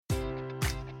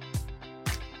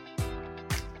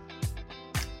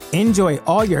Enjoy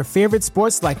all your favorite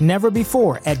sports like never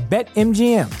before at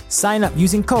BetMGM. Sign up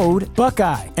using code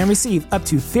Buckeye and receive up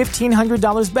to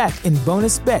 $1,500 back in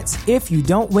bonus bets if you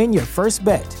don't win your first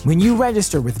bet. When you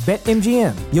register with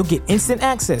BetMGM, you'll get instant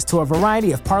access to a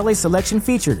variety of parlay selection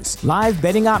features, live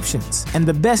betting options, and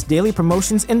the best daily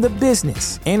promotions in the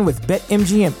business. And with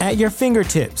BetMGM at your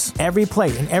fingertips, every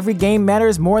play and every game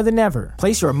matters more than ever.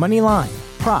 Place your money line,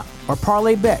 prop, or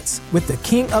parlay bets with the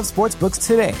king of sportsbooks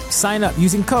today. Sign up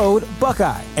using code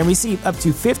Buckeye and receive up to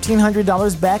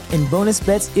 $1,500 back in bonus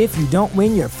bets if you don't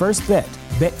win your first bet.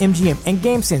 BetMGM and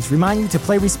GameSense remind you to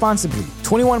play responsibly.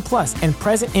 21 plus and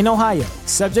present in Ohio,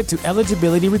 subject to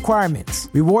eligibility requirements.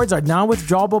 Rewards are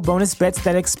non-withdrawable bonus bets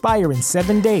that expire in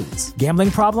 7 days. Gambling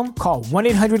problem? Call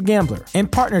 1-800-GAMBLER. In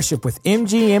partnership with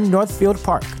MGM Northfield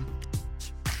Park.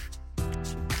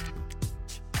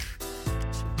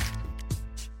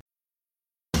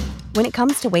 When it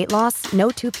comes to weight loss,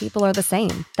 no two people are the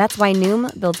same. That's why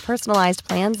Noom builds personalized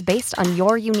plans based on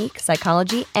your unique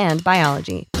psychology and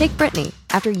biology. Take Brittany.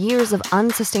 After years of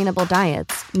unsustainable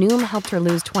diets, Noom helped her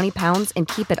lose 20 pounds and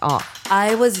keep it off.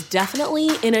 I was definitely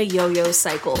in a yo-yo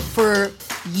cycle for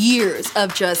years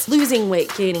of just losing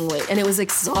weight, gaining weight, and it was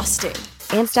exhausting.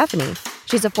 And Stephanie.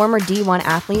 She's a former D1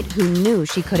 athlete who knew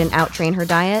she couldn't outtrain her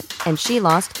diet, and she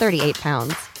lost 38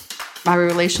 pounds. My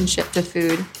relationship to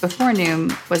food before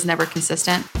Noom was never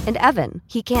consistent. And Evan,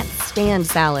 he can't stand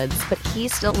salads, but he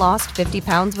still lost 50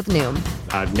 pounds with Noom.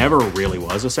 I never really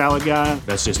was a salad guy.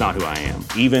 That's just not who I am.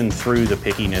 Even through the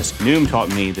pickiness, Noom taught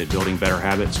me that building better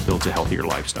habits builds a healthier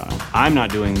lifestyle. I'm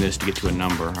not doing this to get to a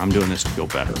number. I'm doing this to feel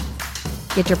better.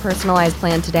 Get your personalized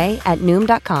plan today at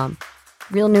Noom.com.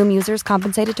 Real Noom users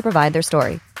compensated to provide their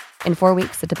story. In 4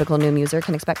 weeks, the typical Noom user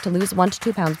can expect to lose 1 to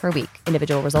 2 pounds per week.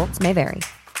 Individual results may vary.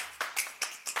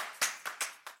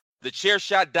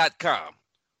 TheChairShot.com.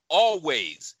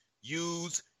 Always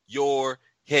use your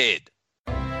head.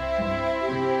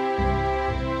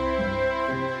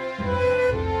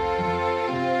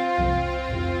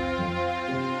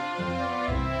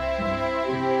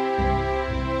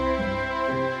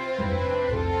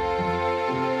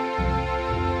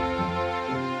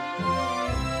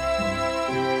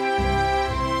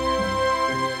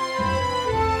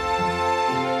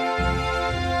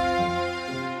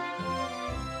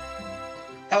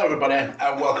 Hello, everybody,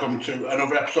 and welcome to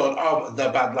another episode of the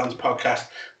Badlands Podcast,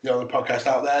 the only podcast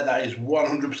out there that is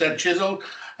 100% chiseled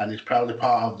and is proudly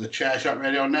part of the Chairshot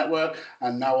Radio Network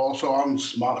and now also on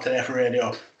Smart Today for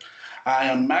Radio. I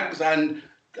am Mags, and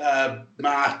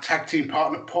my tag team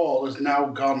partner Paul has now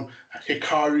gone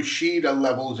Hikaru Shida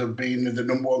levels of being the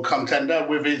number one contender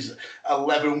with his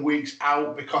 11 weeks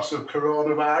out because of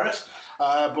coronavirus.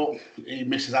 But he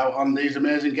misses out on these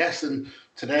amazing guests, and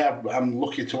today I'm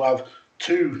lucky to have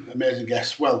two amazing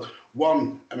guests. Well,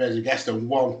 one amazing guest and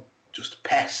one just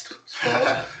pest.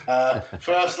 So,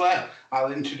 firstly,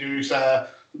 I'll introduce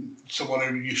someone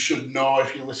who you should know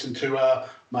if you listen to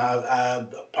my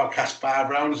podcast 5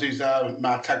 Rounds. He's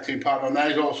my tag team partner on there.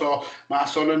 He's also my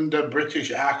son and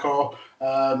British Arco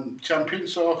champion.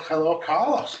 So, hello,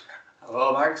 Carlos.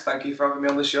 Hello, Max. Thank you for having me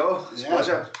on the show. It's a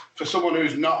pleasure. For someone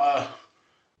who's not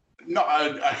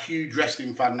a huge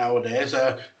wrestling fan nowadays,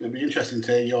 it'll be interesting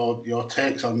to hear your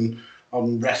takes on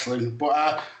wrestling.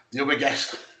 But the other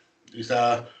guest is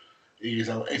he's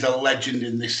a legend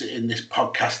in this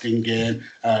podcasting game.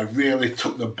 Really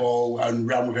took the ball and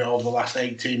ran with it over the last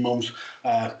 18 months.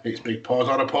 It's Big Paws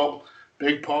on a pub.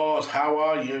 Big Paws, how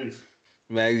are you?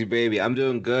 Magsy baby, I'm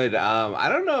doing good. I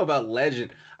don't know about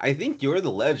legend. I think you're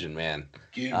the legend, man.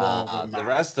 Give over, man. The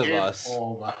rest of us.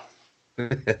 Over.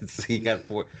 So you got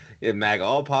Mag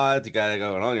All Pods. You got it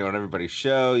going on. You're on everybody's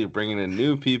show. You're bringing in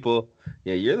new people.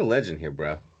 Yeah, you're the legend here,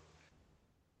 bro.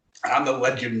 I'm the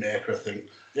legend maker, I think.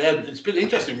 Yeah, it's been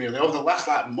interesting, really. Over the last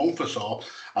month or so,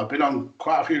 I've been on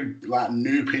quite a few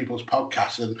new people's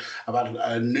podcasts, and I've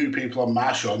had new people on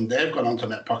my show, and they've gone on to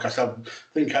make podcasts. I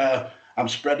think I'm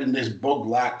spreading this bug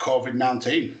like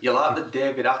COVID-19. You're like the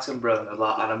David Attenborough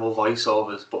of animal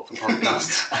voiceovers, but for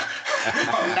podcasts.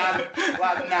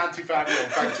 Like the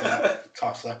 95-year-old. Thanks for that,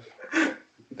 tosser.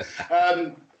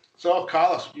 So,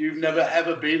 Carlos, you've never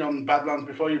ever been on Badlands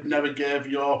before. You've never gave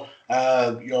your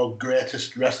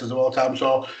greatest wrestlers of all time.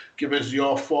 So, give us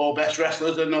your 4 best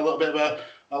wrestlers and a little bit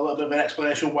of an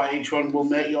explanation why each one will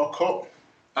make your cut.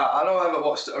 I know I haven't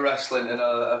watched wrestling in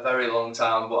a very long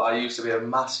time, but I used to be a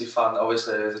massive fan,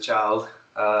 obviously, as a child.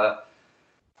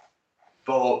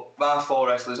 But my 4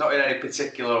 wrestlers, not in any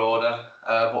particular order,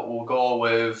 but we'll go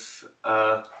with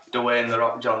Dwayne "The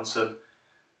Rock" Johnson.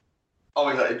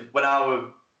 Obviously, when I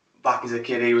was back as a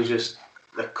kid, he was just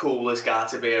the coolest guy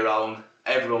to be around.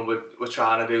 everyone were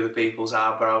trying to do the people's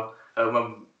eyebrow.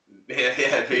 When me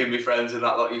and my friends and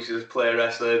that lot used to just play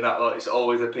wrestling and that lot, it's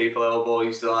always the people elbow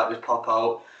used to like just pop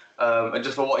out. And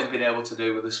just for what he's been able to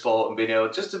do with the sport and being able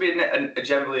just to be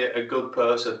generally a good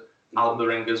person out the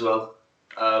ring as well.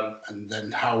 And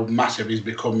then how massive he's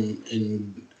become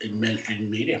in mainstream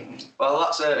media. Well,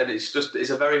 that's it, and it's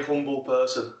a very humble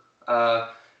person.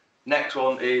 Next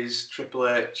one is Triple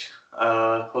H,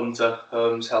 Hunter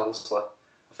Hearst Helmsley.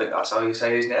 I think that's how you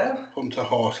say his name. Hunter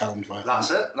Hearst Helmsley.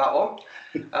 That's it, that one.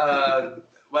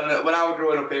 When I was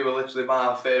growing up, he was literally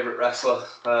my favourite wrestler.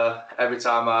 Every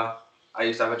time I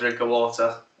used to have a drink of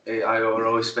water, I was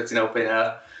always spitting up in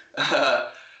air.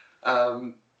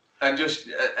 And just,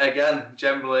 again,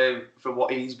 generally for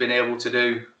what he's been able to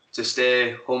do to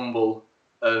stay humble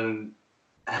and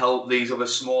help these other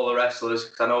smaller wrestlers,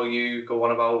 because I know you go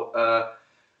on about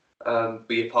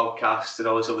with your podcast and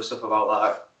all this other stuff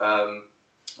about that.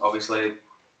 Obviously,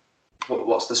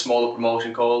 what's the smaller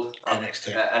promotion called?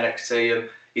 NXT. NXT,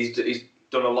 and he's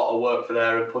done a lot of work for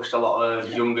there and pushed a lot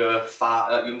of younger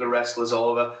wrestlers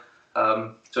over.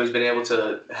 So he's been able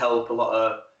to help a lot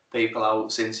of people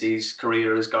out since his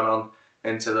career has gone on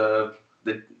into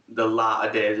the latter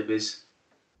days of his,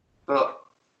 well,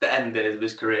 the end days of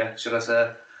his career, should I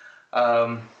say.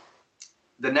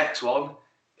 The next one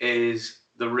is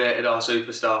the Rated R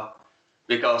Superstar,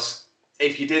 because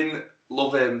if you didn't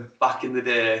love him back in the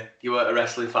day, you weren't a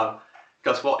wrestling fan.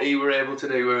 Because what he were able to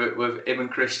do with him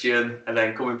and Christian, and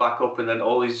then coming back up, and then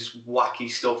all these just wacky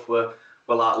stuff were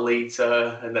like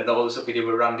Lita, and then all the stuff he did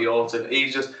with Randy Orton.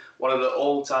 He's just one of the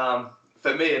all-time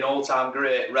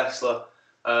great wrestler,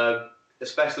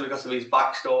 especially because of his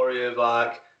backstory of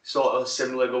like sort of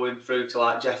similar going through to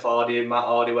like Jeff Hardy and Matt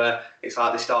Hardy, where it's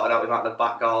like they started out in like the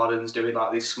back gardens doing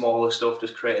like these smaller stuff,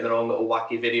 just creating their own little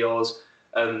wacky videos,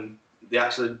 and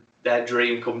their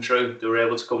dream come true. They were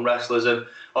able to become wrestlers, and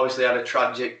obviously had a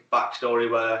tragic backstory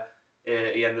where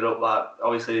he ended up like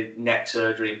obviously neck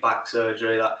surgery, back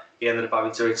surgery, that he ended up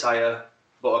having to retire.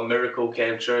 But a miracle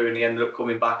came true, and he ended up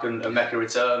coming back and making a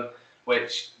return,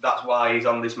 which that's why he's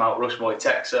on this Mount Rushmore. It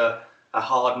takes a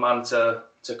hard man to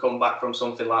come back from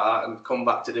something like that and come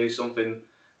back to do something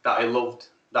that he loved,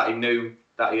 that he knew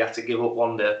that he had to give up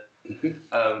one day.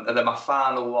 And then my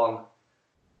final one,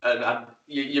 and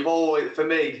you've always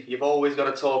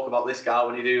got to talk about this guy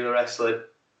when you do the wrestling.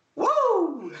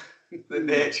 Woo! The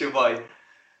Nature Boy.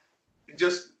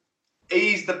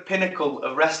 He's the pinnacle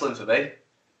of wrestling for me.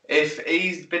 If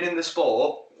he's been in the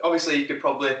sport, obviously you could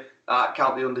probably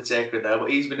count The Undertaker in there, but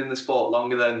he's been in the sport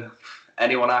longer than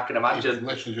anyone I can imagine. He's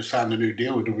literally just signed a new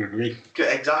deal with WWE.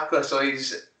 Exactly. So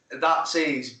that's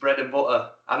his bread and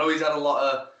butter. I know he's had a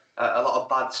lot of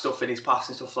bad stuff in his past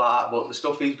and stuff like that, but the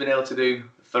stuff he's been able to do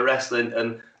for wrestling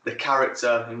and the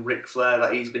character in Ric Flair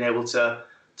that he's been able to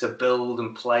build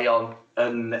and play on,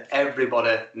 and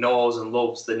everybody knows and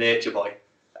loves the Nature Boy.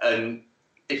 And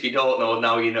if you don't know,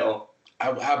 now you know.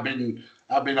 I've been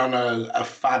on a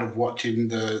fan of watching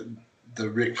the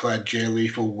Ric Flair Jay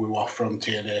Lethal woo off from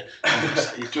TNA.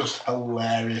 It's just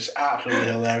hilarious,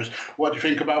 absolutely hilarious. What do you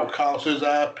think about Carlos's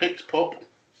picks, Pup?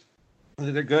 I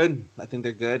think they're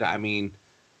good. I mean,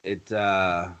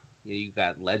 you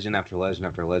got legend after legend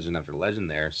after legend after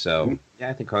legend there. So yeah,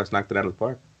 I think Carlos knocked it out of the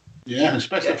park. Yeah,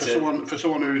 especially for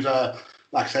someone who's like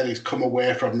I said, he's come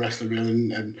away from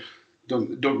wrestling and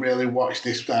don't really watch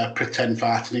this pretend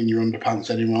farting in your underpants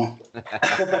anymore.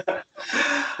 That's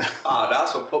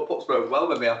what Pup's broke well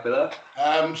with me happy there.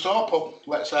 So Pup,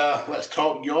 let's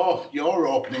talk your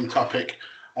opening topic.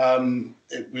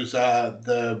 It was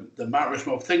the Mount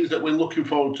Rushmore of things that we're looking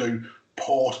forward to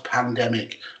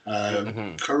post-pandemic.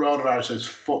 Coronavirus has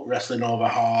fucked wrestling over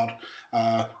hard.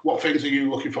 What things are you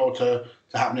looking forward to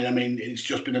happening? I mean, it's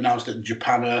just been announced that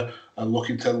Japan are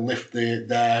looking to lift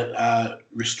their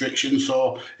restrictions,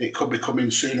 so it could be coming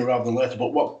sooner rather than later. But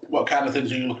what kind of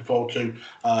things are you looking forward to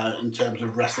in terms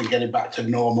of wrestling getting back to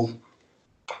normal?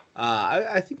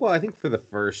 I think for the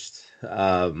first,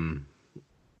 I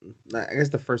guess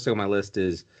the first thing on my list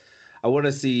is I want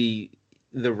to see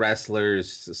the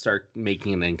wrestlers start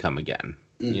making an income again.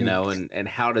 You know, and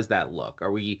how does that look?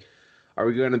 Are we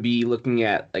going to be looking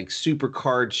at like super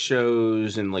card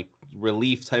shows and like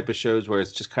relief type of shows where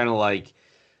it's just kind of like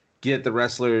get the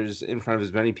wrestlers in front of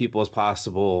as many people as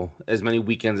possible, as many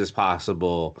weekends as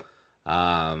possible?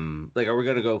 Like, are we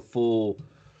going to go full,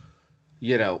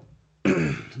 0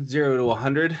 to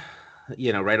 100,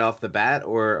 right off the bat,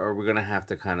 or are we going to have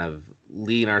to kind of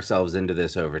lean ourselves into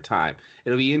this over time?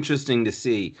 It'll be interesting to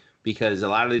see, because a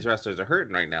lot of these wrestlers are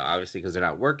hurting right now, obviously, because they're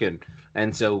not working.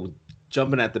 And so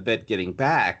jumping at the bit, getting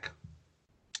back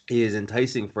is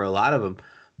enticing for a lot of them.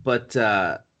 But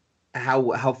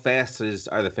how fast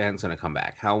are the fans going to come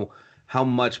back? How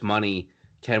much money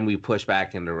can we push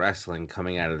back into wrestling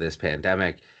coming out of this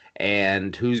pandemic?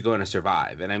 And who's going to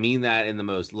survive? And I mean that in the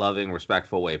most loving,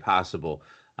 respectful way possible.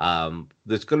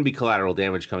 There's going to be collateral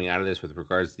damage coming out of this with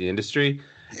regards to the industry.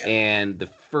 Yeah. And the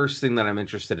first thing that I'm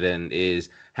interested in is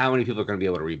how many people are going to be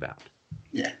able to rebound.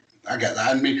 Yeah, I get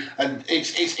that. I mean, and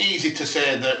it's easy to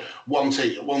say that once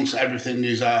everything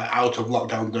is out of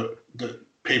lockdown, that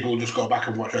people will just go back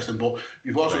and watch wrestling. But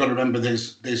you've also got to remember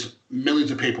there's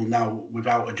millions of people now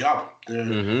without a job.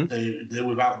 They're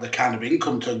without the kind of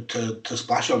income to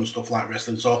splash on stuff like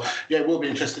wrestling. So yeah, it will be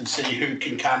interesting to see who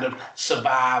can kind of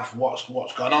survive what's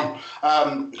going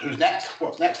on. Who's next?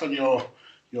 What's next on your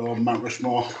Mount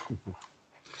Rushmore?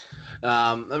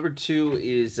 Number 2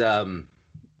 is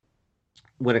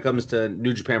when it comes to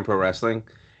New Japan Pro Wrestling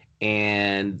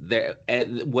and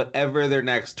whatever their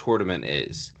next tournament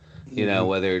is. You know,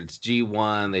 whether it's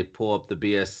G1, they pull up the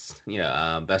Best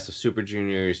of Super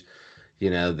Juniors. You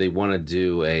know, they want to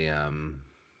do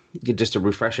just a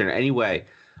refresher in any way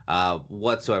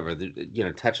whatsoever.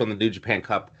 Touch on the New Japan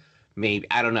Cup, maybe.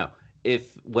 I don't know.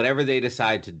 If whatever they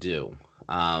decide to do,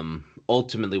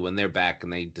 ultimately when they're back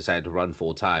and they decide to run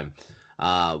full time,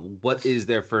 what is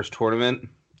their first tournament,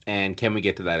 and can we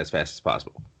get to that as fast as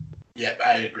possible? Yeah,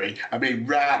 I agree. I mean,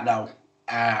 right now,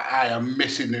 I am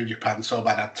missing New Japan so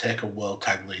bad I'd take a World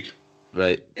Tag League.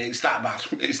 Right. It's that bad.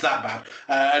 It's that bad.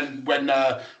 And when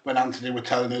Anthony were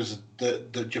telling us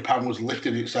that Japan was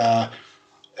lifting its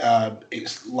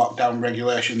lockdown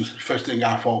regulations, first thing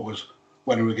I thought was,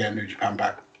 when are we getting New Japan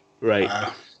back? Right.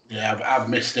 I've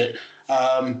missed it.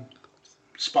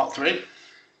 Spot 3.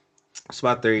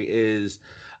 Spot 3 is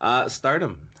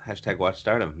Stardom. # watch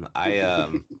Stardom.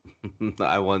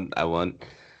 I want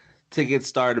to get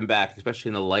Stardom back, especially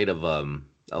in the light of a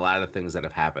lot of things that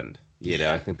have happened. You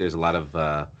know, I think there's a lot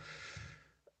of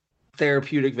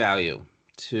therapeutic value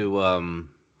to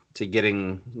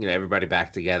getting everybody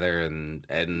back together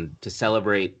and to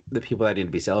celebrate the people that need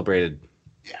to be celebrated.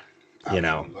 Yeah,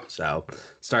 absolutely. So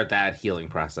start that healing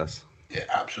process. Yeah,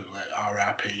 absolutely.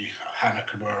 R.I.P. Hana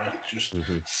Kimura. Just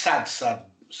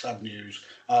sad news.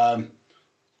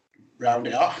 Round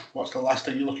it off. What's the last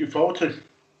thing you're looking forward to?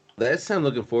 The last thing I'm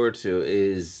looking forward to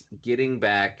is getting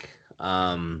back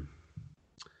to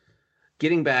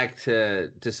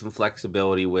some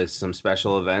flexibility with some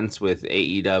special events with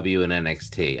AEW and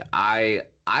NXT.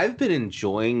 I've been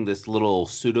enjoying this little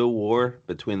pseudo war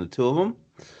between the two of them.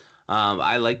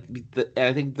 I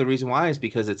think the reason why is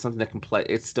because it's something that can play.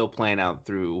 It's still playing out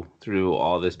through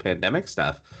all this pandemic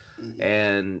stuff,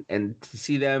 and to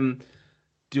see them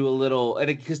do a little, and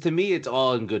because to me it's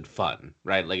all in good fun,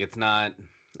 right? Like it's not,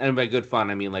 and by good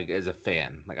fun I mean like as a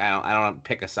fan, like I don't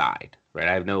pick a side, right?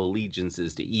 I have no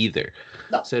allegiances to either.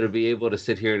 No. So to be able to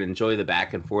sit here and enjoy the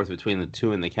back and forth between the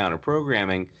two and the counter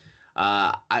programming,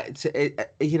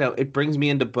 it brings me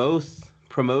into both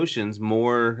promotions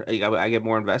more. I get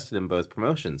more invested in both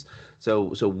promotions.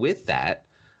 So with that,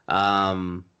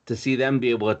 to see them be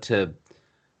able to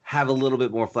have a little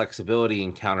bit more flexibility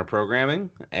in counter programming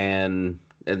and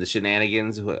the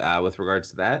shenanigans with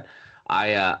regards to that,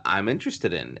 I'm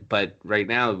interested in. But right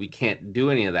now we can't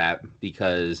do any of that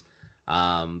because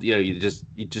you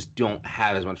just don't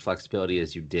have as much flexibility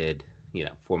as you did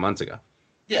 4 months ago.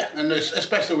 Yeah, and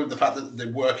especially with the fact that they're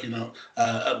working on,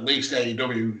 at least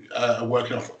AEW are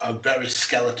working off a very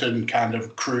skeleton kind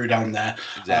of crew down there.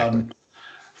 Exactly.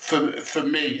 For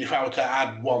me, if I were to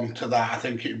add one to that, I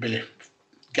think it'd be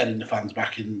getting the fans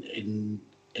back in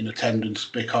attendance,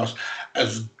 because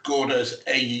as good as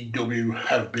AEW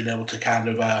have been able to kind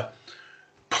of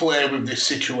play with this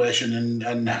situation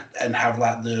and have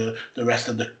like the rest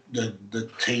of the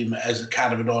team as a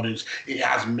kind of an audience, it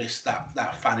has missed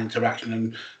that fan interaction.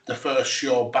 And the first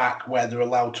show back where they're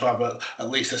allowed to have at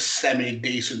least a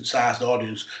semi-decent sized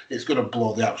audience, it's going to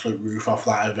blow the absolute roof off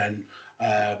that event.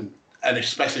 And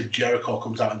especially if Jericho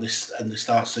comes out and they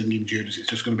start singing Judas,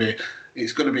 it's going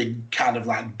to be kind of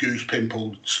like goose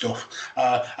pimple stuff.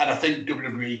 And I think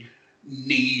WWE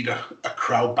need a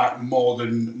crowd back more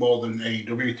than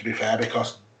AEW, to be fair,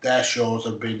 because their shows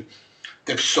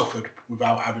they've suffered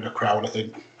without having a crowd, I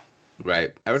think.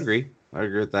 Right. I would agree. I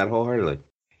agree with that wholeheartedly.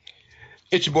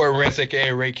 It's your boy Rance,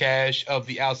 aka Ray Cash of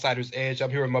the Outsider's Edge. I'm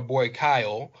here with my boy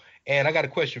Kyle, and I got a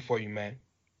question for you, man.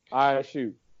 All right,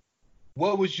 shoot.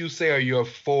 What would you say are your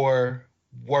 4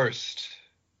 worst,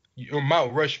 your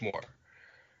Mount Rushmore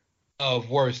of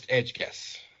worst Edge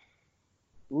guests?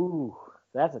 Ooh,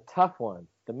 that's a tough one.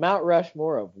 The Mount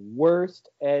Rushmore of worst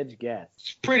Edge guests.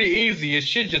 It's pretty easy. It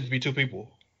should just be 2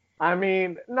 people. I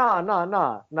mean,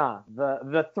 nah.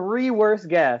 The three worst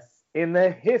guests in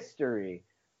the history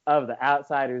of the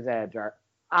Outsider's Edge are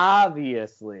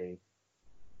obviously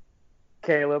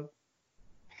Caleb,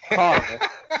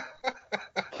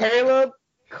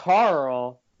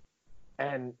 Carl,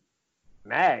 and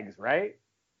Mags, right?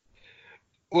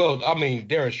 Well, I mean,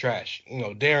 Darren's trash.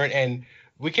 Darren, and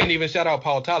we can't even shout out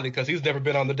Paul Talley because he's never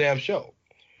been on the damn show.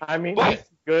 I mean, but he's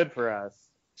good for us.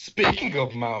 Speaking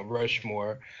of Mount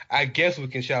Rushmore, I guess we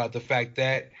can shout out the fact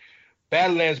that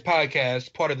Badlands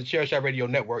Podcast, part of the Chairshot Radio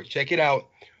Network. Check it out.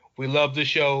 We love the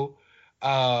show.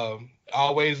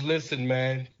 Always listen,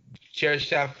 man.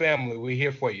 Chairshot family, we're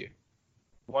here for you.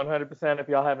 100%. If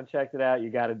y'all haven't checked it out, you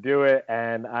got to do it.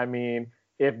 And I mean,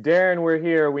 if Darren were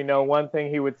here, we know one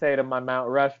thing he would say to my Mount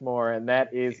Rushmore, and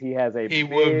that is he has a he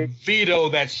would veto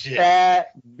that shit.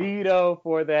 Fat veto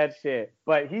for that shit.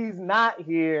 But he's not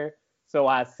here, so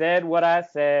I said what I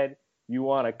said. You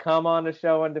want to come on the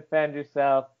show and defend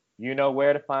yourself, you know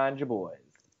where to find your boys.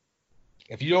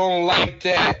 If you don't like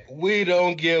that, we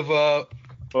don't give up.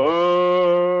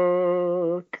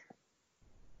 Fuck.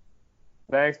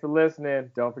 Thanks for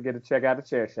listening. Don't forget to check out the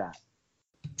Chair Shot.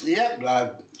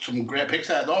 Yeah, some great picks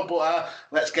there, though. But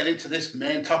let's get into this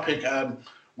main topic.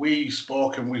 We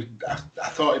spoke, and I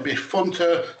thought it'd be fun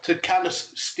to kind of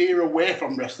steer away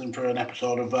from wrestling for an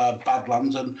episode of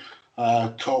Badlands and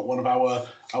talk one of our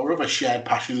other shared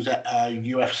passions at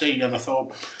UFC. And I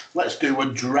thought, let's do a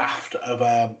draft of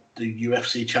the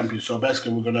UFC champions. So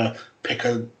basically,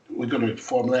 we're going to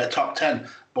formulate a top 10,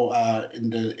 but in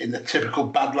the typical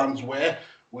Badlands way,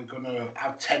 we're going to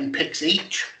have 10 picks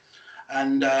each.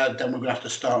 And then we're going to have to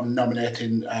start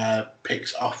nominating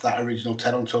picks off that original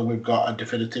 10 until we've got a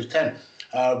definitive 10.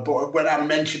 But when I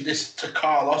mentioned this to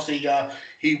Carlos,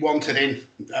 he wanted in.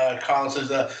 Carlos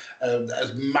is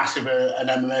as massive an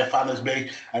MMA fan as me,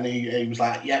 and he was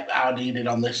like, "Yep, I need in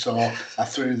on this." So I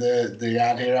threw the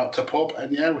idea out to Pub,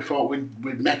 and yeah, we thought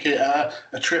we'd make it a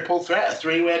triple threat, a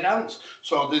three-way dance.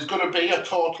 So there's going to be a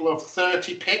total of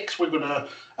 30 picks. We're going to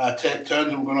take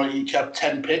turns, and we're going to each have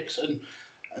 10 picks, and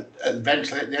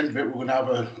eventually at the end of it, we're going to have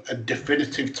a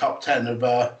definitive top 10 of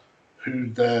who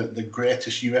the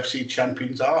greatest UFC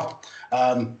champions are.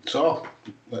 So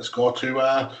let's go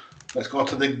to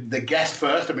the guest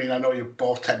first. I mean, I know you're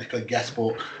both technically guests,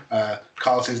 but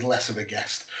Carlos is less of a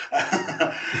guest.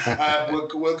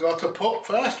 We'll go to Puck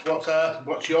first.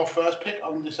 What's your first pick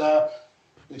on this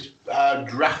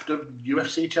draft of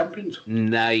UFC champions?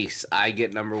 Nice. I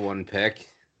get number one pick.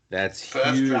 That's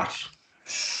first huge. Draft.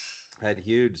 That's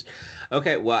huge.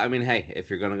 Okay, well, I mean, hey, if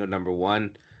you're going to go number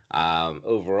one,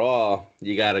 overall,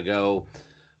 you got to go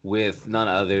with none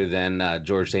other than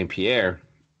George St. Pierre.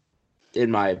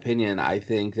 In my opinion, I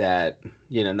think that,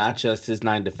 not just his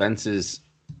 9 defenses,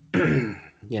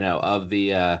 of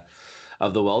the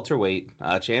welterweight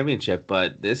championship,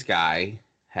 but this guy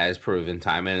has proven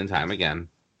time in and time again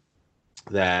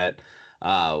that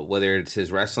whether it's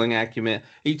his wrestling acumen,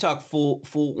 you talk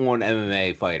full-on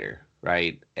MMA fighter,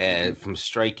 right? And from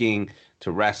striking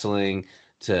to wrestling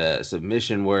to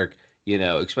submission work,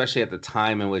 especially at the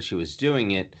time in which he was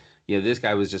doing it, this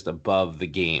guy was just above the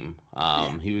game.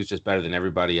 He was just better than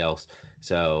everybody else.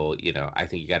 So, I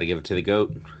think you got to give it to the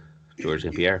GOAT, George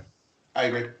St. Pierre. I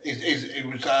agree. It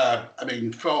was,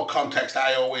 for context,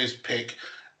 I always pick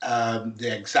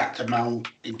the exact amount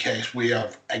in case we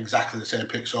have exactly the same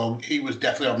pick. So he was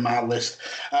definitely on my list.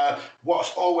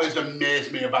 What's always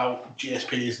amazed me about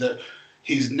GSP is that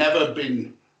he's never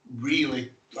been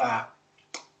really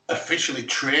officially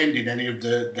trained in any of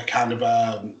the kind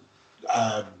of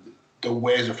the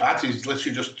ways of fighting. He's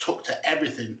literally just took to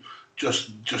everything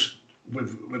just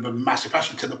with a massive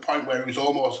passion, to the point where he was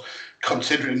almost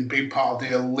considering being part of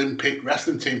the Olympic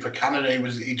wrestling team for Canada.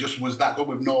 He just was that good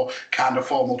with no kind of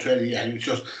formal training. Yeah, he was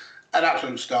just an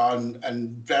absolute star and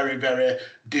very, very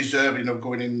deserving of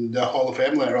going in the Hall of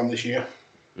Fame later on this year.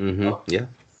 Yeah.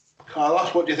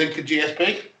 Carlos, what do you think of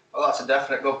GSP? Well, that's a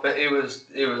definite good pick. He was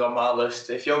on my list.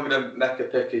 If you're going to make a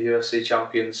pick of UFC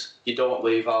champions, you don't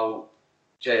leave out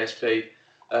JSP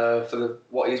for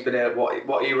what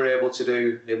he were able to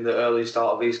do in the early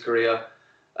start of his career,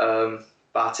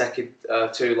 by taking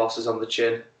 2 losses on the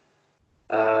chin,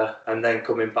 and then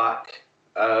coming back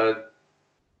to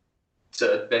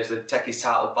basically take his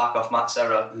title back off Matt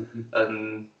Serra.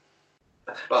 And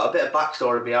well, a bit of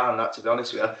backstory behind that, to be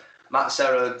honest with you. Matt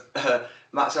Serra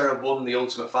won the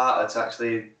Ultimate Fighter to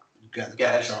actually get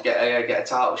a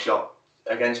title shot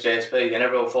against JSP, and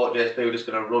everyone thought JSP was just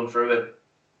going to run through him.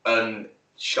 And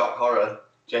shock horror,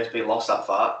 JSP lost that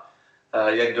fight.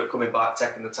 He ended up coming back,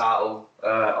 taking the title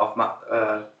off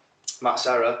Matt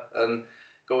Serra, and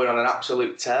going on an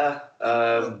absolute tear.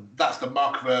 That's the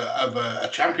mark of a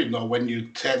champion, though, when you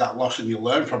take that loss and you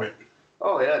learn from it.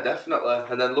 Oh, yeah, definitely.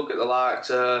 And then look at the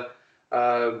likes. I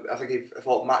think he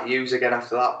fought Matt Hughes again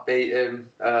after that, beat him.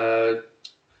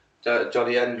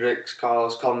 Johnny Hendricks,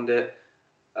 Carlos Condit,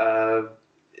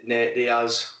 Nick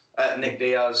Diaz.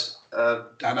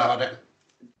 Dan Hardy.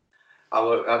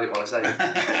 I didn't want to say it.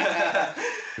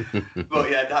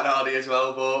 But yeah, Dan Hardy as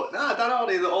well. But no, Dan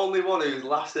Hardy is the only one who's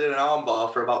lasted in an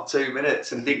armbar for about 2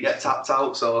 minutes and didn't get tapped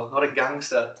out, so not a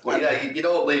gangster. But yeah, you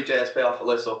don't leave JSP off the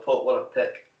list, so what a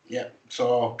pick. Yeah,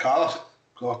 so Carlos,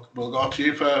 we'll go to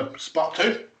you for spot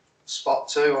 2. Spot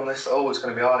 2 on this. Oh, it's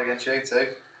going to be hard against you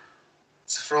too.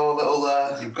 To throw a little...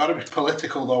 You've got to be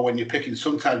political, though, when you're picking.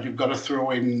 Sometimes you've got to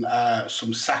throw in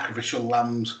some sacrificial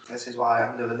lambs. This is why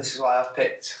I've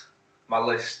picked my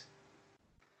list.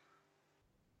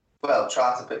 Well,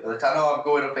 try to pick the list. I know I'm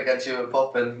going up against you and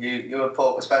Pup, and you and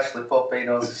Pup, especially Pup, he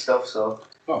knows his stuff, so...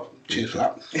 Oh, cheers for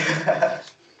that.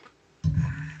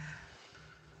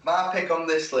 My pick on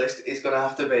this list is going to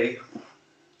have to be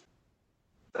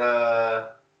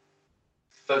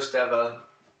first ever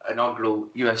inaugural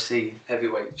UFC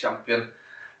heavyweight champion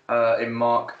in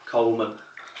Mark Coleman.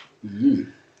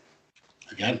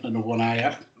 Again, another one I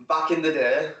have. Back in the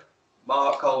day,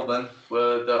 Mark Coleman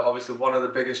were obviously one of the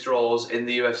biggest draws in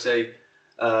the UFC.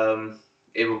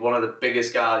 He was one of the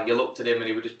biggest guys. You looked at him and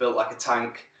he was just built like a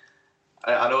tank.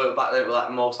 I know back then it was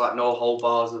like most like no hold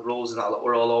bars, the rules and that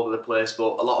were all over the place,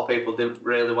 but a lot of people didn't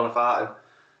really want to fight him.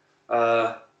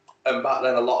 And back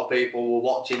then a lot of people were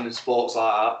watching sports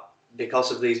like that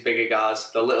because of these bigger guys.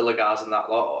 The littler guys and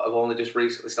that lot have only just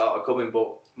recently started coming,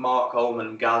 but Mark Coleman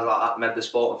and guys like that made the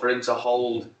sport, and for him to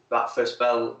hold that first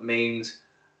belt means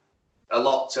a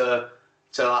lot to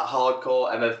like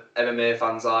hardcore MMA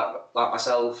fans like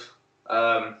myself,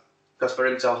 because for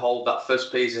him to hold that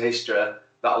first piece of history,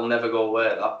 that'll never go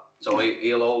away. So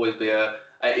he'll always be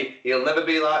he'll never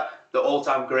be like the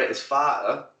all-time greatest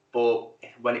fighter, but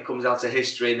when it comes down to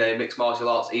history in the mixed martial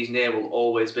arts, his name will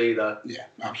always be there. Yeah,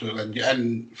 absolutely.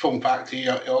 And fun fact, he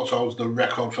also holds the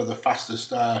record for the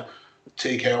fastest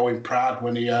TKO in Pride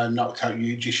when he knocked out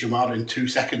Yuji Shimada in 2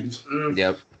 seconds.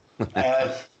 Yep.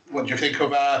 What do you think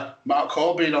of Mark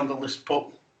Cole being on the list,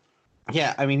 Pup?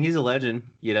 Yeah, I mean, he's a legend.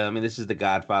 This is the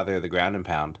godfather of the ground and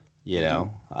pound.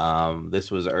 This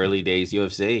was early days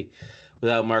UFC.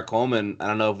 Without Mark Coleman, I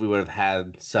don't know if we would have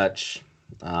had such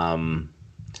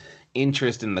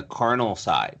interest in the carnal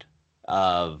side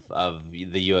of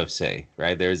the UFC,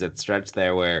 right? There's that stretch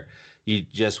there where you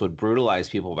just would brutalize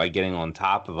people by getting on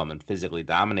top of them and physically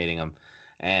dominating them,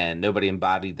 and nobody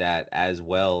embodied that as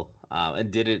well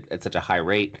and did it at such a high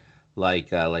rate like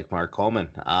Mark Coleman.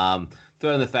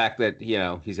 Throw in the fact that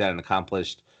he's got an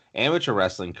accomplished amateur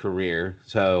wrestling career,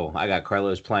 so I got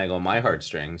Carlos playing on my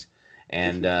heartstrings,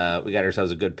 and we got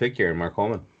ourselves a good pick here in Mark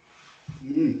Coleman.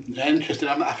 Interesting.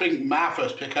 I think my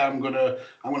first pick, I'm gonna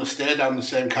stay down the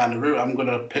same kind of route. I'm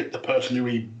gonna pick the person who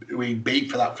he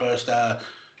beat for that first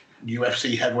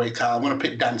UFC heavyweight title. I'm gonna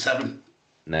pick Dan Severn.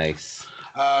 Nice.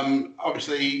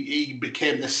 Obviously, he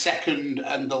became the second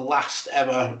and the last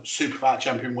ever super fight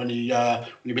champion when he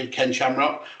beat Ken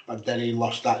Shamrock. And then he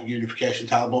lost that unification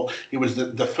title, but he was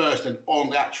the first and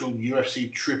only actual UFC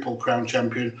Triple Crown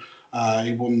champion.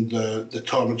 He won the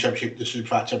tournament championship, the super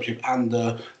fight championship, and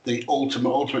the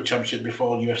ultimate championship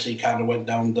before UFC kind of went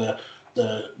down the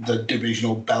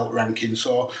divisional belt ranking.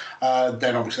 So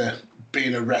then, obviously,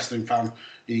 being a wrestling fan,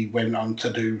 he went on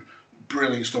to do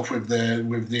brilliant stuff with the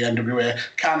NWA.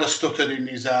 Kind of stuttered in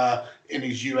his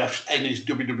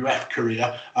WWF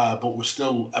career, but was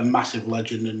still a massive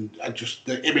legend. And just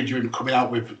the image of him coming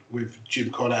out with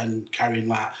Jim Cornette and carrying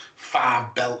like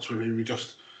 5 belts with him,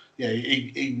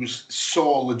 he was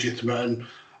so legitimate and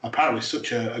apparently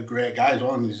such a great guy as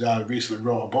well. And he's recently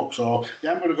wrote a book. So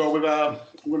yeah, I'm going to go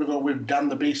with Dan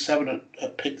the Beast Severn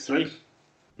at pick 3.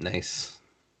 Nice.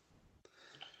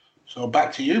 So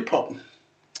back to you, Pop.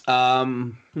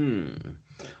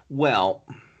 Well,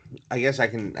 I guess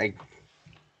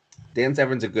Dan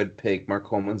Severn's a good pick. Mark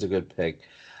Coleman's a good pick.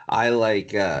 I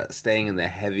like staying in the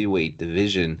heavyweight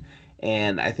division,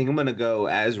 and I think I'm going to go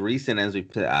as recent as we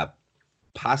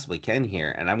possibly can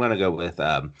here, and I'm going to go with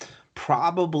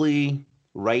probably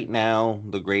right now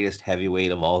the greatest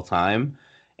heavyweight of all time,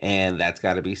 and that's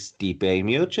got to be Stipe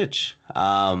Miocic.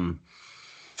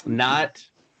 Not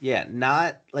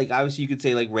like, obviously you could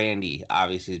say like Randy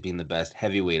obviously as being the best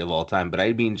heavyweight of all time, but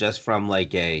I mean just from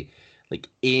like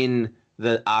in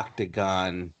the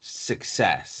octagon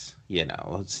success,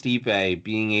 Stipe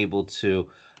being able to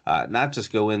not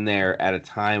just go in there at a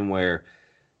time where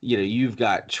you've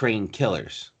got trained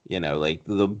killers You know, like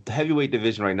the heavyweight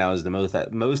division right now is the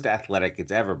most athletic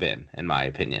it's ever been, in my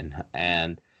opinion.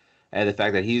 And the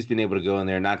fact that he's been able to go in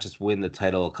there and not just win the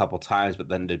title a couple times, but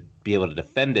then to be able to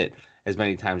defend it as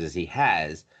many times as he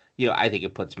has, you know, I think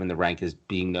it puts him in the rank as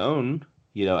being known,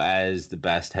 you know, as the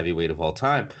best heavyweight of all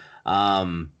time.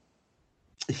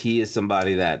 He is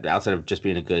somebody that, outside of just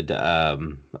being a good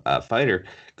fighter,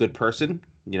 good person,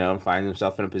 you know, finds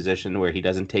himself in a position where he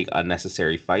doesn't take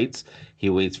unnecessary fights. He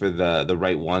waits for the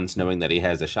right ones, knowing that he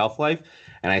has a shelf life.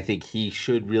 And I think he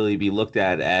should really be looked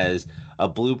at as a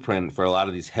blueprint for a lot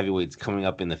of these heavyweights coming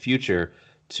up in the future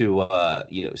to,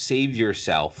 you know, save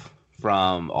yourself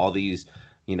from all these,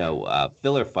 you know,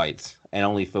 filler fights and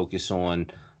only focus on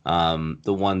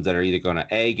the ones that are either going to,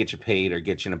 A, get you paid or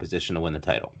get you in a position to win the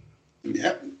title.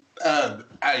 Yeah,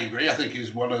 I agree. I think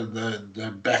he's one of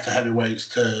the better heavyweights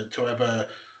to ever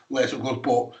lace up gloves,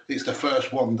 but it's the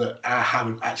first one that I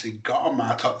haven't actually got on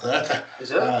my top 30.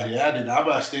 Is it? Yeah, I didn't have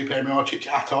Stipe Miocic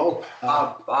at all.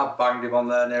 I banged him on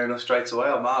there near enough straight away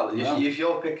on my list. Yeah. If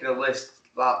you're picking a list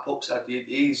like Pup said,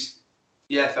 he's,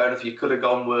 yeah, fair enough, you could have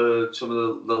gone with some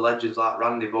of the legends like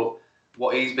Randy, but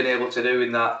what he's been able to do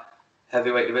in that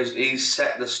heavyweight division, he's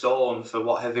set the stone for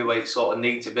what heavyweights sort of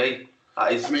need to be.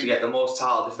 That is, to get the most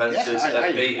title defences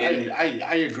and beating.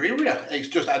 I agree with you. It's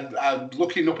just, I'm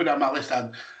looking up and down my list,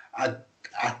 I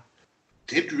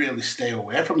did really stay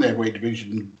away from the heavyweight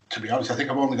division, to be honest. I think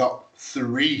I've only got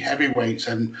 3 heavyweights,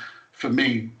 and for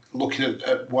me, looking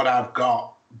at what I've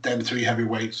got, them 3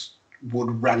 heavyweights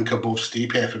would rank above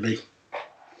Stipe for me.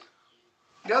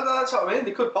 Yeah, that's what I mean.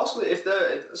 They could possibly, if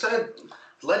the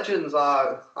legends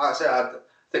are, like I say, I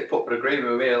think Pup would agree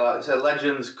with me. Like I said,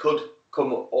 legends could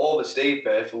come over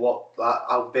Stipe for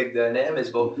how big their name is,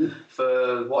 but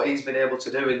for what he's been able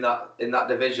to do in that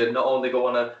division, not only go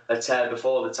on a tear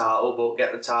before the title, but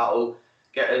get the title,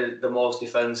 get the most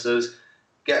defences,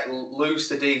 get lose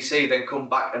to DC, then come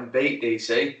back and beat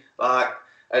DC.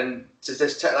 And to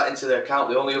just take that into the account,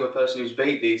 the only other person who's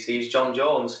beat DC is John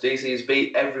Jones. DC has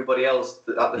beat everybody else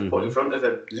that they've put in front of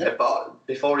him, but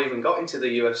before he even got into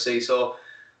the UFC. So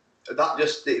that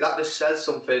just says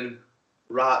something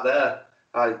right there.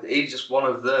 He's just one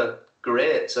of the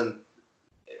greats, and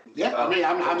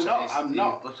I'm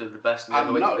not literally the best.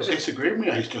 I'm not disagreeing with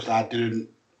you. It's just I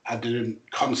didn't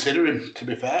consider him, to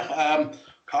be fair.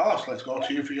 Carlos, let's go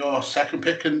to you for your second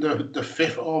pick and the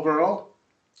 5th overall.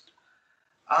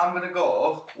 I'm going to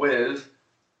go with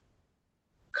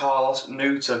Carlos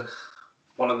Newton,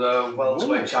 one of the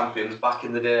welterweight champions back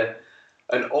in the day,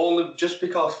 and only just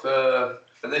because for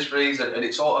this reason, and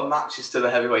it sort of matches to the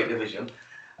heavyweight division.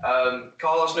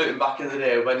 Carlos Newton back in the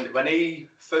day, when he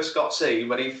first got seen,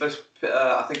 when he first picked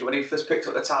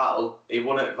up the title, he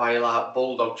won it via like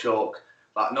bulldog choke.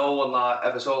 Like no one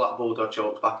ever saw that bulldog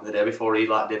choke back in the day before he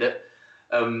did it.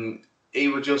 He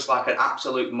was just like an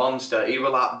absolute monster. He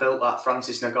was built like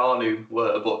Francis Ngannou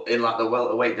were, but in like the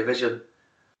welterweight division.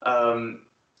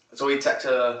 So he takes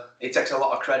a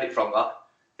lot of credit from that.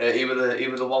 He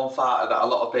was the one fighter that a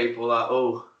lot of people were like,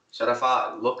 oh, should I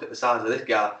fight? Look at the size of this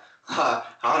guy.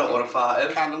 I don't want to fight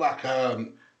him. Kind of like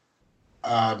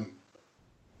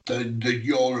the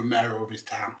Yo Romero of his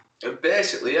time.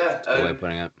 Basically, yeah. That's the way of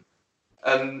putting it.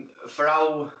 And for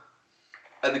how,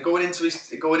 and going into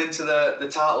the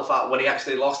title fight when he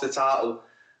actually lost the title.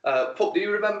 Pup, do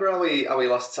you remember how he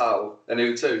lost the title and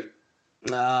who too?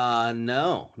 No, I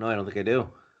don't think I do.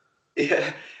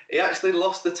 Yeah, he actually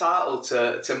lost the title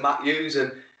to Matt Hughes,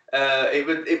 and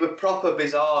it was proper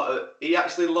bizarre. He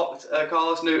actually locked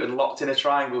Carlos Newton locked in a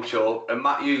triangle choke, and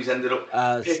Matt Hughes ended up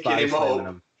picking him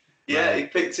up. Yeah, right. He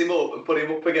picked him up and put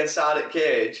him up against side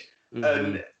cage,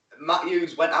 and Matt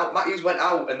Hughes went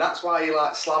out, and that's why he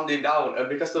slammed him down. And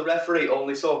because the referee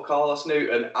only saw Carlos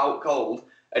Newton out cold,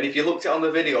 and if you looked at it on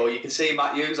the video, you can see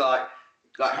Matt Hughes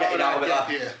getting out of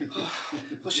it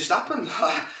what's just happened?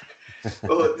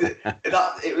 But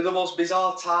it was the most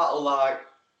bizarre title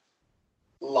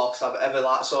loss I've ever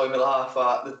saw in my life.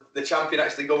 The champion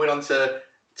actually going on to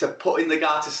putting the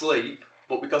guy to sleep,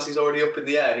 but because he's already up in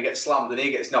the air and he gets slammed and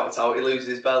he gets knocked out, he loses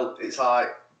his belt. It's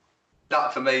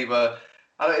that for me, but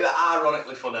I don't know,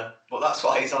 ironically funny, but that's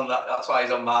why he's on that. That's why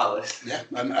he's on my list. Yeah,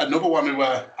 and another one who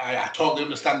I totally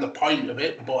understand the point of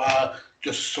it, but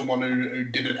just someone who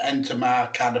didn't enter my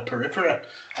kind of periphery.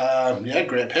 Yeah,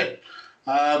 great pick.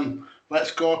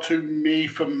 Let's go to me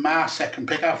for my second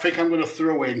pick. I think I'm going to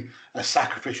throw in a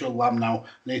sacrificial lamb now.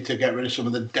 I need to get rid of some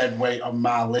of the dead weight on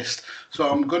my list. So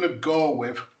I'm going to go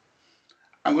with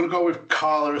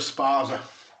Carla Esparza.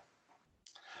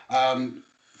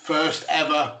 First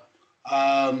ever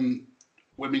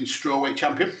women's strawweight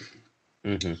champion.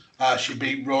 Mm-hmm. She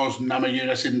beat Rose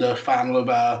Namajunas in the final of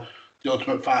the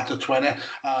Ultimate Fighter 20.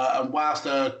 And whilst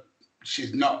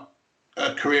she's not,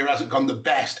 her career hasn't gone the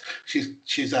best,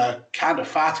 she's kind of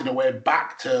fighting her way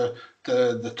back to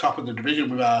the top of the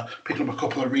division with picking up a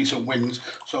couple of recent wins.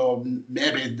 So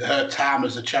maybe her time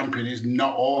as a champion is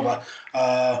not over.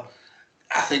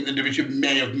 I think the division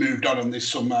may have moved on, and there's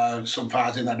some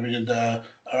fighters in that division that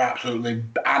are absolutely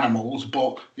animals.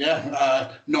 But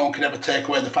yeah, no one can ever take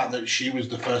away the fact that she was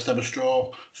the first ever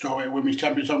strawweight women's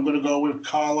champion. So I'm going to go with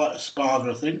Carla Esparza,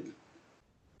 I think.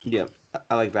 Yeah,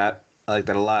 I like that. I like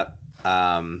that a lot.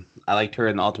 I liked her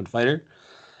in the Ultimate Fighter.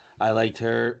 I liked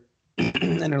her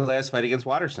in her last fight against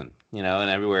Watterson, and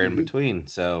everywhere in between.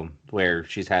 So where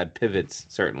she's had pivots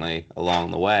certainly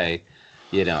along the way,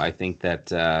 I think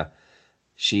that.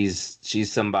 She's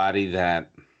somebody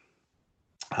that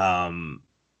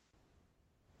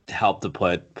helped to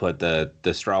put the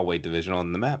strawweight division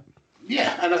on the map.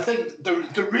 Yeah, and I think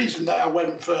the reason that I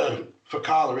went for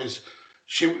Carla is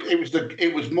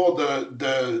it was more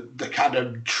the kind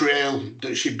of trail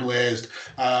that she blazed.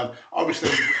 Obviously,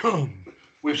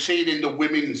 we've seen in the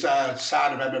women's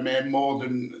side of MMA more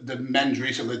than the men's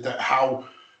recently that how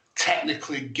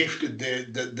technically gifted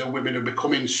the women are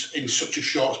becoming in such a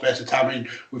short space of time. I mean,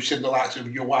 we've seen the likes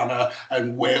of Joanna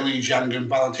and Weili Zhang and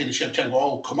Valentina Shevchenko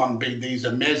all come on being these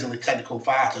amazingly technical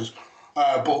fighters.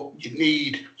 But you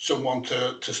need someone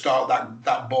to start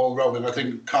that ball rolling. I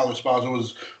think Carla Esparza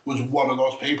was one of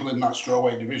those people in that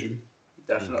strawweight division.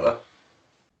 Definitely.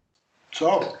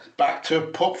 So, back to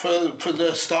Pup for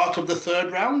the start of the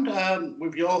third round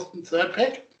with your third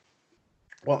pick.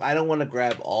 Well, I don't want to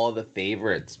grab all the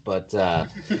favorites, but I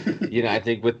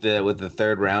think with the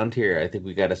third round here, I think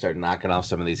we got to start knocking off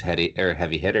some of these heavy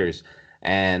hitters,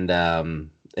 and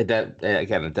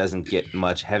it doesn't get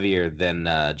much heavier than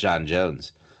Jon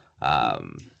Jones.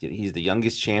 He's the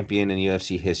youngest champion in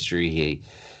UFC history.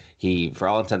 He, for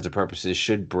all intents and purposes,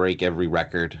 should break every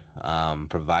record,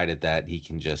 provided that he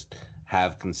can just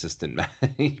have consistent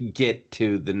get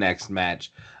to the next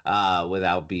match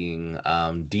without being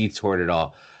detoured at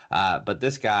all. But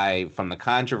this guy, from the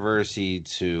controversy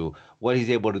to what he's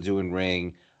able to do in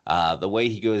ring, the way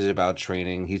he goes about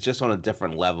training, he's just on a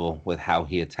different level with how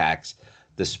he attacks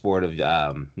the sport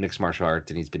of mixed martial arts,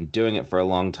 and he's been doing it for a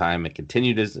long time and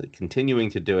continuing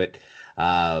to do it.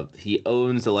 He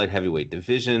owns the light heavyweight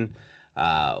division.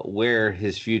 Where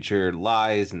his future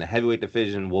lies in the heavyweight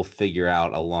division, we'll figure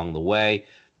out along the way.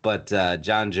 But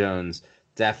Jon Jones,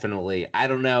 definitely. I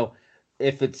don't know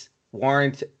if it's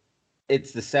warrant.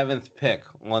 It's the seventh pick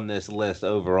on this list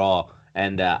overall,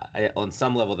 and on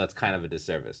some level, that's kind of a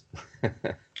disservice.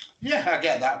 Yeah, I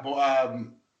get that, but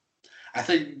I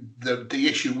think the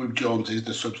issue with Jones is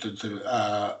the substance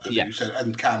of you said,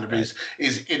 and kind of his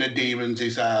inner demons.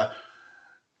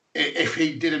 If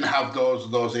he didn't have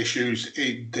those issues,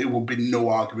 there would be no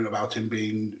argument about him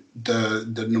being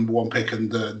the number one pick and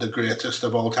the greatest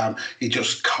of all time. He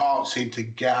just can't seem to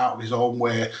get out of his own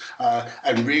way,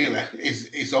 and really,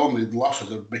 his only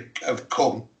losses have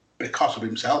come because of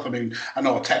himself. I mean, I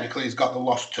know technically he's got the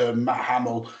loss to Matt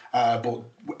Hamill, but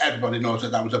everybody knows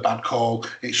that was a bad call.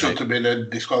 It should have been a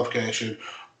disqualification.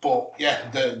 But yeah,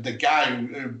 the guy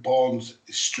who Bournes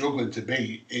is struggling to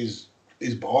beat is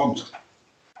Bournes.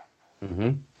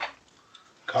 Mm-hmm.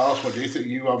 Carlos, what do you think?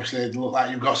 You obviously look like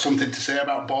you've got something to say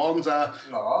about Bournes. No,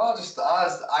 I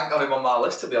ain't got him on my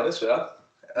list, to be honest with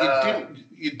you.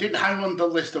 You didn't have him on the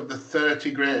list of the 30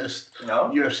 greatest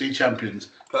UFC champions.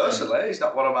 Personally, he's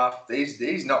not one of my.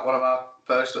 He's not one of my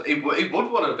personal. He would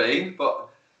want to be, but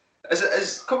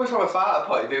as coming from a fighter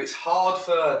point of view, it's hard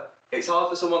for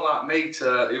someone like me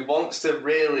who wants to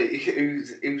really,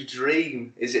 whose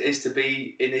dream is to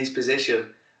be in his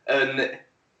position, and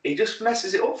he just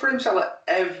messes it up for himself at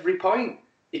every point.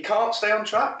 He can't stay on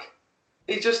track.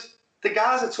 The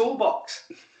guy's a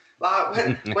toolbox.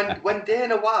 Like when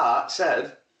Dana White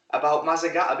said about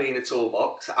Mazagata being a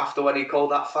toolbox after when he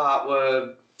called that fight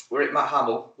where it Matt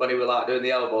Hamill when he were like doing the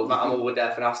elbows, Matt Hamill were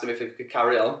deaf and asked him if he could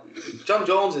carry on. Jon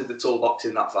Jones is the toolbox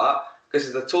in that fight because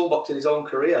he's the toolbox in his own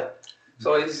career.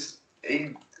 So he's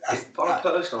on a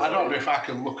personal. I don't know if I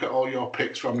can look at all your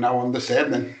picks from now on the same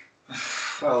then.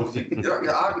 Well,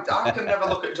 I can never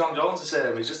look at Jon Jones the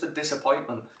same. He's just a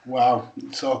disappointment. Wow.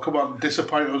 So come on,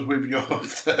 disappoint us with your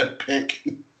third pick.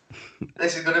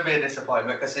 This is going to be a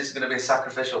disappointment because this is going to be a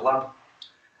sacrificial lamb.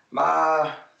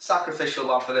 My sacrificial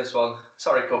lamb for this one,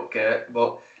 sorry Cupcake,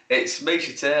 but it's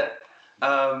Miesha Tate.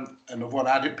 And of what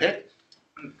I did pick?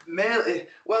 Mainly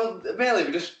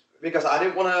just because I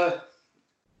didn't want to.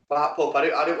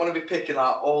 I didn't want to be picking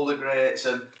like all the greats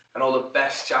and all the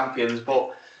best champions,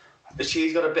 but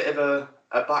she's got a bit of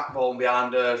a backbone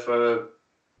behind her for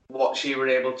what she were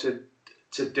able to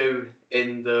do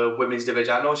in the women's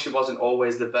division. I know she wasn't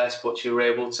always the best, but she were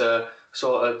able to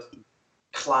sort of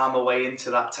climb her way into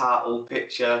that title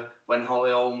picture when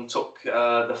Holly Holm took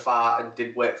the fight and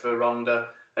did wait for Ronda,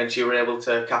 and she were able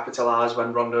to capitalise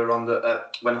when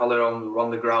when Holly Holm were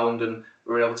on the ground and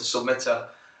were able to submit her.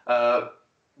 But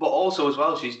also as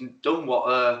well, she's done what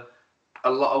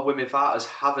a lot of women fighters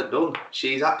haven't done.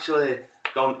 She's actually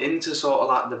gone into sort of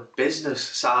like the business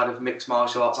side of mixed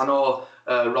martial arts. I know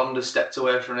Ronda stepped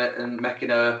away from it and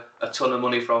making a ton of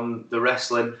money from the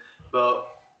wrestling, but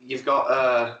you've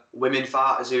got women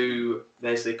fighters who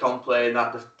basically complain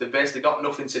that they've basically got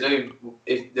nothing to do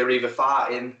if they're either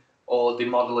fighting or they're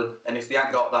modelling, and if they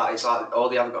haven't got that, it's like, oh,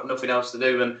 they haven't got nothing else to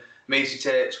do. And Miesha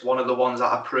Tate's one of the ones that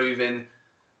are proving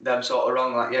them sort of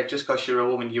wrong. Like, yeah, just because you're a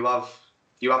woman, you have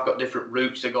got different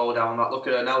routes to go down. Like, look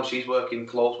at her now; she's working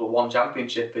close with one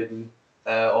championship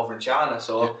over in China.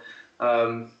 So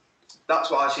that's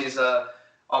why she's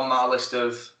on my list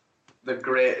of the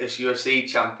greatest UFC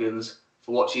champions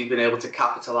for what she's been able to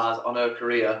capitalise on her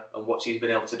career and what she's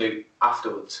been able to do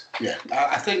afterwards. Yeah,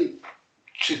 I think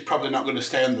she's probably not going to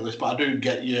stay on the list, but I do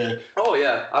get your... Oh,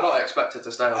 yeah, I don't expect her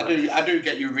to stay on it. I do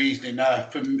get your reasoning.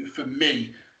 For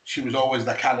me, she was always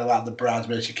the kind of like the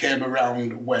bridesmaid. She came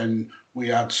around when we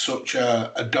had such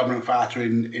a dominant fighter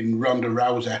in Ronda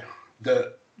Rousey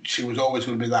that she was always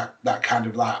going to be that kind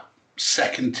of like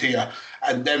second tier.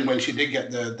 And then when she did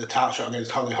get the title shot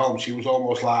against Holly Holm, she was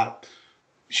almost like...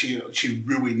 She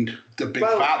ruined the big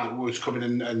fight that was coming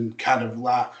in and kind of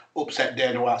like upset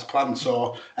Dana White's plans.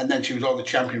 So, and then she was only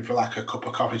champion for like a cup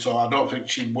of coffee. So I don't think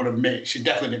she would have made. She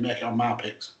definitely didn't make it on my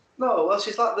picks. No, well,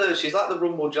 she's like the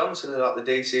Rumble Johnson of like the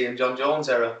DC and John Jones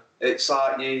era. It's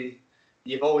like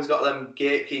you've always got them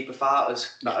gatekeeper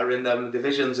fighters that are in them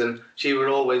divisions, and she were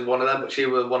always one of them. But she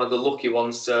was one of the lucky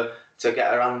ones to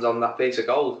get her hands on that piece of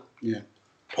gold. Yeah.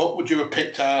 Paul, would you have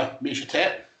picked Miesha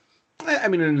Tate? I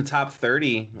mean, in the top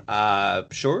 30,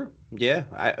 sure, yeah.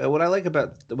 What I like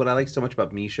so much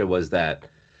about Miesha was that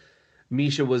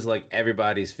Miesha was like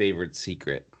everybody's favorite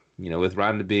secret. You know, with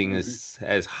Ronda being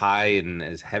as high and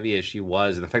as heavy as she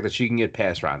was, and the fact that she can get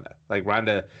past Ronda. Like,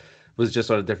 Ronda was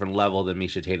just on a different level than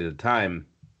Miesha Tate at the time.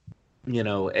 You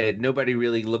know, and nobody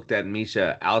really looked at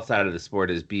Miesha outside of the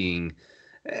sport as being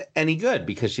any good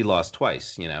because she lost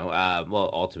twice. You know,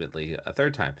 well, ultimately a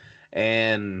third time,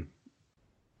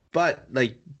 But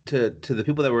like to the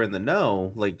people that were in the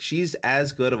know, like, she's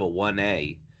as good of a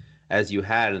 1A as you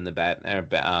had in the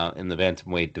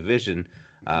bantamweight division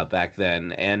back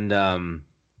then, and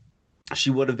she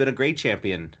would have been a great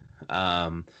champion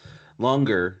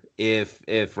longer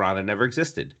if Ronda never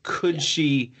existed. Could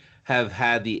she have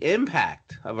had the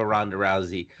impact of a Ronda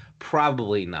Rousey?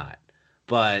 Probably not,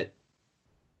 but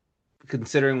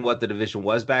considering what the division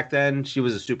was back then, she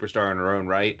was a superstar in her own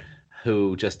right,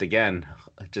 who just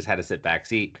had a sit back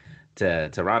seat to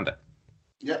Ronda.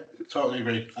 Yeah, totally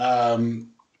agree.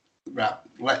 Right,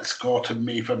 let's go to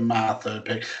me for my third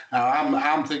pick. Now,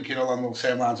 I'm thinking along the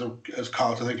same lines as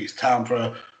Carl. I think it's time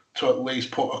to at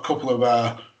least put a couple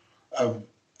of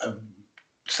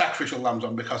sacrificial lambs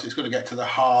on, because it's going to get to the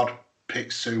hard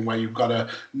picks soon where you've got to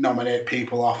nominate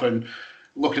people off, and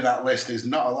looking at that list, there's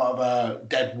not a lot of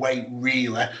dead weight,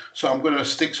 really. So I'm going to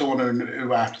stick someone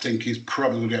who I think is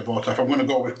probably going to get voted off. I'm going to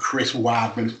go with Chris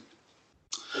Weidman.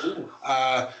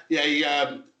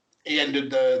 He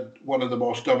ended one of the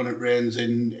most dominant reigns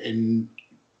in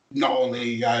not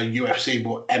only UFC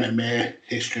but MMA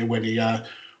history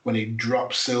when he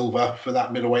dropped Silva for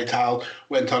that middleweight title.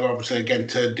 Went on obviously again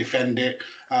to defend it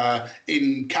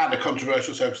in kind of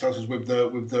controversial circumstances with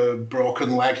the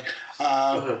broken leg.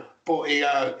 But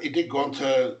he did go on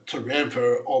to reign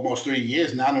for almost 3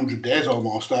 years, 900 days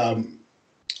almost,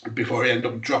 before he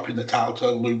ended up dropping the title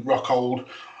to Luke Rockhold.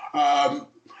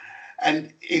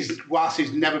 And whilst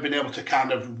he's never been able to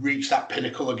kind of reach that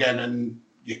pinnacle again, and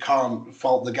you can't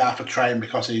fault the guy for trying,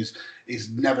 because he's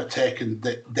never taken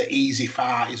the easy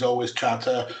fight. He's always tried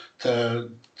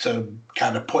to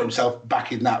kind of put himself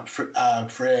back in that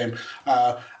frame.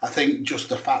 I think just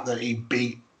the fact that he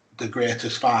beat the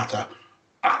greatest fighter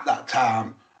at that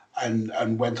time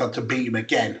and went on to beat him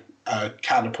again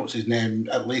kind of puts his name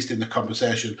at least in the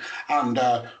conversation. And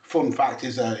fun fact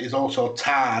is also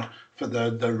tied for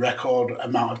the record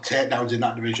amount of takedowns in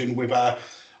that division with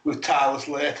Tyler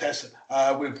Slater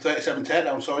with 37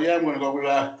 takedowns. So yeah, I'm going to go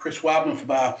with Chris Weidman for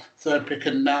my third pick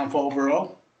and 9th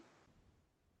overall.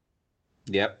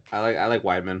 Yep, I like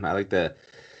Weidman. I like the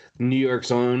New York's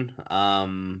own.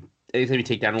 anytime you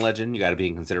take down a legend, you got to be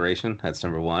in consideration. That's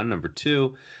number one. Number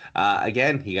two,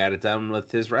 again, he got it done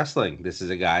with his wrestling. This is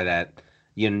a guy that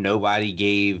nobody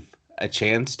gave a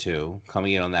chance to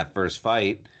coming in on that first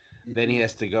fight. Then he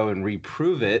has to go and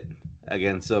reprove it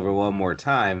against Silver one more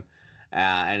time,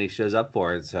 and he shows up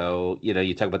for it. So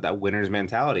you talk about that winner's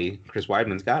mentality. Chris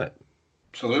Weidman's got it.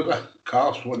 Absolutely.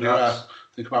 Carl, what do you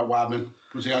think about Weidman?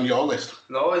 Was he on your list?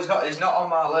 No, he's not. He's not on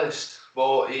my list.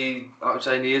 But I'm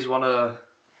saying he is one of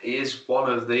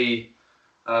the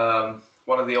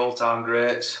all-time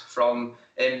greats. From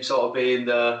him sort of being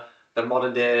the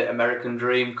modern day American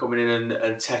dream, coming in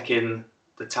and taking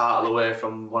the title away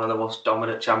from one of the most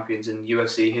dominant champions in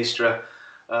UFC history,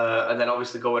 and then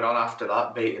obviously going on after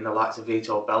that, beating the likes of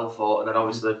Vitor Belfort, and then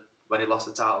obviously when he lost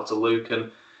the title to Luke,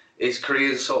 and his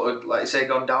career's sort of, like you say,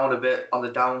 gone down a bit on the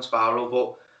down spiral.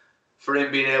 But for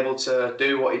him being able to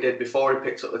do what he did before he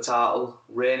picked up the title,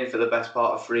 reigning for the best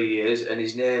part of 3 years, and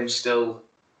his name's still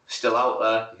out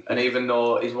there, and even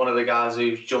though he's one of the guys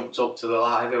who's jumped up to the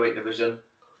light heavyweight division,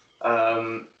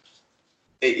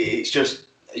 it's just,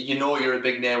 you're a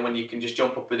big name when you can just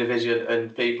jump up a division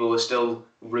and people are still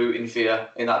rooting for you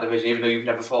in that division, even though you've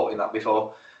never fought in that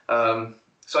before.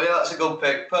 So yeah, that's a good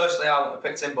pick. Personally, I wouldn't have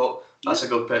picked him, but that's a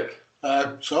good pick.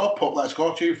 So, Pup, let's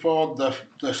go to you for the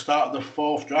start of the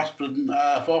fourth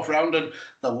round, and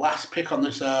the last pick on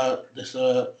this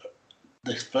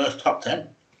first top 10.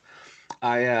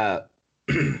 I've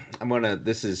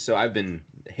been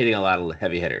hitting a lot of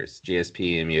heavy hitters,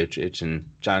 GSP and Miocic and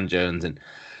John Jones, and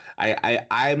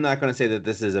I'm not going to say that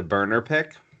this is a burner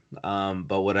pick,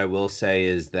 but what I will say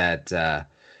is that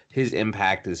his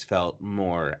impact is felt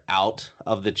more out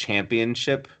of the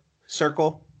championship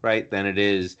circle, right, than it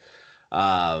is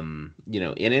in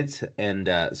it. And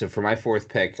so for my fourth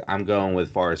pick, I'm going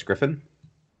with Forrest Griffin.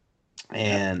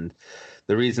 And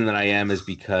the reason that I am is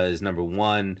because, number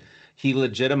one, he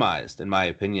legitimized, in my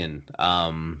opinion,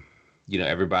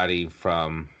 everybody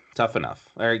from Tough Enough.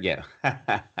 Or, The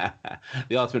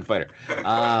Ultimate Fighter.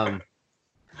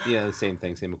 The same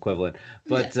thing, same equivalent.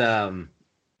 But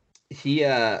he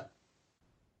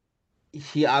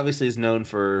obviously is known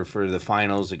for the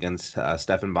finals against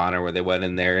Stephan Bonnar, where they went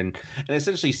in there and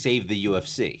essentially saved the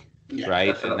UFC,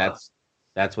 right? Definitely. And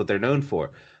that's what they're known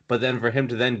for. But then for him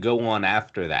to then go on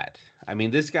after that, I mean,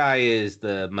 this guy is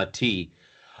the Mati,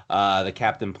 the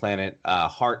Captain Planet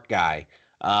heart guy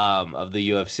of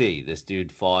the UFC. This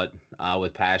dude fought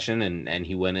with passion, and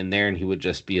he went in there and he would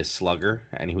just be a slugger,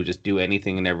 and he would just do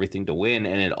anything and everything to win.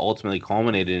 And it ultimately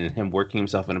culminated in him working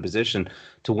himself in a position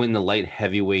to win the light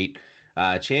heavyweight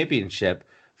championship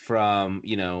from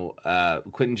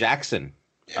Quentin Jackson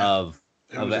and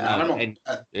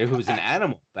it was an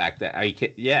animal back then.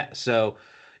 So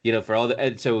for all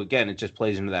so again, it just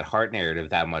plays into that heart narrative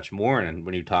that much more. And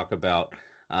when you talk about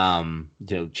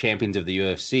champions of the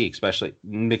UFC, especially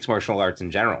mixed martial arts in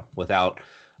general, without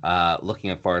looking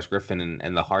at Forrest Griffin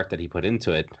and the heart that he put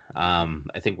into it,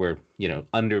 I think we're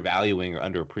undervaluing or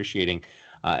underappreciating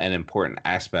an important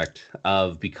aspect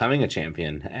of becoming a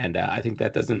champion, and I think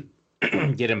that doesn't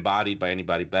get embodied by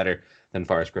anybody better than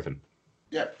Forrest Griffin.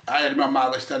 Yeah, I had him on my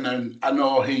list, and I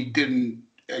know he didn't.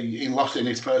 He lost in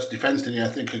his first defence, didn't he? I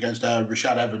think against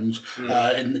Rashad Evans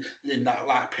in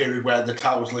that period where the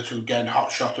title was literally getting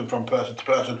hot shotted from person to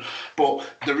person. But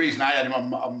the reason I had him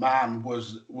on man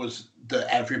was the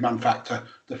everyman factor,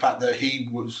 the fact that he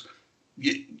was.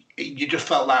 You just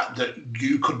felt that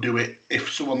you could do it if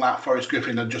someone like Forrest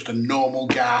Griffin, and just a normal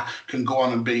guy, can go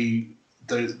on and be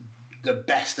the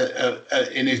best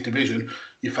in his division.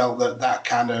 You felt that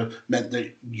kind of meant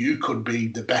that you could be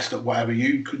the best at whatever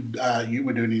you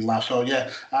were doing in life. So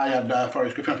yeah, I had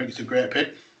Forrest Griffin. I think it's a great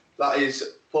pick. That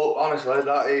is, but honestly,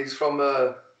 that is from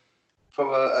a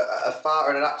fighter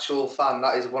and an actual fan.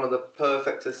 That is one of the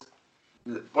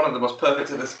most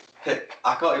perfectest pick.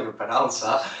 I can't even pronounce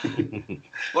that.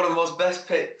 One of the most best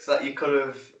picks that you could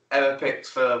have ever picked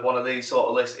for one of these sort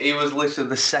of lists. He was literally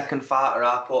the second fighter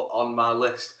I put on my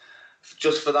list,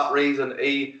 just for that reason.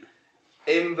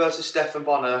 Him versus Stephan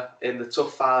Bonnar in the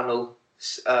tough final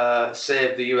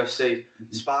saved the UFC.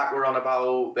 Spark were on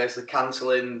about basically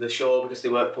cancelling the show because they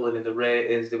weren't pulling in the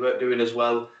ratings. They weren't doing as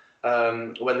well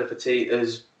when the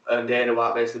Fertittas and Dana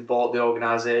White basically bought the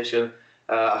organisation.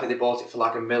 I think they bought it for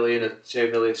like $1 million or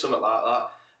 $2 million, something like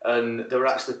that. And they were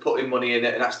actually putting money in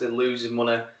it and actually losing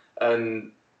money.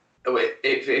 And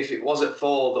if it wasn't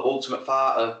for the Ultimate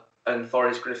Fighter and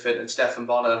Forrest Griffin and Stephan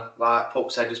Bonnar, like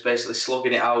Pup said, just basically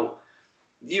slugging it out,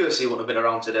 the UFC wouldn't have been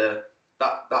around today.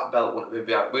 That belt wouldn't have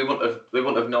been. We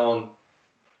wouldn't have known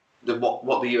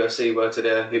what the UFC were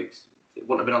today. It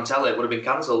wouldn't have been on telly. It would have been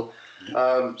cancelled.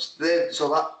 So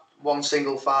that one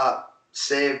single fight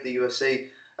saved the UFC.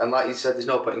 And like you said, there's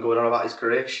no point in going on about his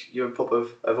career. You and Pup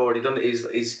have already done it.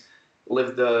 He's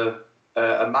lived a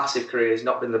massive career. He's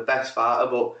not been the best fighter,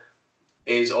 but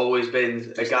he's always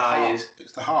been a guy.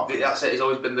 It's the heart. That's it. He's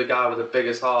always been the guy with the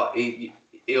biggest heart.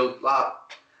 He'll like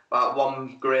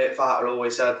one great fighter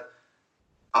always said,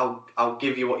 "I'll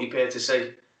give you what you pay to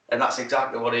see," and that's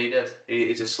exactly what he did.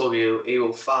 He's a slugger. He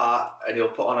will fight and he'll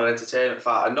put on an entertainment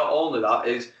fight. And not only that,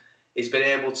 he's been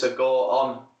able to go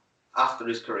on after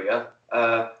his career.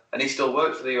 And he still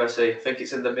works for the UFC. I think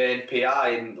it's in the main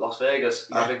PI in Las Vegas.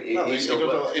 Yeah. I think he does a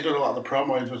lot of the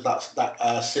promo. He does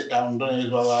that sit down, doesn't he,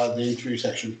 as well, the interview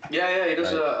section. Yeah, he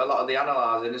does a lot of the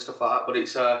analysing and stuff like that. But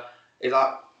it's like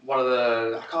one of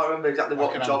the, I can't remember exactly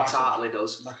what job title he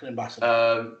does. Like an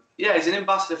ambassador. Yeah, he's an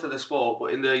ambassador for the sport,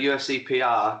 but in the UFC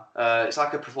PR, it's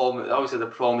like a performance. Obviously, the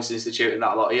Performance Institute and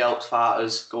that a lot. He helps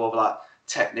fighters go over like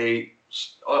technique,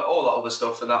 all that other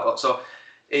stuff and that lot. So.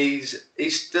 He's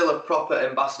still a proper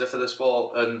ambassador for the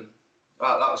sport, and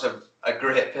that was a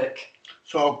great pick.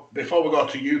 So before we go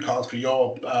to you, Carl, for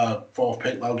your fourth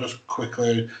pick, I'll just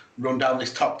quickly run down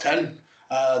this top 10.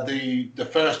 The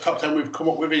first top 10 we've come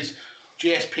up with is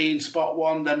GSP in spot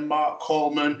 1, then Mark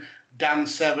Coleman, Dan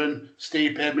Severn,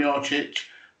 Stipe Miocic,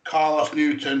 Carlos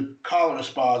Newton, Carla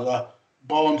Esparza,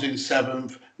 Bones in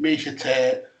 7th, Miesha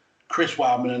Tate, Chris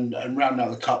Weidman, and rounding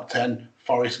out the top 10,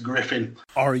 Forrest Griffin.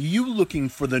 Are you looking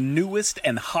for the newest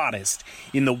and hottest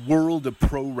in the world of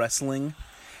pro wrestling?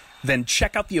 Then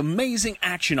check out the amazing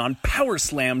action on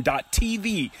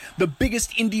Powerslam.tv, the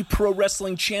biggest indie pro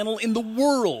wrestling channel in the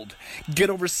world. Get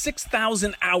over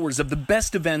 6,000 hours of the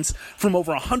best events from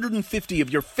over 150 of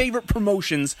your favorite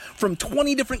promotions from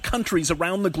 20 different countries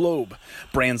around the globe.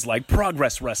 Brands like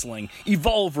Progress Wrestling,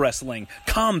 Evolve Wrestling,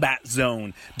 Combat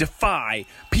Zone, Defy,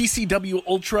 PCW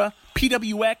Ultra,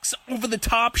 PWX, Over the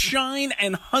Top, Shine,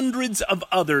 and hundreds of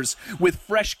others with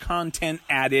fresh content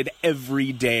added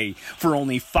every day for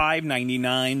only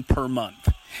 $5.99 per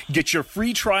month. Get your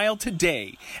free trial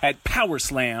today at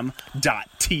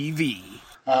Powerslam.tv.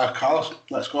 Carlos,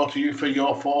 let's go to you for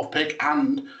your fourth pick.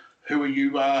 And who are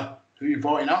you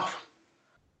voting off?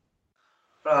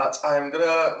 Right, I'm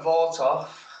gonna vote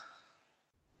off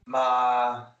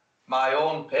my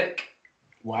own pick.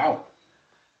 Wow.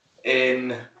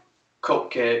 In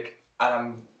Cupcake,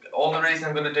 and the only reason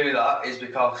I'm going to do that is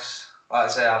because, like I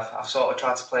say, I've sort of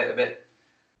tried to play it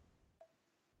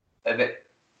a bit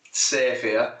safe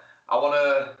here. I want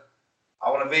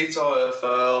to veto her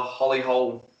for Holly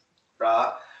Holm,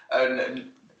 right? And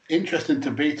interesting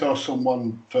to veto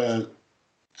someone for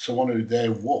someone who they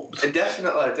whooped.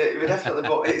 Definitely,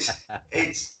 but it's.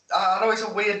 I know it's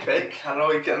a weird pick. I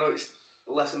know it's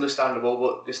less understandable,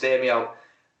 but just hear me out.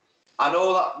 I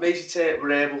know that Miesha Tate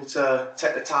were able to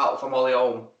take the title from Holly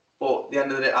Holm, but at the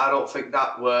end of the day, I don't think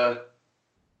that were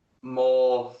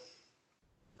more,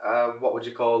 what would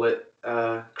you call it,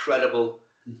 credible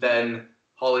than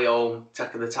Holly Holm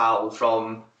taking the title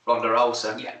from Ronda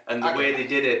Rousey. Yeah, and the way they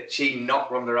did it, she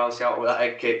knocked Ronda Rousey out with that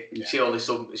head kick. Yeah. She only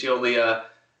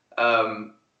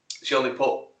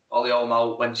put Holly Holm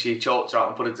out when she choked her out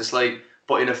and put her to sleep.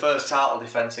 But in her first title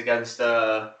defense against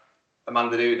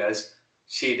Amanda Nunes,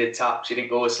 she did tap. She didn't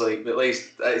go to sleep. At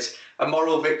least it's a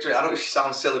moral victory. I know she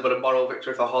sounds silly, but a moral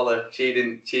victory for Holly. She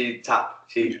didn't tap.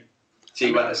 She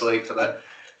went to sleep for the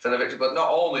victory. But not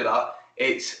only that,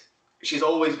 she's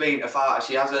always been a fighter.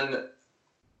 She hasn't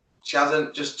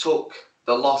just took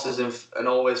the losses and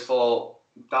always thought,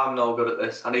 "I'm no good at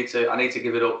this. I need to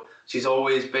give it up." She's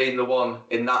always been the one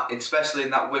in that, especially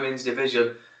in that women's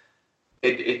division,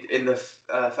 in the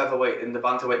featherweight, in the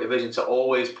bantamweight division, to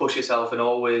always push herself and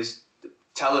always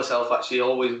tell herself that she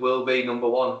always will be number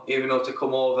one, even though to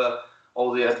come over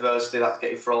all the adversity that's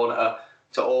getting thrown at her,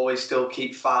 to always still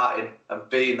keep fighting and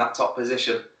be in that top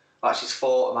position. Like, she's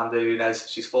fought Amanda Nunes,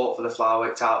 she's fought for the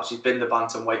flyweight title, she's been the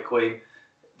bantamweight queen.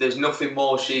 There's nothing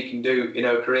more she can do in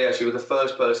her career. She was the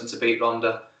first person to beat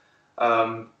Ronda.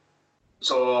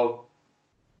 So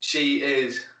she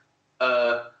is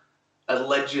a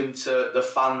legend to the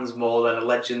fans more than a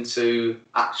legend to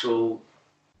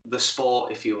the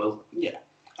sport, if you will. Yeah,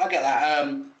 I get that.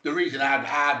 The reason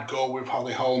I'd go with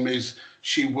Holly Holm is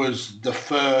she was the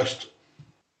first.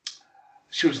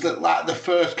 She was the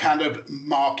first kind of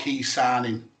marquee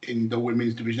signing in the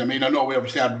women's division. I mean, I know we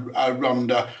obviously had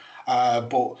Ronda,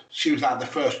 but she was like the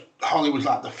first. Holly was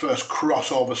like the first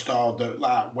crossover star that,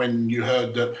 like, when you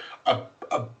heard that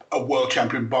a world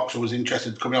champion boxer was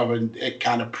interested in coming over, and it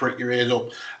kind of pricked your ears up.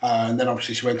 And then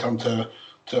obviously she went on to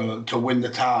win the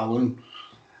title. And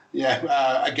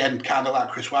yeah, again, kind of like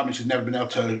Chris Weidman, she's never been able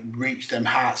to reach them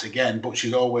heights again, but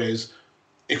she's always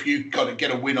if you got to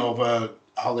get a win over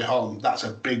Holly Holm, that's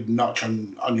a big notch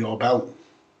on your belt.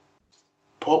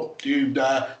 Pup, do you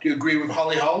agree with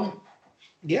Holly Holm?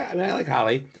 Yeah, I mean, I like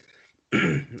Holly.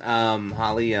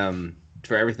 Holly,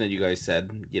 for everything that you guys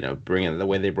said, you know, bringing the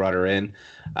way they brought her in,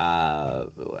 her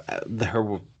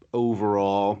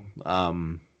overall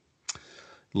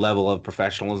level of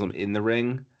professionalism in the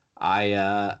ring,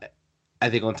 I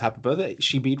think on top of both it,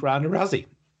 she beat Ronda Rousey.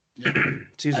 Yeah.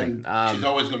 Excuse me. She's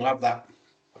always going to have that.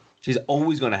 She's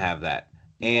always going to have that.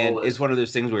 And Always. it's one of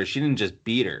those things where she didn't just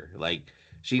beat her. Like,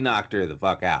 she knocked her the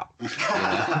fuck out. You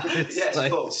know? It's Yes,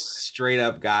 like, folks. straight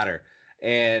up got her.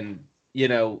 And, you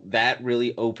know, that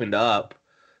really opened up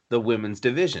the women's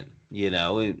division, you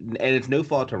know. And it's no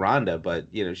fault to Ronda, but,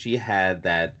 you know, she had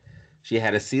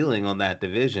a ceiling on that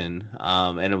division,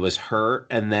 and it was her,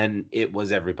 and then it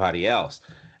was everybody else.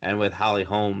 And with Holly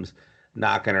Holmes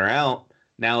knocking her out,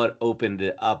 now it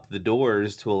opened up the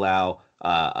doors to allow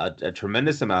a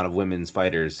tremendous amount of women's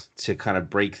fighters to kind of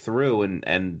break through,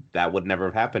 and that would never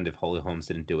have happened if Holly Holmes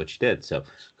didn't do what she did. So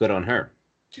good on her.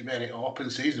 She made it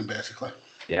open season, basically.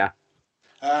 Yeah.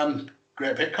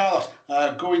 Great pick, Carlos.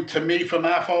 Going to me for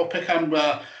my fourth pick,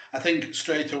 I think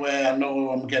straight away I know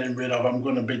who I'm getting rid of. I'm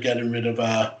going to be getting rid of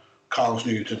Carlos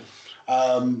Newton.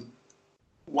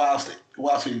 Whilst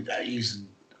he's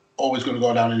always going to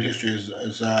go down in history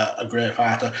as a great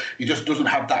fighter, he just doesn't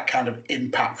have that kind of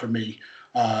impact for me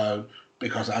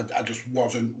because I just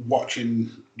wasn't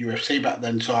watching UFC back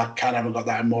then, so I kind of haven't got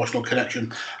that emotional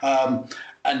connection.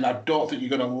 And I don't think you're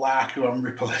going to like who I'm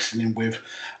replacing him with.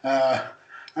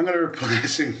 I'm going to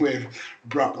replace him with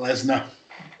Brock Lesnar.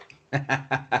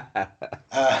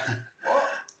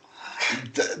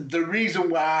 The reason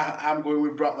why I'm going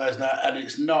with Brock Lesnar, and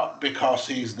it's not because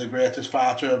he's the greatest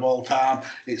fighter of all time.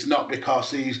 It's not because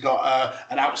he's got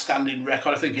an outstanding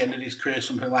record. I think he ended his career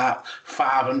something like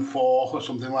 5-4 or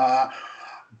something like that.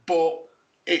 But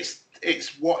it's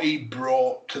what he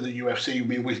brought to the UFC. I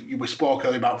mean, we spoke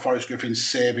earlier about Forrest Griffin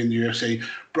saving the UFC.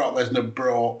 Brock Lesnar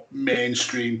brought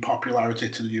mainstream popularity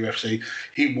to the UFC.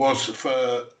 He was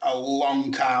for a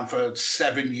long time, for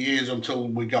 7 years until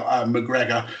we got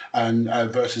McGregor and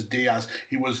versus Diaz.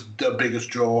 He was the biggest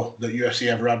draw that UFC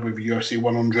ever had with UFC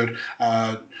 100.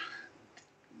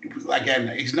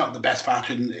 Again, he's not the best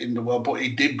fighter in the world, but he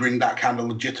did bring that kind of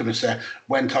legitimacy.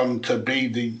 Went on to be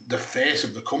the face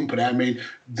of the company. I mean,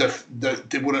 they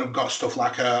wouldn't have got stuff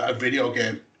like a video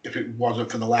game if it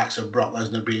wasn't for the likes of Brock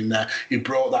Lesnar being there. He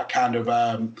brought that kind of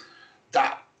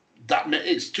that.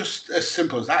 It's just as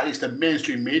simple as that. It's the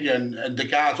mainstream media, and the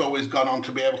guy's always gone on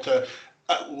to be able to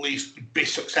at least be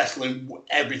successful in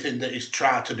everything that he's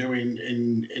tried to do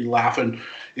in life, and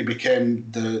he became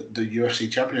the UFC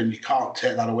champion. You can't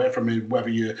take that away from him, whether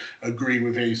you agree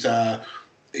with his MMA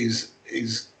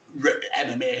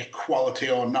quality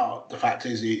or not. The fact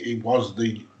is, he was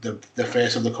the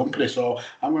face of the company. So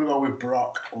I'm going to go with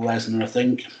Brock Lesnar, I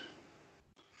think.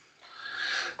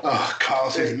 Oh,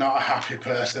 Carlos is not a happy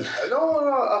person.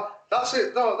 No, that's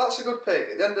it. No, that's a good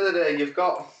pick. At the end of the day, you've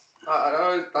got. I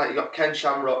know, like you got Ken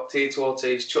Shamrock, Tito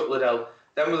Ortiz, Chuck Liddell.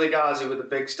 Them were the guys who were the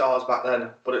big stars back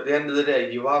then. But at the end of the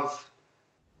day, you have,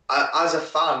 as a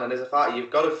fan and as a fighter,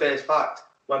 you've got to face fact.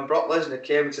 When Brock Lesnar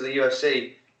came to the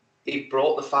UFC, he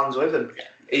brought the fans with him.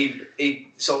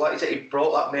 So like you said, he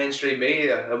brought that mainstream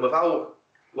media, and without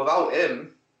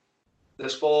him, the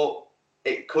sport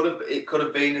it could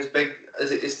have been as big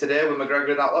as it is today with McGregor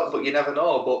and that lot. But you never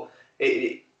know. But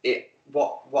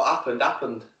what happened.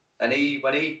 And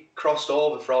when he crossed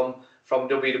over from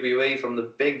WWE, from the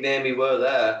big name he were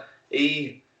there,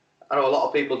 I know a lot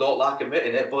of people don't like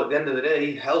admitting it, but at the end of the day,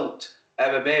 he helped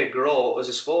MMA grow as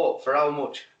a sport for how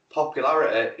much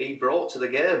popularity he brought to the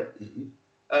game. Mm-hmm.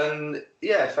 And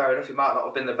yeah, fair enough, he might not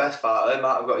have been the best fighter. He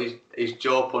might have got his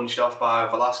jaw punched off by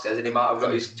Velasquez, and he might have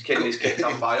got his kidneys kicked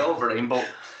off by Overeem, but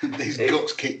his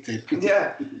guts kicked in.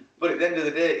 Yeah. But at the end of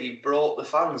the day, he brought the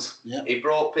fans. Yeah. He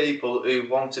brought people who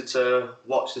wanted to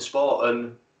watch the sport,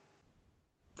 and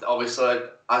obviously,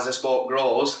 as the sport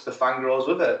grows, the fan grows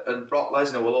with it. And Brock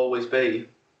Lesnar will always be,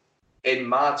 in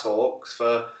my talks,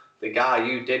 for the guy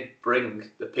who did bring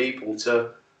the people to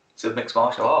mixed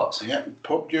martial arts. Yeah,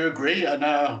 Pup, do you agree? And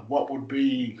what would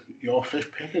be your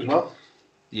fifth pick as well?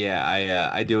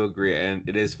 Yeah, I do agree, and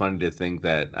it is funny to think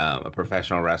that a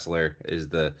professional wrestler is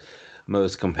the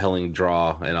most compelling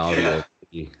draw in all of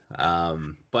the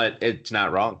but it's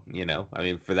not wrong, you know. I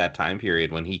mean, for that time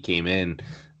period when he came in,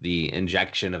 the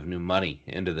injection of new money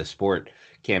into the sport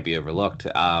can't be overlooked,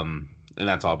 and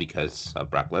that's all because of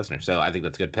Brock Lesnar. So I think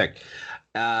that's a good pick.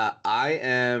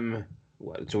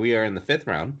 So we are in the fifth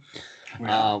round.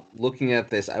 Looking at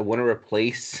this, I want to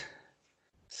replace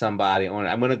somebody.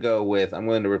 I'm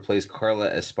going to replace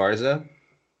Carla Esparza.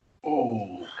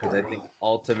 Oh, because I think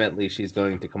ultimately she's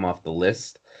going to come off the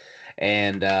list,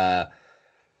 and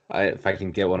if I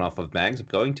can get one off of Mags, I'm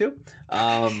going to.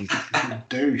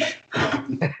 Douche.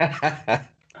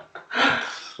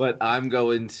 But I'm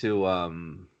going to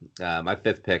my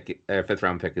fifth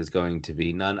round pick is going to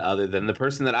be none other than the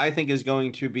person that I think is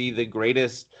going to be the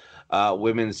greatest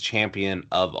women's champion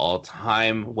of all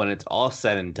time when it's all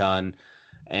said and done,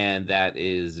 and that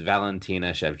is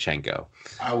Valentina Shevchenko.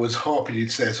 I was hoping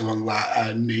you'd say someone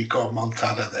like Nico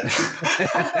Montana then.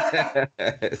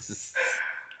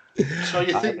 So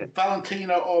you think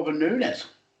Valentina over Nunes?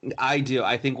 I do.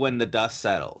 I think when the dust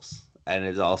settles and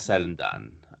it's all said and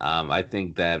done, I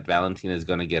think that Valentina is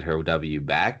going to get her W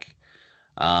back.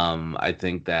 I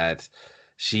think that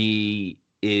she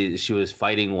was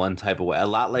fighting one type of way, a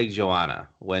lot like Joanna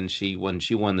when she won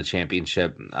the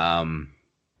championship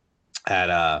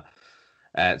at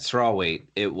strawweight.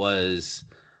 It was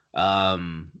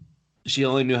she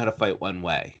only knew how to fight one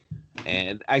way,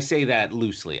 and I say that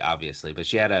loosely, obviously, but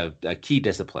she had a key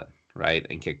discipline, right,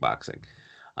 in kickboxing.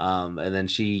 And then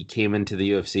she came into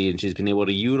the UFC, and she's been able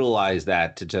to utilize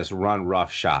that to just run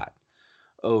roughshod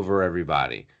over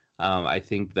everybody. I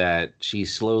think that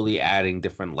she's slowly adding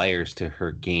different layers to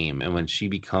her game, and when she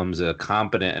becomes a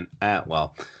competent,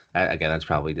 again, that's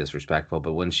probably disrespectful,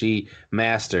 but when she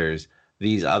masters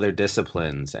these other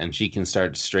disciplines and she can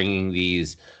start stringing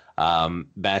these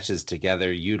matches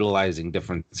together, utilizing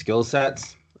different skill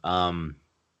sets,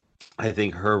 I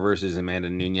think her versus Amanda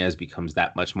Nunes becomes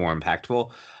that much more impactful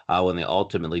when they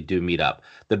ultimately do meet up.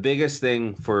 The biggest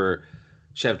thing for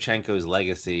Shevchenko's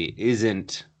legacy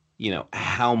isn't,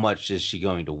 how much is she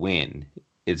going to win?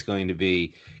 It's going to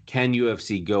be, can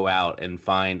UFC go out and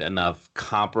find enough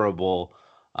comparable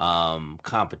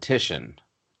competition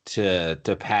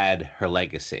to pad her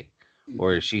legacy?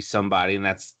 Or is she somebody, and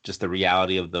that's just the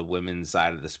reality of the women's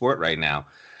side of the sport right now,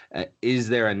 is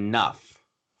there enough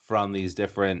from these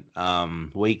different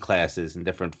weight classes and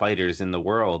different fighters in the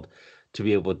world to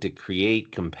be able to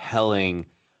create compelling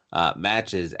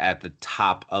matches at the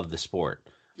top of the sport?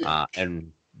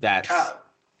 And that's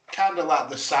kind of like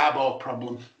the Cyborg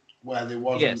problem, where there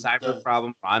wasn't Cyborg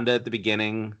problem. Ronda at the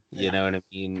beginning, you know what I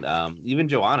mean? Even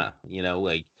Joanna,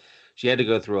 she had to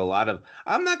go through a lot of,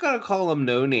 I'm not going to call them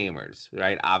no-namers,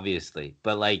 right? Obviously.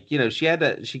 But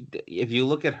if you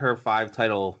look at her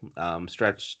 5-title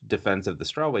stretch defense of the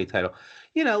strawweight title,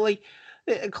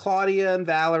 Claudia and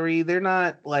Valerie, they're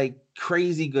not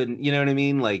crazy good. You know what I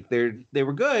mean? They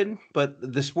were good,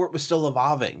 but the sport was still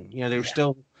evolving. They were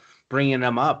still bringing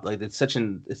them up. It's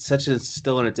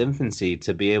still in its infancy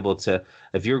to be able to,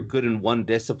 if you're good in one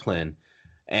discipline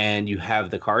and you have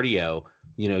the cardio,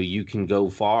 you can go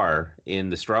far in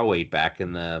the strawweight back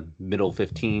in the middle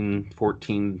 15,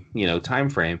 14, time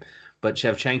frame. But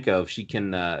Shevchenko, if she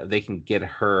can, they can get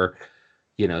her,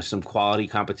 some quality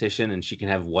competition, and she can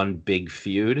have one big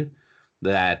feud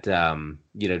that,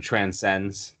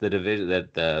 transcends the division,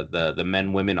 that the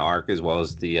men-women arc as well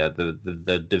as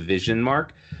the division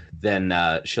mark, then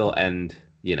she'll end,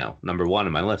 number one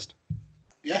on my list.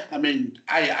 Yeah, I mean,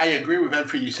 I agree with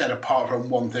everything you said, apart from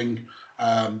one thing.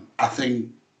 I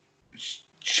think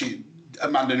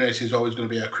Amanda Nunes is always going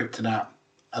to be a kryptonite.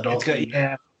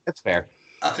 Yeah, that's fair.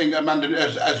 I think Amanda,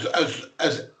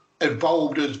 as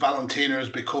evolved as Valentina has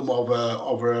become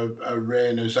over a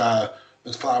reign as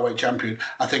flyweight champion,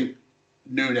 I think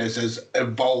Nunes has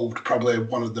evolved probably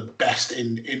one of the best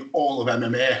in all of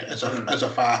MMA as a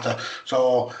fighter.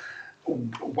 So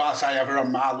whilst I have her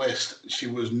on my list, she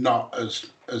was not as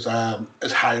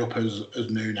high up as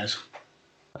Nunes.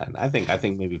 And I think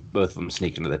maybe both of them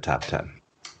sneak into the top 10.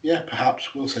 Yeah,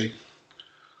 perhaps. We'll see.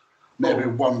 Maybe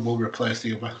one will replace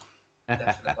the other.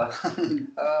 Definitely.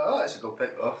 That's a good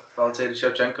pick, though. Valentina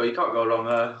Shevchenko, you can't go wrong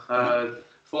there.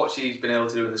 For what she's been able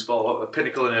to do in the sport, the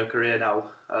pinnacle in her career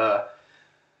now.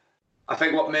 I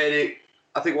think what made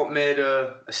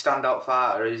her a standout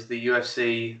fighter is the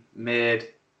UFC made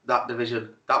that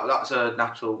division. That's a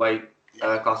natural weight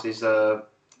class. Is a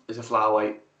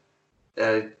flyweight.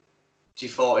 She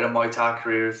fought in a Muay Thai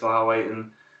career in flyweight,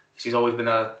 and she's always been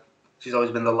the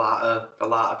latter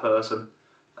person.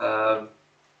 I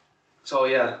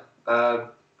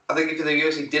think if the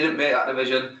UFC didn't make that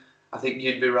division, I think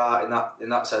you'd be right in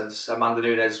that sense. Amanda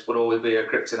Nunes would always be a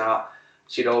kryptonite.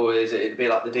 It'd be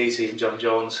like the DC and John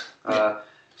Jones.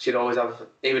 She'd always have,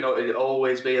 even though it'd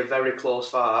always be a very close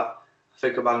fight, I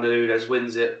think Amanda Nunes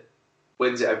wins it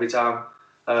every time.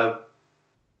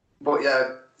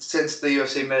 Since the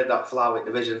UFC made that flyweight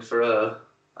division for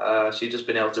her, she's just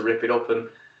been able to rip it up, and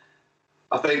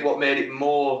I think what made it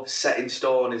more set in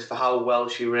stone is for how well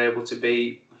she were able to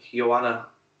beat Joanna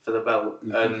for the belt.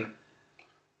 And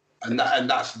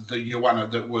that's the Joanna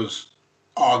that was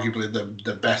arguably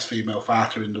the best female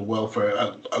fighter in the world for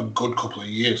a good couple of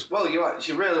years. Well,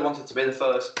 she really wanted to be the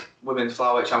first women's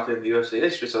flyweight champion in the UFC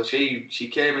history, so she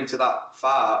came into that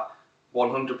fight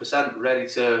 100% ready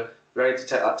to take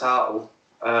that title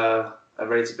and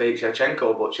ready to beat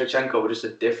Shevchenko, but Shevchenko was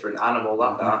just a different animal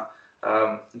that night,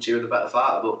 and she was the better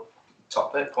fighter, but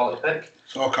top pick, quality pick.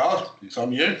 So, Carl, it's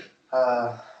on you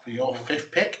for your fifth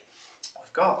pick.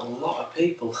 I've got a lot of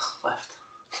people left.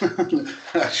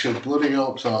 I should bloody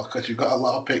hope so, because you've got a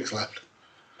lot of picks left.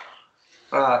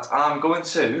 Right, I'm going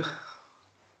to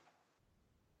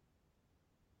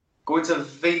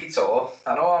veto.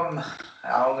 I know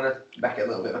I'm going to make it a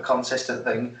little bit of a consistent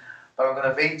thing, but I'm going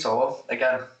to veto,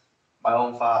 again, my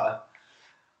own fighter,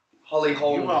 Holly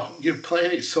Holm. You're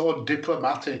playing it so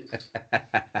diplomatic.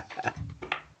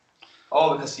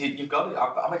 Oh, because you've got it.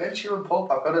 I'm against you and Pope.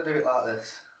 I've got to do it like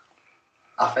this.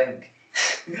 I think.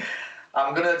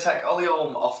 I'm going to take Holly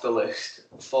Holm off the list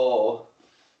for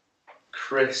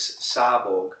Chris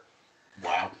Cyborg.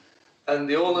 Wow. And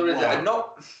the only reason...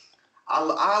 I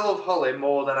love Holly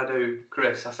more than I do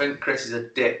Chris. I think Chris is a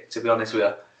dick, to be honest with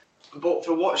you. But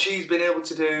for what she's been able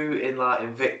to do in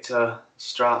Invicta,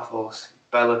 Strikeforce,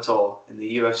 Bellator, in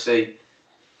the UFC,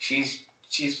 she's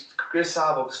Chris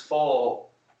Cyborg's fought,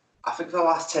 I think, for the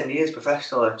last 10 years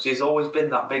professionally. She's always been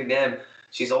that big name.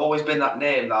 She's always been that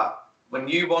name that when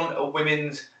you want a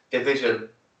women's division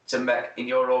to make in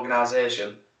your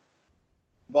organisation,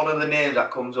 one of the names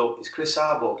that comes up is Chris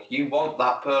Cyborg. You want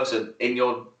that person in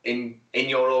your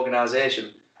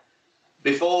organisation.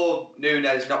 Before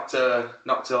Nunes knocked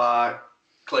her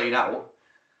clean out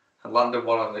and landed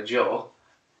one on the jaw,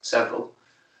 several.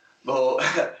 But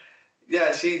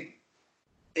yeah,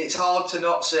 it's hard to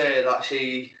not say that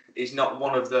she is not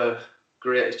one of the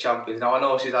greatest champions. Now, I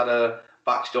know she's had a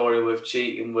backstory with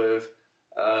cheating with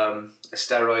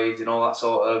steroids and all that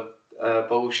sort of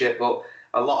bullshit, but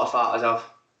a lot of fighters have,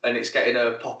 and it's getting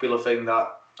a popular thing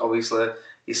that obviously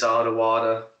USADA,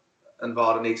 WADA and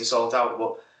VADA need to sort out,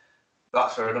 but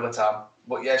that's for another time.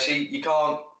 But yeah, you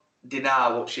can't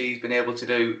deny what she's been able to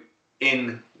do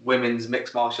in women's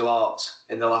mixed martial arts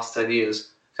in the last 10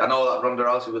 years. I know that Ronda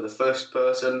Rousey was the first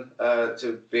person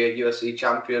to be a UFC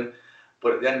champion,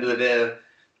 but at the end of the day,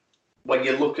 when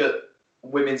you look at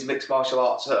women's mixed martial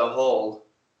arts as a whole,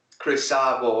 Chris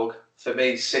Cyborg, for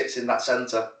me, sits in that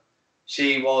centre.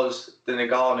 She was the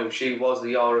Ngannou, she was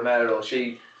the Yoel Romero,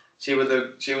 she was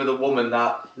the woman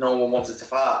that no one wanted to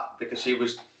fight because she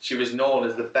was known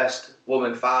as the best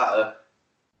woman fighter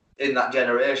in that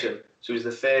generation. She was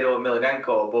the Fedor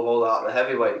Emelianenko above all the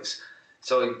heavyweights.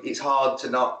 So it's hard to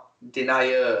not deny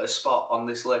her a spot on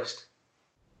this list,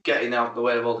 getting out the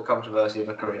way of all the controversy of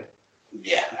her career.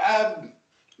 Yeah,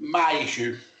 my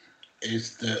issue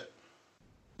is that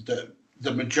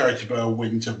the majority of her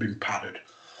wins have been padded.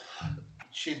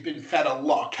 She's been fed a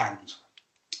lot of cans.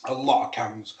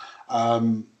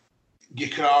 You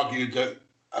could argue that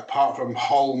apart from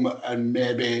Holm and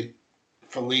maybe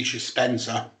Felicia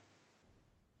Spencer,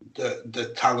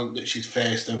 the talent that she's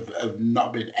faced have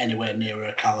not been anywhere near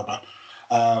her caliber.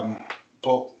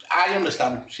 But I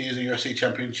understand she is a UFC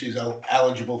champion. She's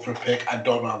eligible for a pick. I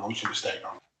don't know how long she was staying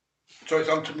on. So it's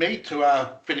on to me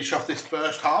to finish off this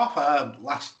first half.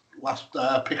 Last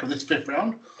pick of this fifth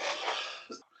round.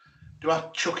 Do I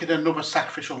chuck in another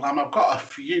sacrificial lamb? I've got a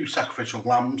few sacrificial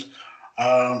lambs.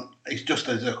 It's just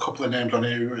there's a couple of names on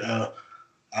here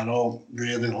I don't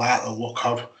really like the look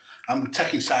of. I'm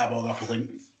taking Cyborg off, I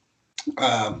think.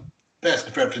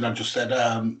 Basically for everything I just said,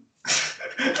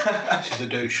 she's a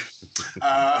douche.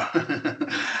 And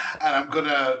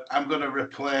I'm gonna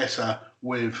replace her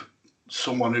with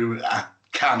someone who I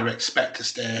kind of expect to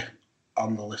stay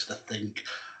on the list, I think.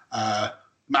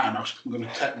 Mighty Mouse. I'm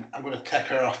going to take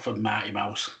her off for Mighty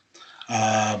Mouse.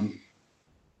 Arguably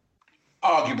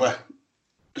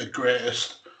the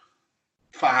greatest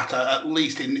fighter, at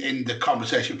least in the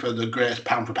conversation for the greatest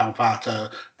pound-for-pound fighter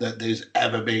that there's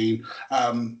ever been.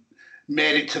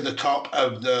 Made it to the top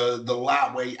of the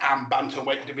lightweight and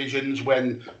bantamweight divisions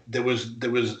when they were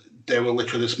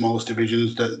literally the smallest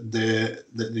divisions that the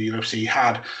UFC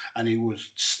had, and he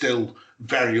was still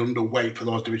very underweight for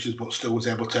those divisions, but still was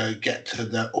able to get to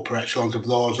the upper echelons of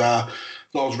those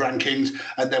rankings.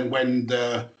 And then when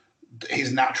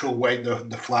his natural weight, the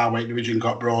flyweight division,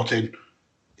 got brought in,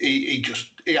 he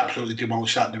absolutely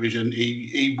demolished that division.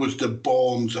 He was the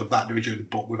bones of that division,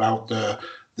 but without the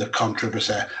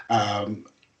controversy.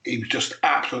 He was just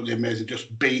absolutely amazing.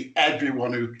 Just beat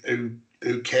everyone who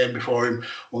who came before him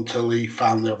until he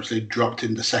finally obviously dropped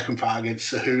in the second fight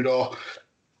against Cejudo.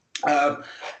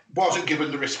 Wasn't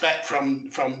given the respect from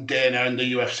Dana and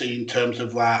the UFC in terms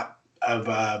of that,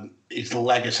 of his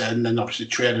legacy, and then obviously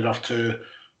traded off to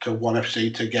ONE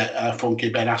FC to get Funky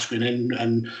Ben Askren in,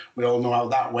 and we all know how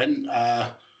that went.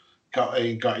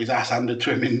 He got his ass handed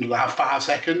to him in like 5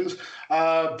 seconds.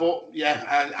 But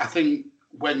yeah, I think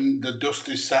when the dust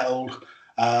is settled,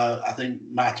 I think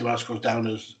Marty Mouse goes down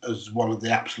as one of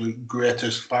the absolute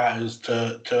greatest fighters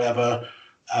to ever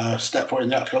step foot in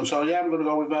the octagon. So yeah, I'm going to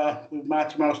go with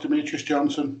Marty Mouse, Demetrius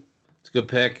Johnson. It's a good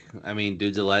pick. I mean,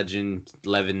 dude's a legend.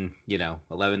 11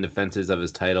 defenses of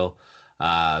his title,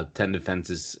 11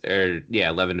 defenses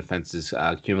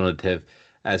cumulative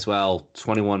as well.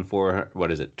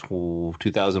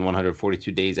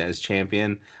 2,142 days as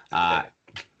champion.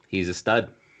 He's a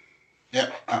stud. Yeah,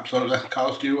 absolutely.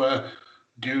 Carlos, do you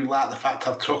like the fact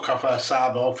I've took off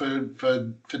Sabo for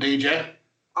DJ?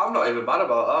 I'm not even mad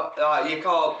about that. You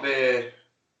can't be,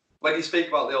 when you speak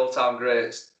about the all-time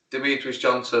greats, Demetrius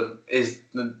Johnson is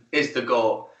the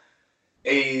GOAT.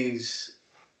 And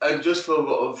just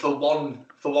for one,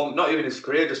 not even his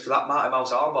career, just for that Marty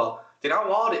Mouse armbar. Do you know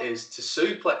how hard it is to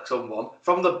suplex someone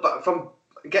from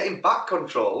getting back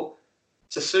control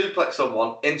to suplex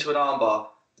someone into an armbar?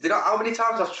 Do you know how many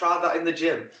times I've tried that in the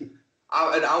gym?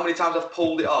 And how many times I've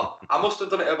pulled it off? I must have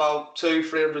done it about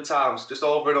 200-300 times, just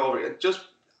over and over again. Just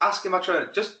asking my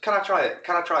trainer, can I try it?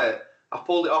 Can I try it? I've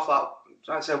pulled it off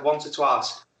I'd say once or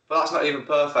twice, but that's not even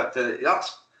perfect.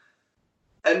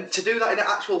 And to do that in an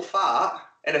actual fight,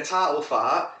 in a title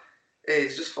fight,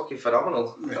 is just fucking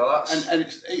phenomenal. Yeah. And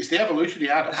it's the evolution he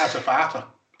had as a fighter.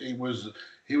 He was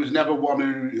never one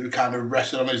who kind of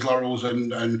rested on his laurels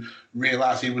and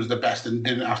realised he was the best and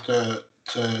didn't have to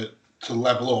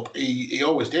level up. He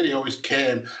always did. He always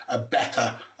came a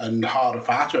better and harder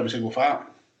fighter every single fight.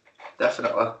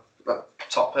 Definitely.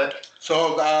 Top pick.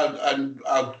 So and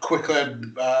I'll quickly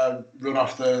run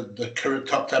off the current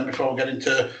top 10 before we get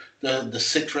into the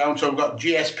sixth round. So we've got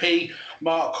GSP,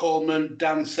 Mark Coleman,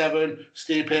 Dan Severn,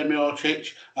 Stipe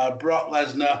Miocic, Brock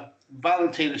Lesnar,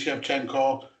 Valentina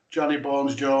Shevchenko, Johnny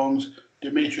Bones Jones,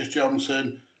 Demetrius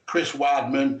Johnson, Chris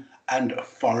Weidman, and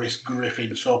Forrest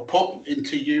Griffin. So Pup,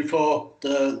 into you for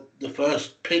the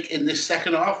first pick in this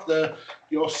second half,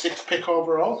 your sixth pick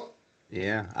overall.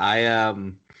 Yeah, I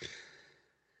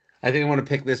think I want to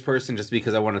pick this person just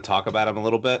because I want to talk about him a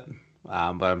little bit.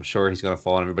 But I'm sure he's going to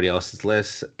fall on everybody else's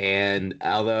list. And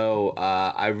although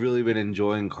I've really been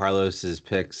enjoying Carlos's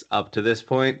picks up to this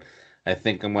point, I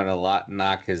think I'm going to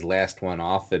knock his last one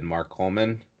off in Mark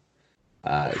Coleman.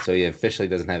 So he officially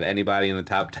doesn't have anybody in the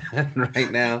top 10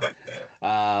 right now.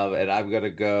 And I'm going to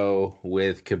go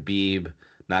with Khabib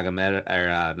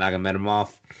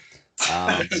Nurmagomedov.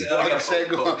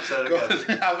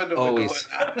 Always.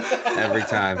 Every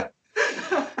time.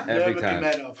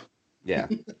 Yeah.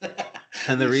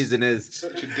 And the reason is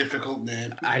such a difficult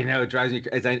name. I know, it drives me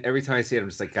crazy. Every time I see it, I'm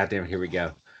just like, God damn it, here we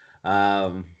go.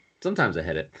 Sometimes I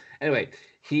hit it. Anyway,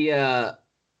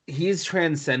 he's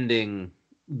transcending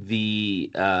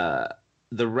the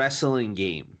wrestling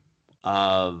game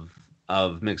of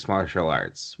mixed martial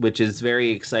arts, which is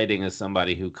very exciting as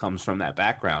somebody who comes from that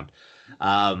background.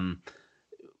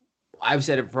 I've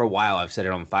said it for a while. I've said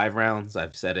it on 5 rounds.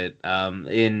 I've said it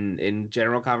in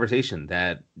general conversation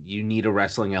that you need a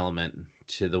wrestling element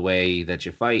to the way that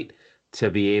you fight to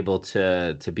be able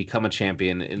to become a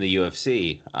champion in the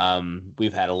UFC.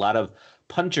 We've had a lot of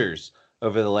punchers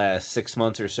over the last 6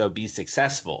 months or so be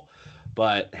successful,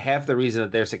 but half the reason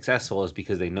that they're successful is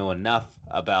because they know enough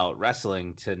about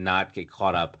wrestling to not get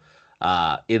caught up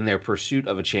in their pursuit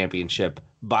of a championship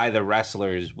by the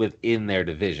wrestlers within their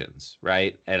divisions,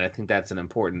 right? And I think that's an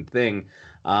important thing.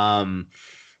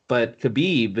 But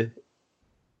Khabib,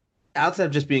 outside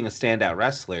of just being a standout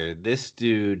wrestler, this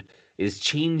dude is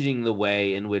changing the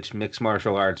way in which mixed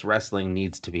martial arts wrestling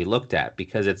needs to be looked at,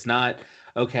 because it's not,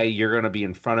 okay, you're going to be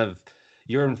in front of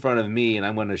me and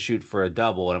I'm going to shoot for a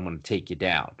double and I'm going to take you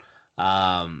down.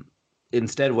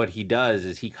 Instead, what he does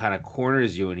is he kind of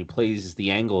corners you and he plays the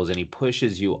angles and he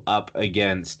pushes you up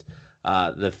against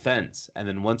the fence. And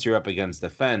then once you're up against the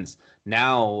fence,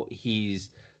 now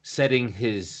he's setting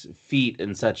his feet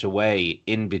in such a way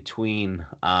in between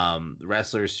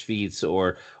wrestlers' feet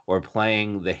or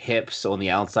playing the hips on the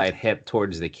outside hip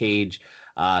towards the cage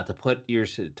to put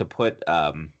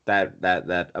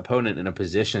that opponent in a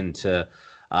position to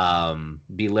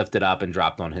be lifted up and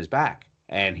dropped on his back.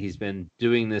 And he's been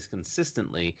doing this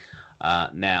consistently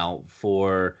now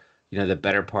for the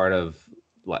better part of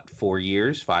 5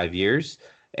 years,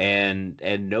 and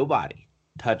nobody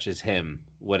touches him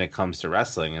when it comes to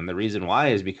wrestling. And the reason why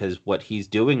is because what he's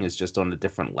doing is just on a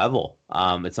different level.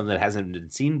 It's something that hasn't been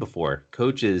seen before.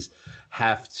 Coaches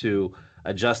have to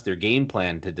adjust their game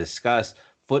plan to discuss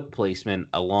foot placement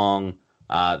along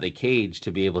the cage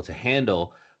to be able to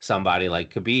handle somebody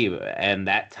like Khabib. And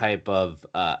that type of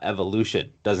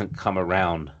evolution doesn't come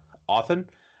around often.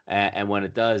 And when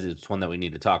it does, it's one that we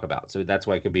need to talk about. So that's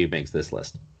why Khabib makes this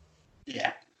list.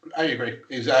 Yeah, I agree.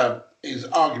 He's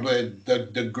arguably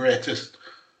the greatest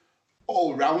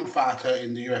all-round fighter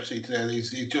in the UFC today.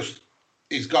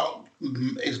 He's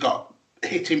got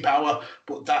hitting power,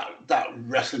 but that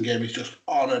wrestling game is just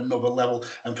on another level.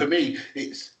 And for me,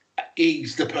 he's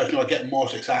the person I get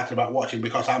most excited about watching,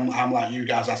 because I'm like you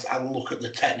guys. I look at the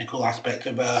technical aspect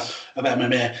of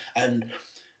MMA, and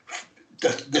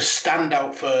the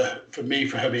standout for me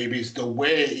for Khabib is the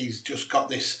way he's just got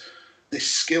this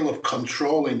skill of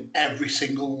controlling every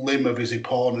single limb of his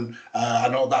opponent. I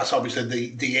know that's obviously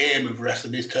the aim of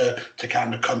wrestling, is to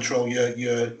kind of control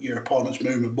your opponent's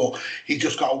movement, but he's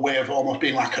just got a way of almost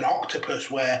being like an octopus,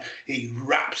 where he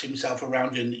wraps himself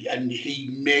around you and he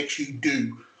makes you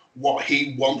do what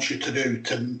he wants you to do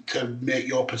to make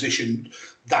your position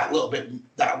that little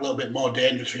bit more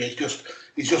dangerous for you.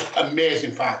 He's just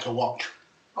amazing fight to watch.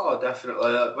 Oh,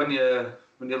 definitely. When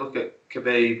you look at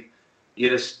Khabib, you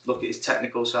just look at his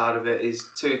technical side of it. He's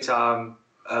two-time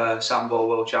Sambo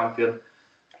world champion.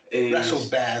 Wrestled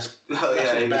bears.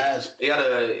 Bears. He had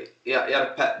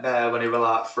a pet bear when he was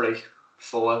like 3,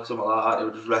 4, something like that. He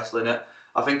was just wrestling it.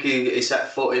 I think he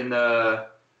set foot in the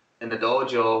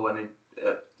dojo when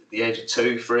at the age of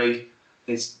 2, 3.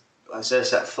 He's, like I say,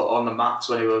 set foot on the mats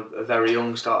when he was very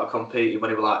young. Started competing when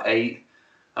he was like 8.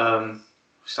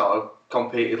 Started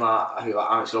competing like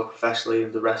amateur professionally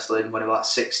in the wrestling when he was like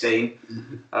 16.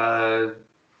 Mm-hmm.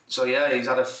 So yeah, he's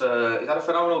had a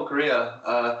phenomenal career.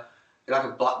 He's like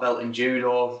a black belt in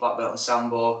judo, black belt in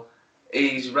sambo.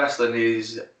 His wrestling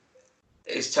is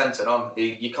 10 on.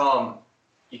 You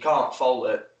can't fault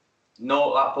it. No,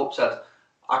 like Pup said,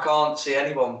 I can't see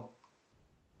anyone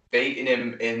beating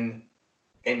him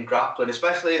in grappling,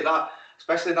 especially in that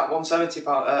 170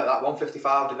 pound, that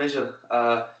 155 division.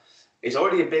 He's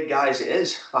already a big guy as it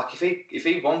is. Like if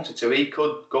he wanted to, he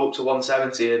could go up to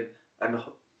 170 and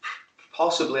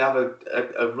possibly have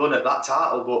a run at that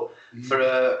title. But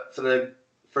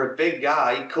for a big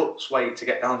guy, he cuts weight to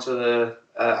get down to the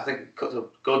I think it cuts a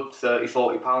good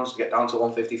 30-40 pounds to get down to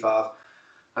 155.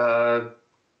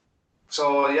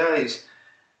 So yeah,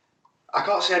 I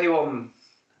can't see anyone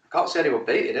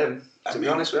beating him. To be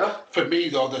honest with you. For me,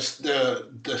 though,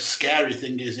 the scary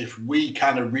thing is, if we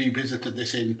kind of revisited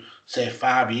this in, say,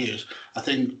 5 years, I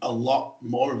think a lot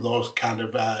more of those kind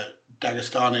of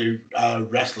Dagestani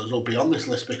wrestlers will be on this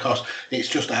list, because it's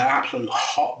just an absolute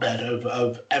hotbed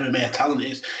of MMA talent.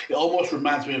 It almost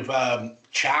reminds me of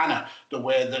China, the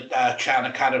way that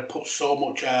China kind of puts so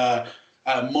much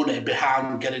money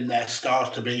behind getting their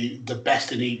stars to be the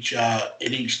best in each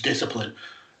discipline.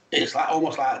 It's like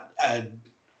almost like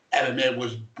MMA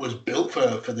was built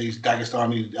for these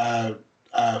Dagestani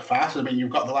fighters. I mean, you've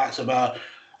got the likes of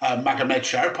Magomed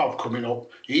Sharipov coming up.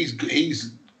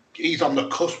 He's on the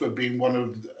cusp of being one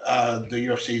of the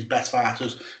UFC's best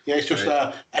fighters. Yeah, it's just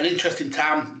an interesting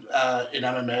time in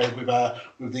MMA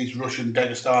with these Russian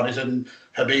Dagestanis, and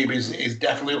Khabib is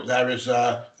definitely up there as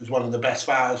one of the best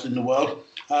fighters in the world.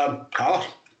 Carlos?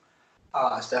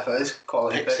 It's definitely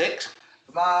quality pick 6.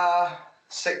 My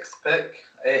 6th pick,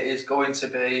 it is going to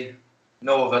be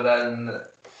no other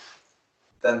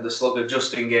than the slugger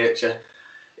Justin Gaethje.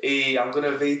 I'm going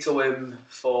to veto him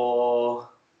for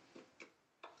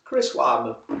Chris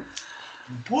Weidman.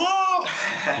 What?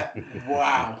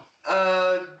 Wow.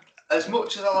 As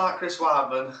much as I like Chris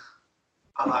Weidman,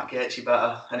 I like Gaethje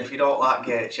better. And if you don't like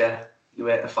Gaethje,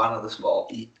 you ain't a fan of the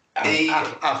sport.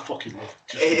 I fucking love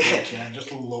Gaethje. I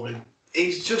just love him.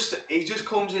 He just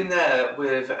comes in there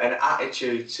with an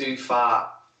attitude to fight,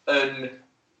 and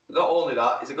not only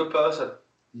that, he's a good person.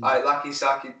 Like a lot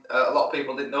of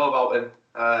people didn't know about him.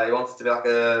 He wanted to be like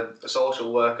a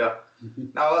social worker. Mm-hmm.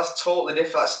 Now that's totally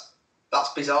different.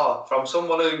 That's bizarre from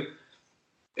someone who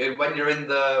when you're in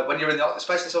the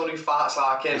especially someone who fights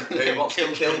like him, who wants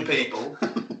to kill people,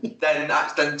 then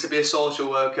to be a social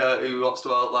worker who wants to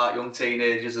help like young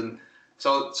teenagers, and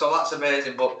so that's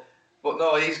amazing. But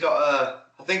no,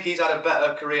 I think he's had a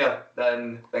better career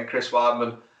than Chris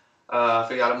Weidman. I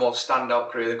think he had a more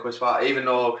standout career than Chris Weidman, even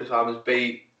though Chris Weidman's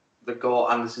beat the GOAT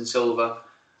Anderson Silva.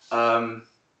 I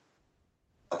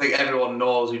think everyone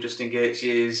knows who Justin Gaethje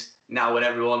is now, and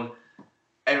everyone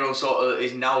sort of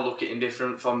is now looking at him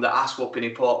different from the ass whooping he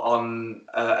put on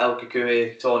El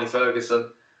Kukui, Tony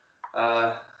Ferguson.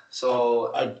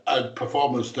 So a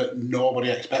performance that nobody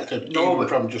expected, even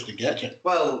from Justin Gaethje.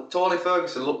 Well, Tony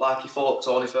Ferguson looked like he fought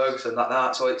Tony Ferguson that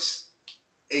night, so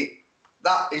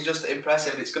that is just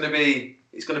impressive. It's going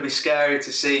to be scary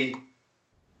to see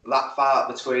that fight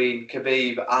between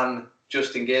Khabib and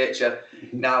Justin Gaethje.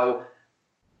 Now,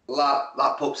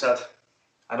 like Pup said,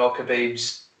 I know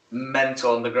Khabib's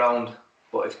mental on the ground,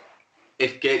 but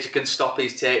if Gaethje can stop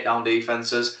his takedown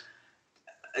defences,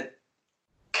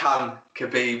 can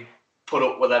Khabib put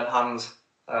up with them hands?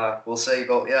 We'll see.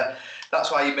 But yeah,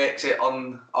 that's why he makes it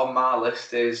on my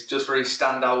list, is just for his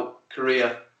standout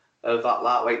career of that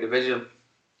lightweight division.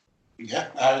 Yeah,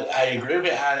 I agree with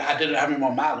it. I didn't have him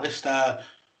on my list.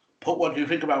 Pup, what do you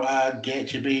think about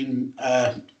Gaethje being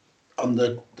on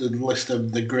the list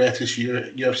of the greatest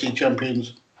UFC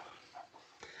champions?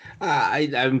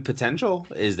 Potential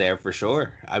is there for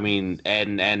sure. I mean,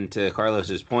 and to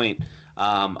Carlos's point,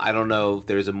 I don't know if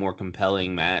there's a more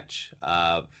compelling match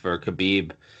for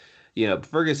Khabib. You know,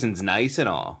 Ferguson's nice and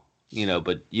all, you know,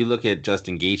 but you look at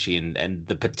Justin Gaethje and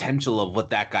the potential of what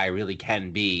that guy really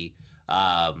can be,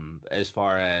 as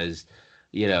far as,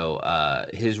 you know,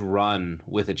 his run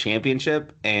with a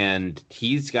championship, and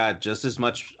he's got just as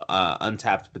much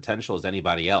untapped potential as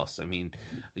anybody else. I mean,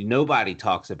 nobody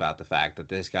talks about the fact that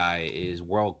this guy is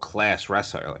world-class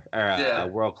wrestler, a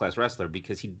world-class wrestler,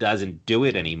 because he doesn't do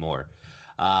it anymore.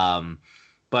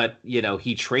 But, you know,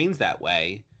 he trains that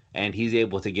way, and he's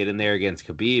able to get in there against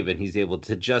Khabib, and he's able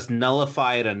to just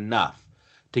nullify it enough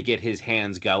to get his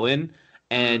hands going.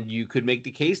 And you could make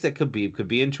the case that Khabib could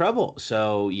be in trouble.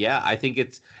 So, yeah, I think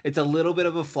it's a little bit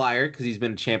of a flyer because he's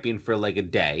been a champion for like a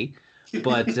day.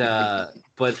 But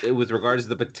with regards to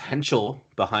the potential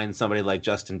behind somebody like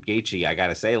Justin Gaethje, I got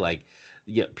to say, like,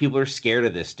 yeah, people are scared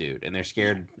of this dude, and they're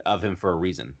scared of him for a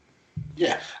reason.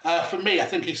 Yeah, for me, I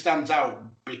think he stands out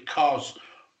because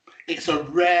it's a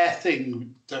rare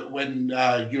thing that when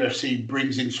UFC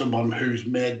brings in someone who's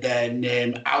made their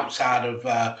name outside of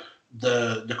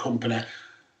the company,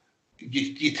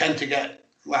 you tend to get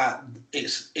like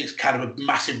it's kind of a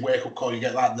massive wake up call. You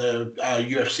get like the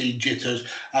UFC jitters,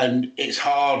 and it's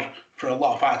hard for a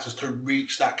lot of fighters to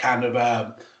reach that kind of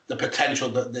the potential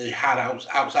that they had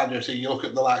outside the UFC. You look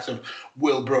at the likes of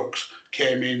Will Brooks,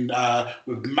 came in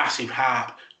with massive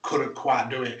hype, couldn't quite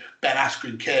do it. Ben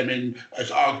Askren came in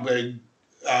as arguably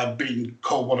being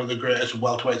called one of the greatest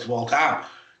welterweights of all time.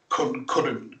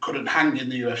 Couldn't hang in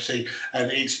the UFC, and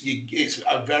it's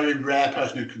a very rare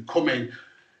person who can come in,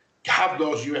 have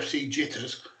those UFC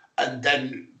jitters, and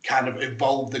then kind of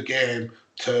evolve the game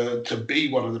to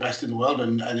be one of the best in the world,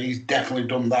 and he's definitely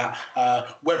done that.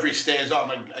 Whether he stays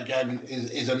on again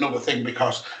is another thing,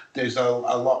 because there's a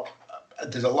lot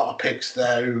of picks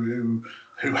there who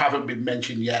haven't been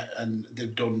mentioned yet, and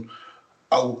they've done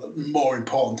more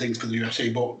important things for the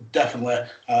UFC. But definitely,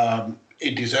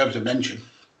 it deserves a mention.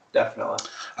 Definitely.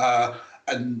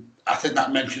 And I think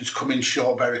that mention's coming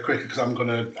short very quickly because I'm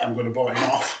gonna vote him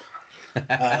off.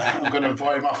 I'm gonna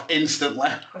vote him off instantly.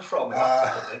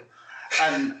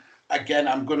 And again,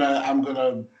 I'm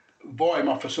gonna vote him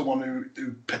off for someone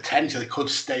who potentially could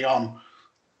stay on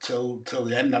till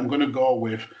the end. I'm gonna go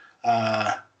with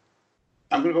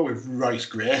Royce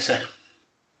Gracie.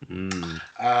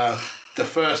 The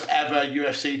first ever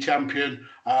UFC champion.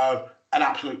 An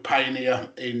absolute pioneer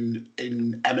in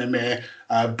MMA,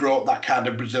 brought that kind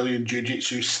of Brazilian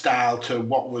Jiu-Jitsu style to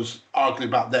what was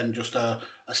arguably back then just a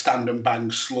stand and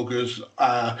bang sluggers,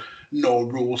 no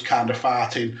rules kind of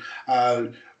fighting.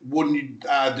 Won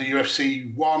the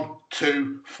UFC 1,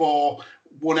 2, 4,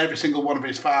 won every single one of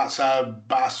his fights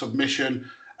by submission,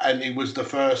 and he was the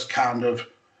first kind of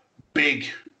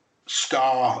big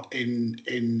star in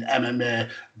MMA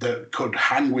that could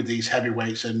hang with these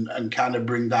heavyweights and kind of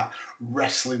bring that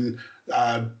wrestling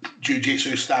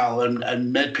jiu-jitsu style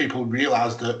and made people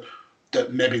realize that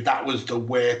maybe that was the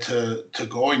way to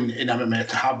go in MMA,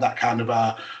 to have that kind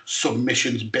of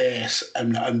submissions base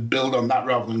and build on that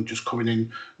rather than just coming in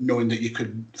knowing that you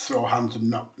could throw hands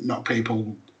and knock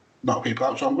people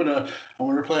out. So I'm gonna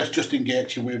replace Justin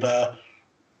Gaethje with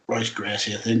Royce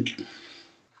Gracie, I think.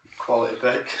 Quality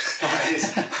pick.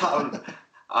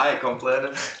 I ain't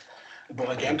complaining. But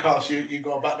again, Carl, you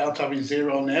go back down to having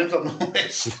 0 names on the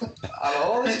list. I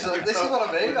know, this is what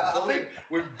I mean. I think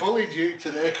we've bullied you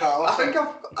today, Carl. I think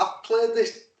I've played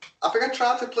this. I think I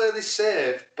tried to play this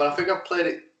safe, but I think I've played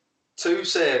it too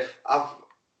safe. I've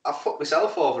fucked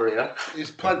myself over here. There's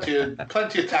plenty of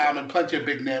time and plenty of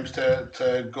big names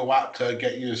to go at to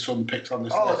get you some picks on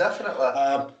this list. Oh,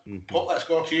 definitely. But let's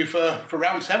go to you for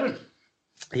round 7.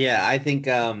 Yeah, I think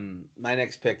my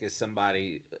next pick is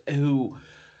somebody who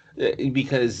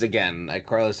Because again, like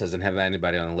Carlos doesn't have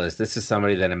anybody on the list. This is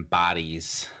somebody that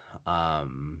embodies,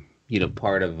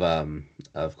 part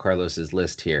of Carlos's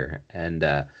list here. And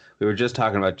we were just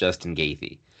talking about Justin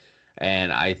Gaethje,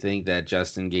 and I think that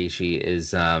Justin Gaethje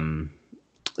is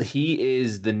he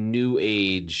is the new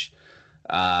age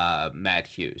Matt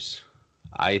Hughes.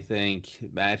 I think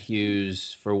Matt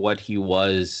Hughes, for what he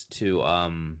was to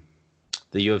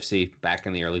the UFC back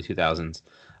in the early 2000s,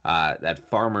 that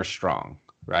farmer strong,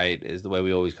 right, is the way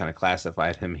we always kind of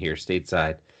classified him here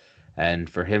stateside. And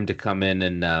for him to come in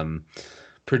and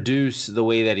produce the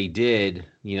way that he did,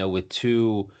 with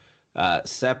two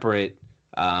separate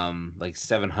like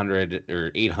 700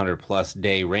 or 800 plus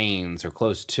day reigns or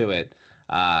close to it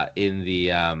in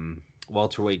the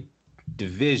welterweight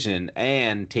division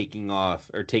and taking out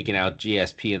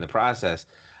GSP in the process,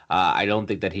 I don't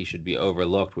think that he should be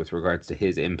overlooked with regards to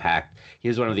his impact. He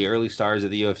was one of the early stars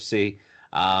of the UFC.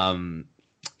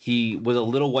 He was a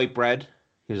little white bread.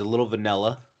 He was a little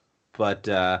vanilla, but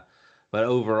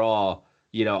overall,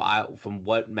 from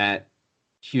what Matt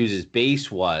Hughes' base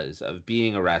was of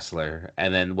being a wrestler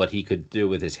and then what he could do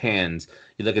with his hands,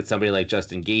 you look at somebody like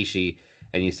Justin Gaethje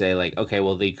and you say, like, okay,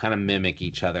 well, they kind of mimic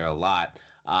each other a lot,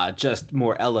 just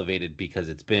more elevated because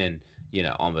it's been,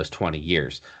 almost 20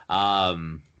 years.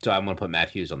 So I'm going to put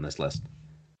Matt Hughes on this list.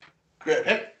 Great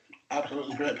pick.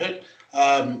 Absolutely great pick.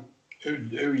 Who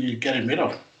are you getting rid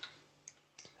of?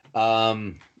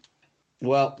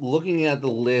 Well, looking at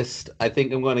the list, I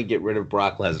think I'm going to get rid of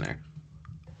Brock Lesnar.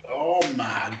 Oh,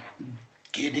 my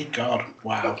giddy God.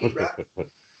 Wow.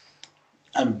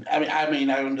 I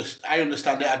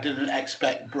understand it. I didn't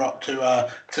expect Brock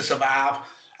to survive.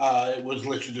 It was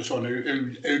literally just one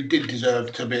who did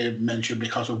deserve to be mentioned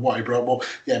because of what he brought. But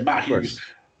yeah, Matt Hughes,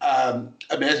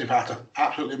 amazing fighter,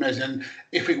 absolutely amazing. And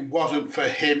if it wasn't for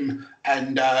him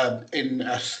and in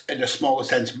a smaller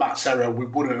sense, Matt Serra, we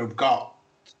wouldn't have got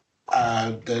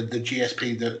the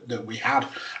GSP that we had.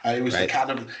 He was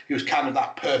he was kind of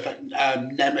that perfect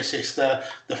nemesis, the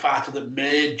fighter that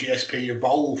made GSP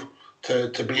evolve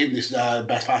to being this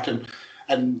best fighter.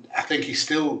 And I think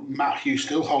Matt Hughes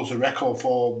still holds the record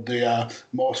for the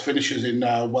most finishes in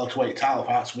welterweight title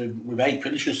fights with 8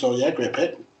 finishes. So yeah, great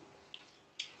pick.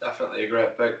 Definitely a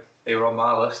great pick. They were on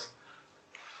my list.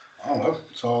 Oh well.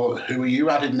 So who are you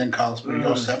adding then, Carl? For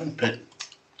your 7th pick?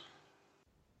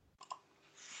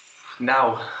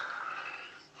 Now.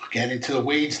 Getting into the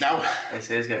weeds now.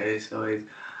 It is getting into the weeds.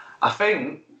 I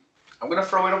think I'm going to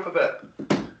throw it up a bit.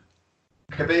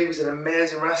 Khabib is an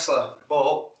amazing wrestler,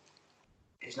 but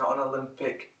he's not an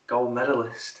Olympic gold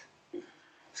medalist.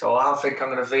 So I think I'm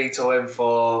going to veto him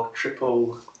for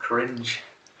triple cringe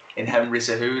in Henry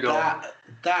Cejudo.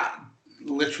 That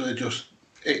literally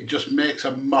just makes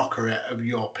a mockery of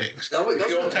your picks. No, it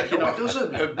doesn't.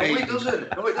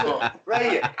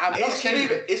 Right,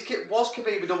 was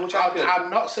Khabib a double champion? I'm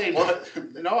not saying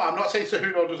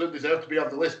Cejudo doesn't deserve to be on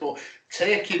the list, but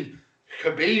taking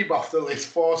Khabib off the list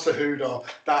for Cejudo,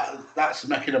 that's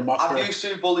making a mockery. Have you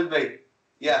soon bullied me?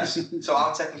 Yes, so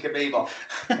I'm taking Khabib off.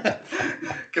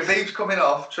 Khabib's coming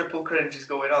off, triple cringe is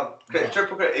going on.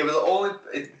 Triple cringe, he was only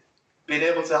being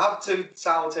able to have 2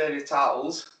 simultaneous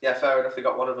titles. Yeah, fair enough, he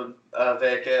got one of them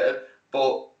vacated,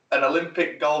 but an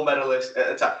Olympic gold medalist at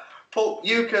a time. But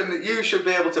you should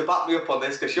be able to back me up on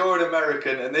this because you're an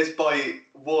American and this boy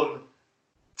won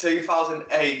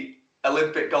 2008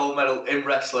 Olympic gold medal in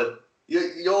wrestling.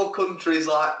 Your country's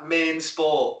like main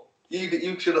sport.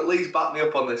 You should at least back me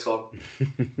up on this one.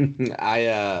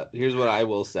 Here's what I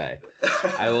will say.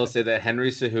 I will say that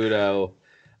Henry Cejudo,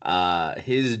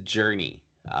 his journey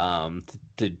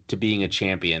to being a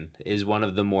champion is one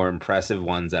of the more impressive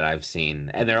ones that I've seen,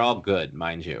 and they're all good,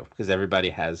 mind you, because everybody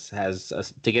has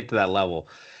to get to that level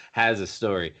has a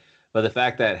story. But the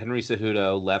fact that Henry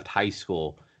Cejudo left high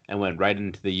school and went right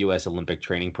into the U.S. Olympic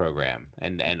training program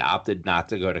and opted not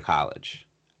to go to college,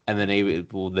 and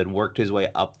then worked his way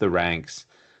up the ranks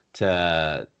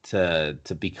to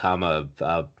become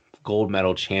a gold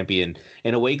medal champion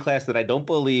in a weight class that I don't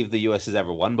believe the U.S. has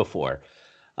ever won before.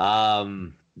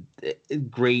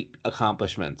 Great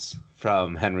accomplishments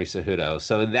from Henry Cejudo.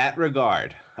 So in that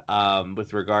regard,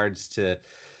 with regards to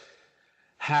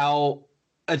how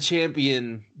a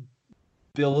champion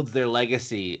builds their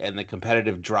legacy and the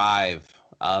competitive drive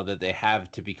that they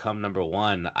have to become number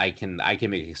one, I can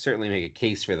certainly make a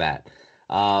case for that.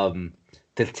 To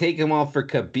take him off for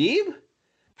Khabib,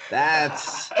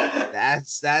 that's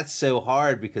so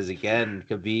hard because again,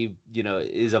 Khabib,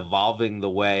 is evolving the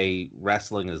way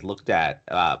wrestling is looked at,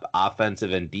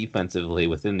 offensive and defensively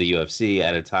within the UFC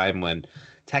at a time when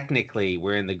technically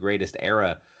we're in the greatest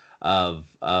era of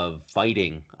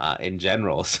fighting in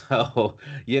general. So,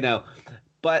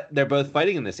 but they're both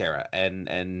fighting in this era,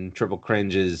 and Triple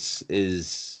Cringe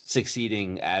is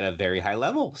succeeding at a very high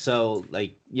level. So,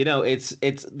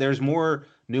 it's there's more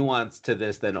nuance to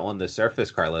this than on the surface,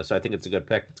 Carlos. So I think it's a good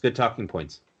pick. It's good talking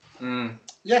points.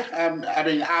 Yeah, I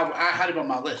mean, I had him on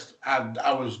my list, and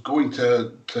I was going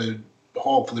to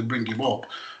hopefully bring him up,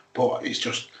 but it's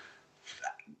just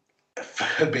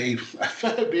Khabib.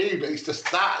 It's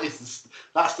just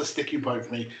that's the sticking point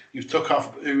for me. You've took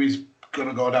off who is going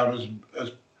to go down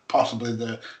as possibly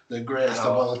the greatest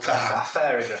of all time.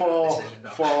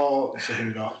 For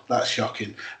Cejudo. That's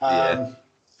shocking.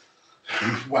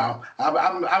 Wow,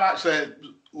 I'm actually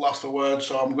lost for words,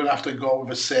 so I'm going to have to go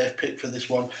with a safe pick for this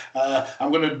one.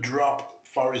 I'm going to drop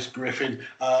Forrest Griffin.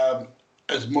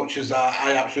 As much as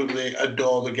I absolutely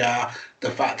adore the guy, the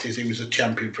fact is he was a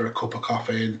champion for a cup of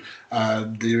coffee,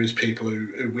 and there is people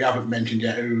who we haven't mentioned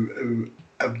yet who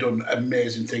have done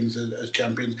amazing things as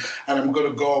champions. And I'm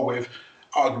going to go with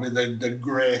arguably the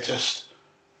greatest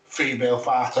female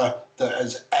fighter that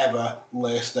has ever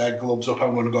laced their gloves up.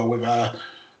 I'm going to go with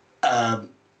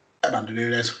Amanda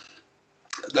Nunes,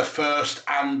 the first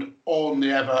and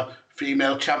only ever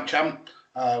female champ.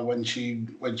 When she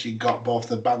got both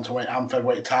the bantamweight and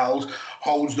featherweight titles,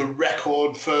 holds the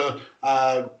record for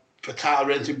title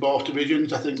reigns in both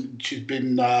divisions. I think she's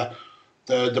been the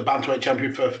bantamweight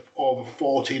champion for over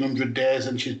 1,400 days,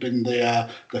 and she's been the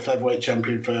featherweight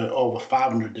champion for over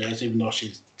 500 days, even though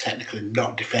she's technically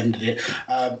not defended it.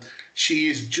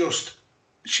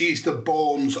 She's the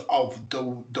bones of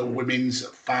the women's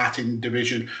fighting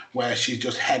division, where she's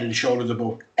just head and shoulders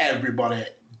above everybody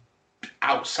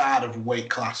outside of weight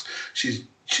class. She's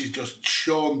just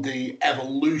shown the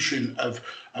evolution of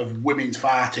women's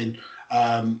fighting,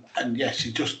 and yeah,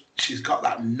 she's got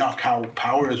that knockout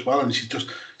power as well, and she's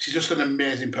just an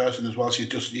amazing person as well.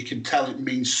 You can tell it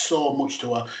means so much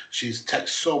to her. She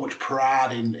takes so much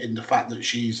pride in the fact that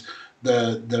she's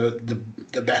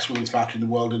the best women's fighter in the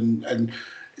world, and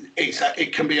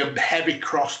it can be a heavy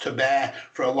cross to bear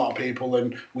for a lot of people,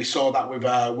 and we saw that with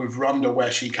Ronda,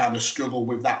 where she kind of struggled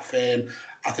with that fame.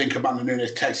 I think Amanda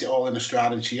Nunes takes it all in a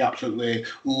stride, and she absolutely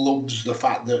loves the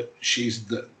fact that she's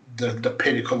the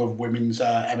pinnacle of women's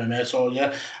MMA. So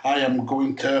yeah, I am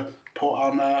going to put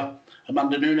on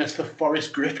Amanda Nunes for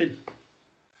Forrest Griffin.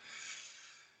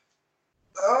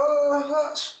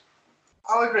 I'll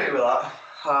agree with that.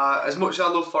 As much as I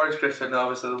love Forrest Griffin,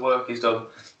 obviously the work he's done,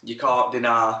 you can't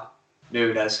deny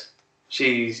Nunes.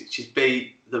 She's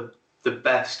beat the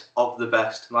best of the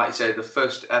best. Like you say, the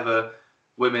first ever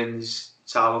women's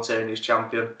simultaneous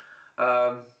champion.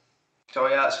 So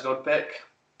yeah, that's a good pick.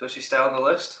 Does she stay on the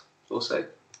list? We'll see.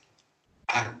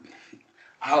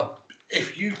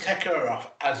 If you take her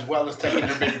off as well as taking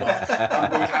Khabib off,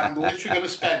 I'm literally going to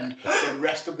spend the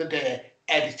rest of the day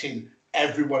editing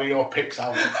every one of your picks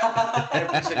out.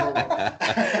 Every single one.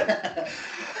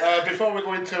 Before we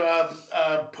go into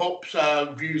Pup's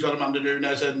views on Amanda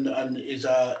Nunes and his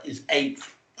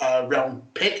eighth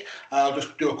round pick, I'll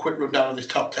just do a quick rundown of this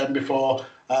top 10 before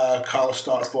Carlos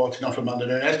starts voting off Amanda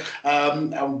Nunes.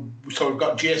 So we've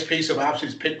got GSP survives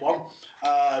his pick one.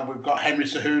 We've got Henry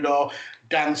Cejudo,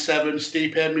 Dan Severn,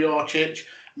 Stipe Miocic,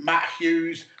 Matt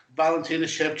Hughes, Valentina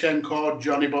Shevchenko,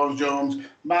 Johnny Bones Jones,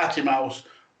 Marty Mouse,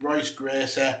 Royce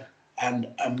Gracie, and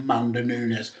Amanda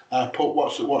Nunes. Pup,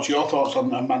 what's your thoughts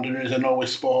on Amanda Nunes? I know we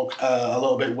spoke a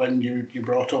little bit when you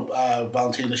brought up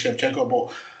Valentina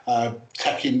Shevchenko, but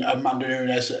taking Amanda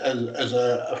Nunes as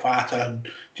a fighter,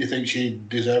 do you think she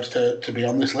deserves to be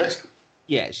on this list?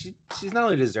 Yeah, she's not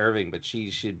only deserving, but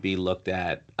she should be looked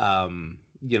at.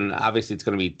 Obviously it's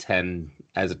going to be 10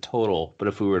 as a total, but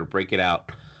if we were to break it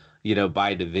out,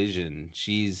 by division,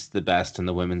 she's the best in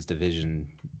the women's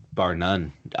division, bar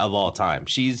none, of all time.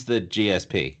 She's the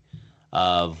GSP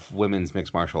of women's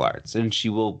mixed martial arts, and she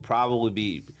will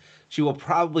probably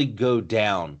go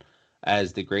down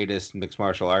as the greatest mixed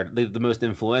martial art, the most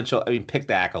influential. I mean, pick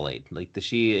the accolade.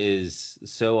 She is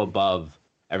so above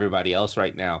everybody else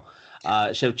right now.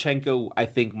 Shevchenko, I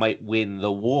think, might win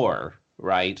the war,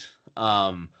 right?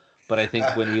 But I think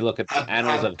when we look at the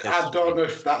annals of history, I don't know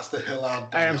if that's the hill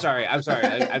I'm sorry. I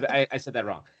said that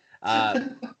wrong.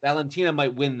 Valentina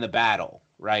might win the battle,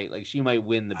 right? She might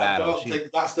win the battle. I don't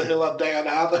think that's the hill I'd die on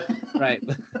either. Right.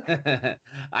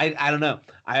 I don't know.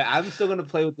 I'm still going to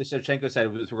play with the Shevchenko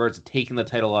side with regards to taking the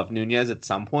title off Nunes at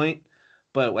some point.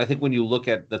 But I think when you look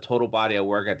at the total body of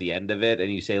work at the end of it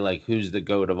and you say, who's the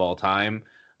GOAT of all time,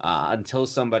 until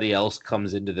somebody else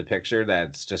comes into the picture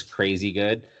that's just crazy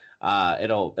good,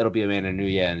 it'll be Amanda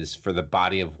Nunes for the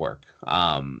body of work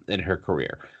in her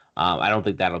career. I don't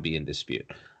think that'll be in dispute.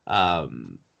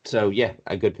 So yeah,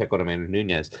 a good pick on Amanda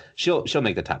Nunes. She'll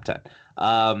make the top 10.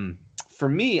 For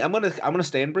me, I'm gonna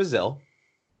stay in Brazil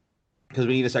because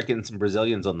we need to start getting some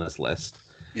Brazilians on this list.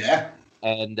 Yeah.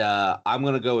 And I'm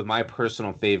going to go with my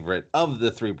personal favorite of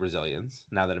the 3 Brazilians,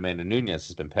 now that Amanda Nunes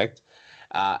has been picked.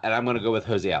 And I'm going to go with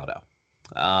Jose Aldo.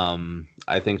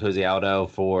 I think Jose Aldo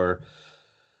for,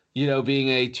 being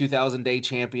a 2,000-day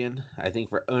champion, I think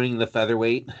for owning the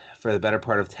featherweight for the better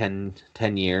part of 10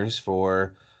 years,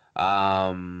 for,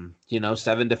 7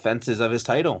 defenses of his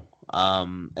title.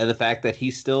 And the fact that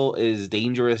he still is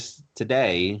dangerous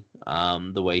today,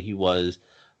 the way he was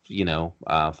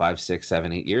 5, 6,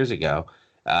 7, 8 years ago.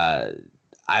 I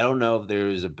don't know if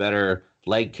there's a better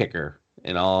leg kicker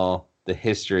in all the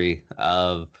history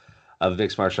of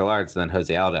mixed martial arts than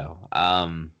Jose Aldo. I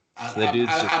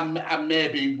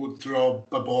maybe would throw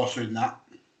Barbosa in that.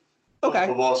 Okay.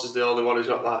 Barbosa's the only one who's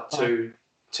got like two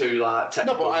like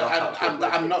technical. No,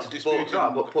 but I'm not disputing.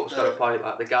 But Puck's got a point.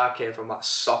 Like the guy came from that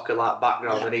soccer like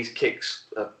background, and his kicks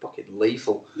are fucking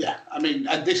lethal. Yeah, I mean,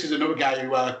 and this is another guy who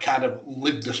kind of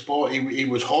lived the sport. He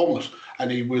was homeless,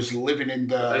 and he was living in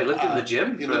the. He lived in the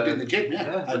gym. He lived in the gym,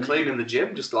 yeah. And cleaning the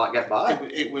gym just to like get by.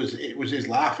 It was his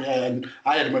life, yeah. And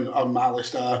I had him on my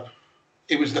list.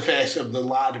 It was the face of the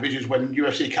light divisions when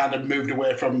UFC kind of moved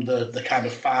away from the kind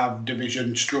of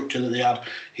 5-division structure that they had.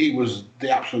 He was the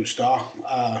absolute star.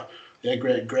 Yeah,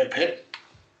 great pick.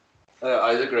 He's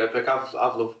a great pick. I've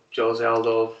loved Jose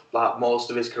Aldo like most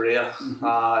of his career.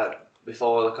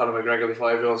 Before Conor McGregor,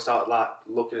 before everyone started like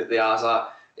looking at the eyes, like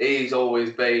he's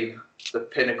always been the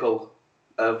pinnacle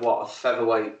of what a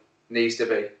featherweight needs to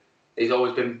be. He's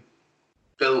always been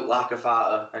built like a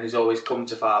fighter, and he's always come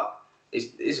to fight.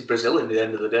 He's a Brazilian at the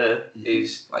end of the day.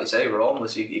 He's, like you say, we're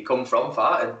homeless. He come from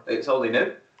fighting. It's all he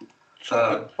knew.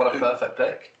 What a perfect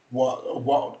pick.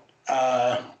 What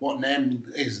name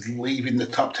is leaving the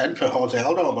top 10 for Jose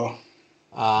Aldo, though?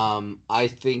 I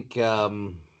think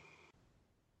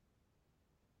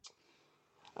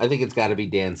it's got to be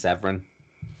Dan Severn.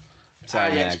 I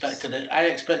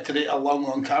expected it a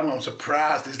long time. I'm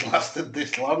surprised it's lasted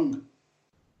this long.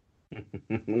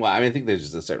 Well, I think there's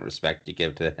just a certain respect you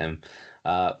give to him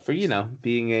for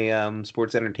being a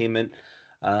sports entertainment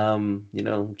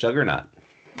juggernaut.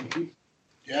 Mm-hmm.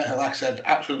 Yeah, like I said,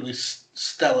 absolutely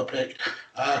stellar pick.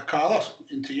 Carlos,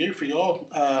 into you for your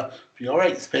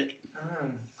 8th pick.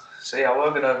 See, I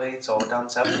were gonna veto Dan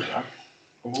Severn, man.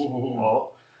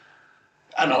 Oh.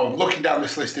 I know. Looking down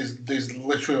this list, there's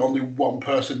literally only one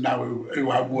person now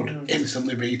who I would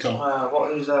instantly veto.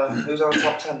 Who's on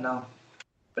top 10 now?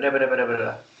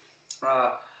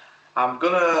 Right, I'm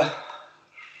gonna.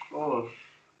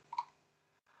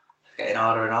 Getting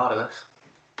harder and harder. This.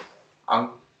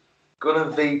 I'm gonna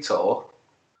veto.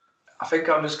 I think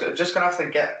I'm just gonna have to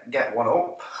get one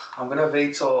up. I'm gonna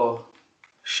veto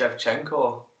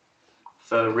Shevchenko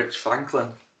for Rich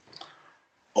Franklin.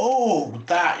 Oh,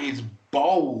 that is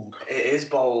bold. It is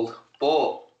bold,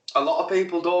 but a lot of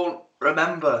people don't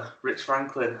remember Rich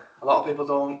Franklin. A lot of people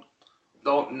don't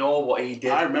know what he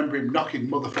did. I remember him knocking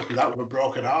motherfuckers out with a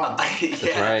broken arm. Yeah.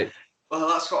 That's right. Well,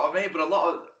 that's what I mean.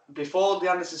 But before the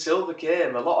Anderson Silva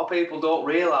came, a lot of people don't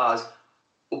realise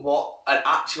what an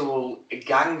actual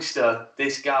gangster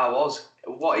this guy was.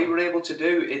 What he were able to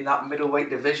do in that middleweight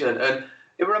division. And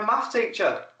he were a math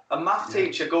teacher.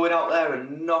 Teacher going out there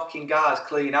and knocking guys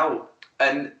clean out.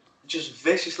 And just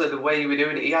viciously the way he was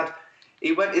doing it.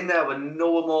 He went in there with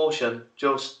no emotion,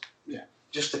 just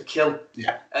to kill.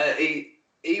 Yeah.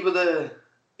 He were the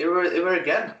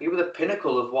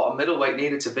pinnacle of what a middleweight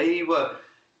needed to be.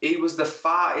 He was the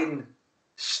fighting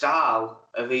style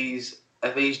of his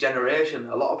generation.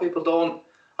 A lot of people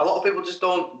just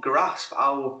don't grasp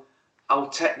how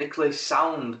technically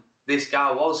sound this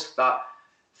guy was. That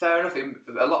fair enough.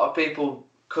 A lot of people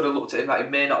could have looked at him like he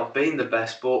may not have been the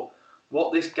best, but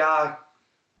what this guy,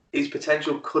 his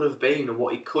potential could have been and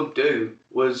what he could do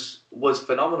was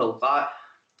phenomenal. Like,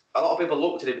 a lot of people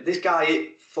looked at it, but this guy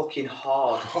hit fucking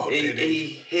hard. He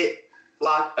hit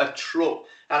like a truck.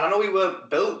 And I know he weren't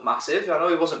built massive. I know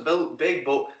he wasn't built big,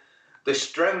 but the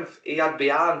strength he had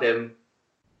behind him,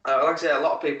 like I say, a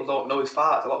lot of people don't know his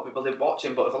fights. A lot of people didn't watch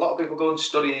him. But if a lot of people go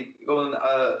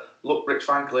and look Rich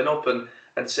Franklin up and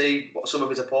see what some of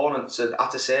his opponents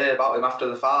had to say about him after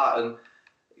the fight, and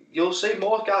you'll see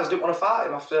most guys didn't want to fight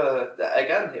him after.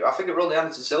 Again, I think it was only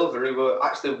Anderson Silva who were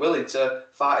actually willing to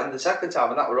fight him the second time,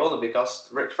 and that were only because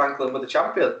Rich Franklin was the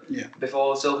champion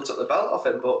before Silva took the belt off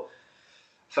him. But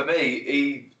for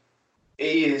me,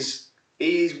 he's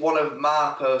one of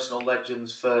my personal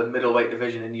legends for middleweight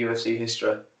division in UFC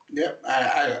history. Yeah,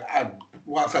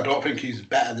 whilst I don't think he's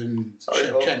better than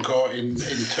Shevchenko in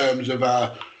terms of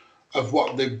of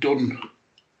what they've done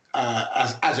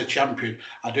as a champion,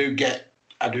 I do get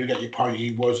your point.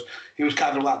 He was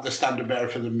kind of like the standard bearer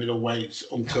for the middleweights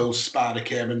until Sparta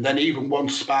came, and then even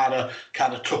once Sparta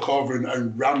kind of took over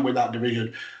and ran with that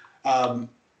division,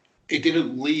 it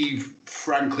didn't leave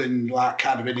Franklin like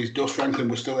kind of in his dust. Franklin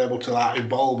was still able to like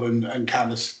evolve and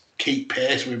kind of keep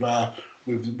pace with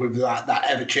that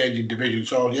ever-changing division.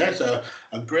 So yeah, it's a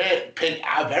great pick.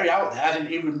 Very out there. I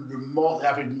didn't even remotely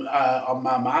have him on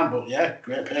my mind, but yeah,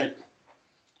 great pick.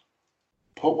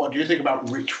 But what do you think about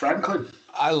Rich Franklin?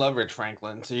 I love Rich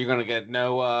Franklin, so you're going to get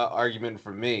no argument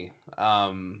from me.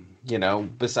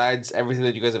 Besides everything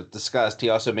that you guys have discussed, he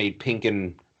also made Pink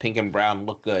and Brown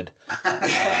look good.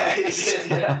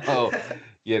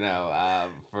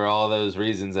 For all those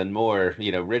reasons and more,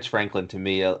 Rich Franklin to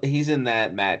me, he's in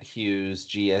that Matt Hughes,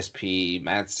 GSP,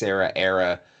 Matt Serra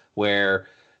era where,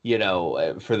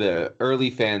 for the early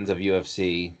fans of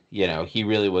UFC, he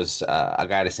really was a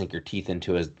guy to sink your teeth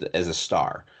into as a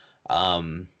star.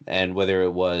 And whether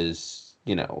it was,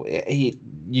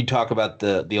 you talk about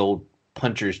the old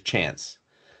puncher's chance,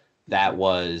 that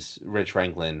was Rich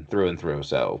Franklin through and through.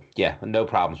 So yeah, no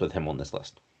problems with him on this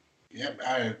list.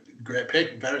 Yeah, great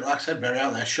pick. Very, like I said, very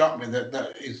out there. Shocked me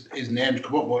that his name's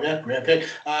come up, but yeah, great pick.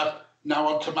 Now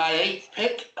on to my 8th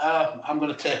pick. I'm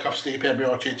going to take off Stipe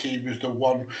Miocic. He was the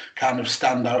one kind of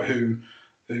standout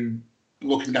who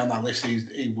looking down that list,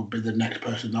 he would be the next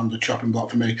person on the chopping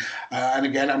block for me. And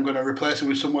again, I'm going to replace him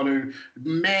with someone who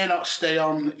may not stay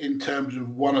on in terms of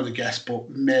one of the guests, but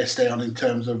may stay on in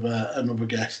terms of another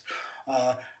guest.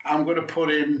 I'm going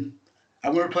to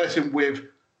replace him with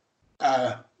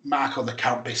Marco the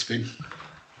Count Bisping.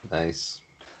 Nice.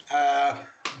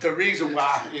 The reason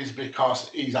why is because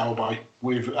he's our boy.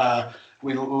 We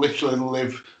literally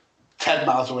live 10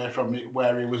 miles away from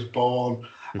where he was born.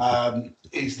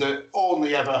 He's the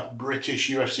only ever British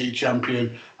UFC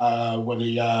champion when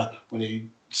he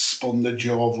spun the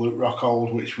jaw of Luke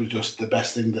Rockhold, which was just the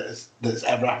best thing that's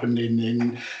ever happened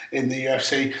in the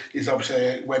UFC. He's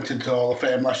obviously went into Hall of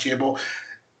Fame last year, but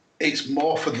it's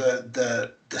more for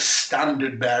the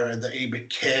standard bearer that he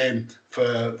became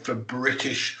for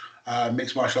British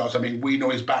mixed martial arts. I mean, we know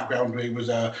his background. He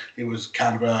was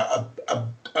kind of a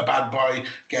bad boy,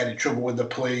 getting in trouble with the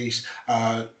police.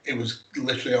 It was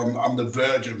literally on the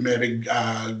verge of maybe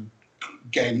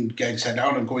getting sent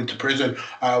down and going to prison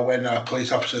when a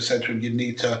police officer said to him, "You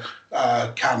need to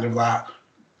kind of like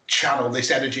channel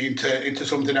this energy into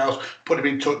something else." Put him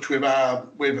in touch with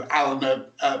Alan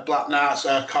Black Knights,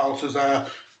 Carlos's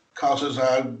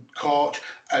coach,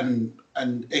 and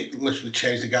it literally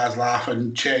changed the guy's life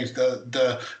and changed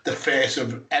the face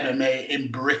of MMA in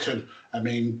Britain. I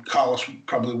mean, Carlos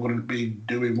probably wouldn't be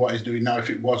doing what he's doing now if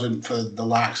it wasn't for the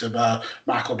likes of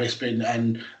Michael Bisping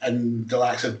and the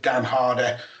likes of Dan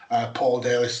Hardy, Paul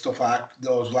Daly, stuff like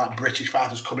those, like British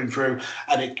fighters coming through,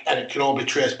 and it can all be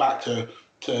traced back to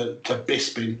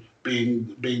Bisping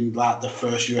being like the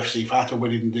first UFC fighter,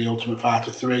 winning the Ultimate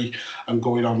Fighter 3 and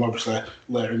going on obviously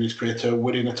later in his career to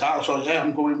winning a title. So yeah,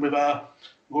 I'm going with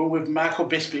Michael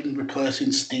Bisping replacing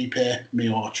Stipe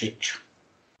Miocic.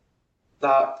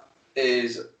 That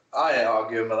is, I ain't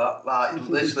arguing with that. Like,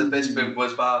 literally, Bisping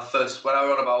was my first. When I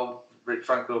wrote about Rick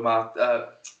Franklin with my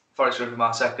Forrest Griffin,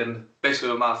 my second, Bisping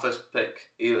was my first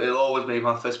pick. He'll always be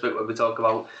my first pick when we talk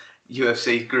about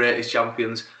UFC greatest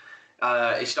champions.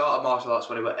 He started martial arts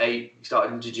when he was 8. He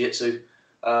started in jiu-jitsu.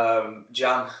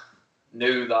 Jan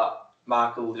knew that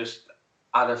Michael just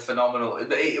had a phenomenal...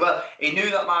 He knew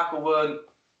that Michael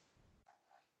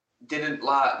didn't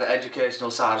like the educational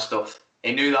side of stuff.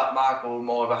 He knew that Michael was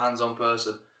more of a hands-on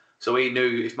person. So he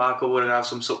knew if Michael wouldn't have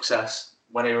some success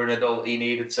when he was an adult, he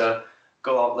needed to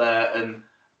go out there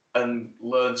and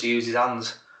learn to use his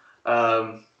hands.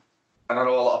 And I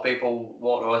know a lot of people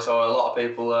won't know this, or a lot of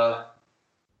people,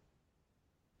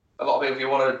 if you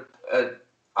want to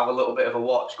have a little bit of a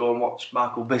watch, go and watch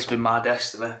Michael Bisping, My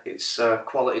Destiny. It's a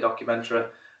quality documentary.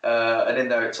 And in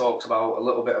there it talks about a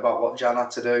little bit about what Jan had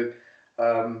to do.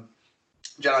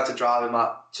 Jan had to drive him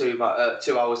like 2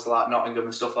 hours to like Nottingham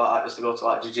and stuff like that, just to go to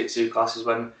like jiu-jitsu classes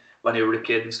when he was a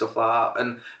kid and stuff like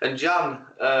that. And Jan,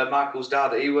 Michael's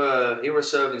dad, he were a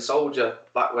serving soldier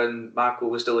back when Michael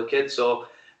was still a kid. So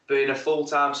being a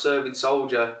full-time serving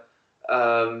soldier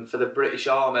for the British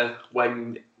Army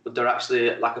when they're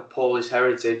actually like a Polish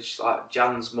heritage, like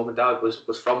Jan's mum and dad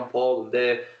was from Poland.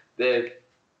 They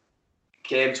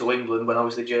came to England when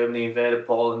obviously Germany invaded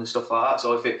Poland and stuff like that.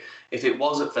 So if it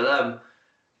wasn't for them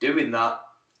doing that,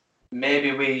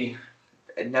 maybe we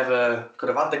never could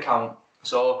have had the Count.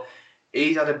 So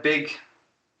he's had a big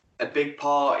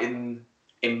part in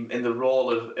the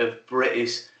role of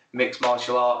British mixed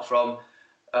martial art, from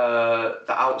the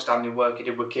outstanding work he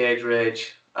did with Cage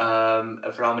Rage,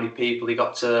 and for how many people he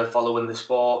got to follow in the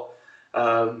sport.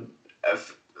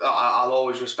 I'll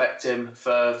always respect him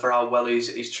for how well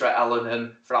he's treated Alan,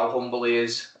 and for how humble he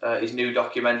is. His new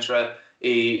documentary,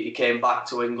 he came back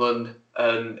to England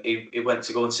and he went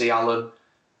to go and see Alan,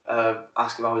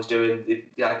 ask him how he's doing.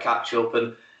 He had a catch up,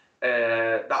 and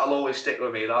that'll always stick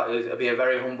with me. That'll be a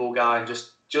very humble guy, and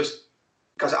just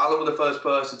because Alan was the first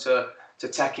person to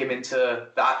take him into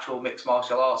the actual mixed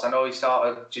martial arts. I know he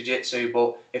started jiu-jitsu,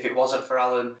 but if it wasn't for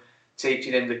Alan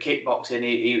teaching him the kickboxing,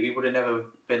 he would have never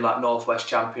been like Northwest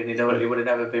champion. He would have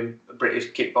never been a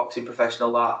British kickboxing professional,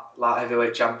 like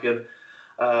heavyweight champion.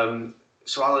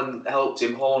 So Alan helped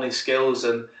him hone his skills,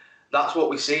 and that's what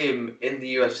we see him in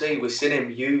the UFC. We've seen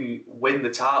him win the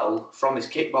title from his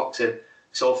kickboxing.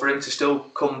 So for him to still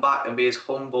come back and be as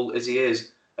humble as he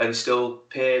is, and still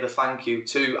pay the thank you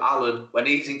to Alan when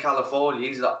he's in California,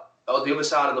 he's on the other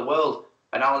side of the world,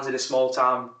 and Alan's in a small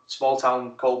town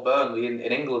called Burnley in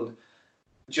England.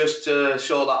 Just to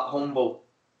show that humble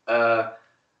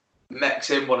makes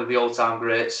him one of the all-time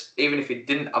greats. Even if he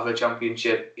didn't have a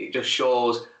championship, it just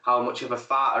shows how much of a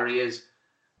fighter he is.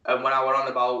 And when I were on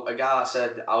about a guy, I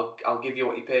said, I'll give you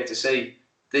what you pay to see.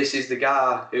 This is the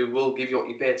guy who will give you what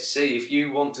you pay to see. If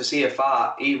you want to see a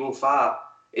fight, he will fight.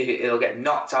 He'll get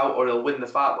knocked out or he'll win the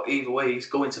fight, but either way, he's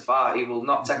going to fight. He will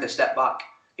not take a step back.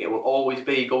 It will always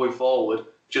be going forward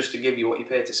just to give you what you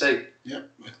pay to see.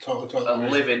 Yep, totally. A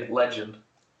living legend.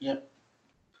 Yep.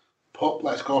 Pup,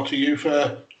 let's go to you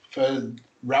for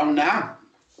round 9.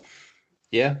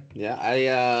 Yeah.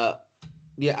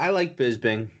 I like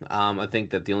Bisping. I think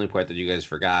that the only part that you guys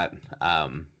forgot,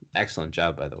 excellent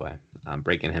job, by the way,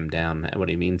 breaking him down and what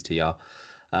he means to y'all,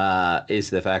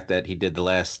 is the fact that he did the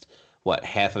last,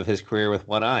 half of his career with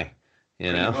one eye,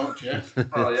 you know? Much, yeah.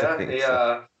 Oh,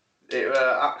 yeah. It was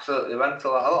absolutely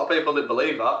mental. A lot of people didn't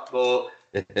believe that, but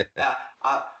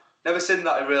I never seen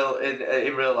that in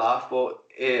real life, but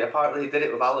apparently he did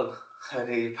it with Alan, and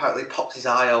he apparently popped his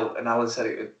eye out, and Alan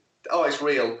said it's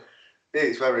real.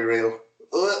 It's very real.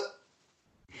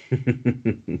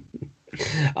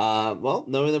 Well,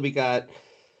 knowing that we got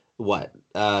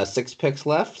 6 picks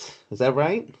left, is that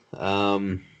right?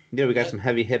 We got some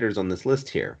heavy hitters on this list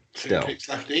here. 2 picks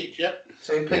left each, yep.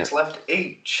 2 picks left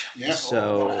each. Yeah.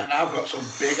 So, and I've got some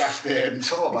big ass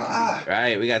names.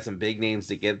 Right, we got some big names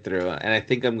to get through, and I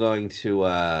think I'm going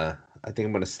to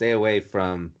stay away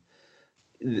from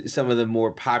some of the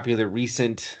more popular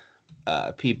recent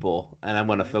people, and I'm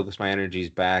going to focus my energies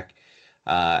back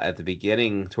towards the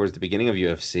beginning of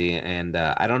UFC. And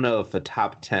I don't know if a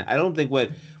top 10. I don't think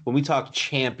when we talk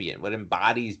champion, what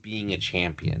embodies being a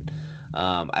champion.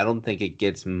 I don't think it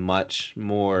gets much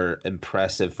more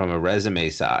impressive from a resume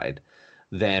side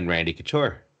than Randy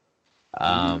Couture.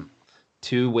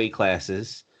 2 weight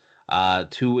classes,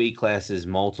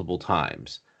 multiple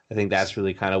times. I think that's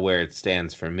really kind of where it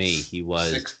stands for me. He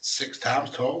was six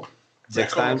times total.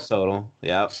 6 times total.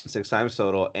 Yep, 6 times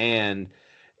total, and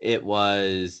it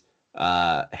was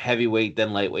heavyweight,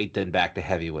 then lightweight, then back to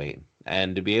heavyweight.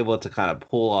 And to be able to kind of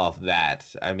pull off that,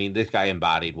 I mean, this guy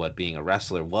embodied what being a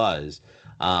wrestler was,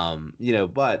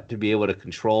 but to be able to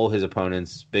control his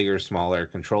opponents, bigger, smaller,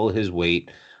 control his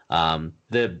weight,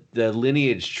 the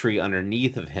lineage tree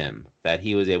underneath of him that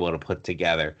he was able to put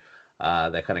together,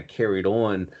 that kind of carried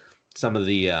on some of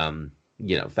the,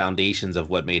 foundations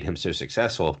of what made him so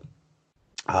successful.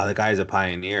 The guy's a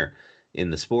pioneer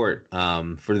in the sport.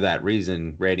 For that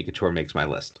reason, Randy Couture makes my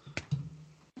list.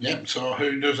 Yep. So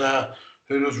who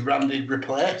does Randy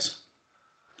replace?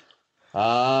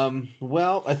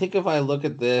 Well, I think if I look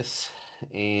at this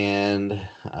and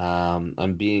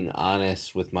I'm being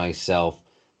honest with myself,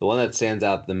 the one that stands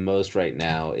out the most right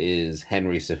now is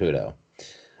Henry Cejudo.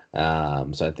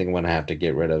 So I think I'm going to have to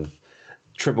get rid of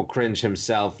Triple Cringe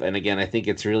himself. And again, I think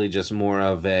it's really just more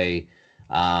of a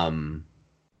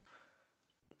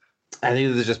I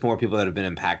think there's just more people that have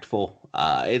been impactful.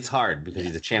 It's hard because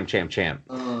he's a champ.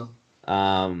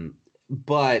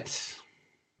 But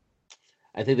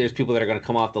I think there's people that are going to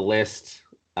come off the list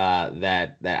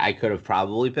that I could have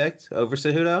probably picked over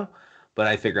Cejudo, but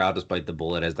I figure I'll just bite the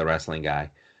bullet as the wrestling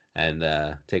guy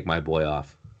and take my boy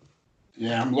off.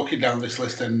 Yeah, I'm looking down this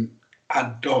list and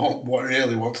I don't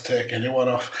really want to take anyone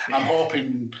off. I'm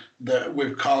hoping that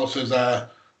with Carlos's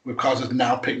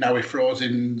now pick, now he throws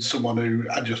in someone who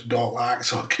I just don't like,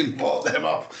 so I can vote them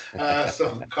off.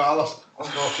 So Carlos, I'll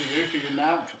go to you for your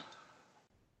now.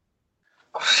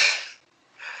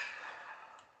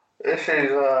 This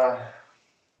is.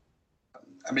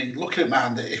 I mean, looking at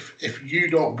man, that if you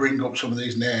don't bring up some of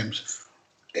these names,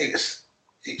 it's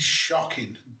it's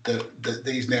shocking that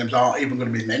these names aren't even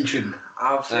going to be mentioned.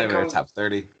 I think I'm top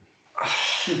 30. I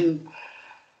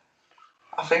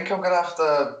think I'm going to have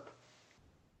to...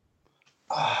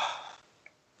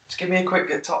 just give me a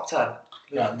quick top 10.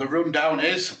 Yeah, the rundown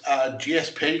is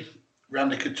GSP,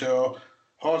 Randy Couture,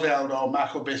 Jose Aldo,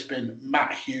 Michael Bisping,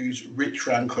 Matt Hughes, Rich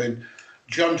Franklin,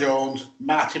 John Jones,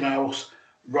 Marty Mouse,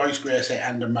 Royce Gracie,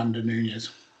 and Amanda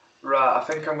Nunes. Right, I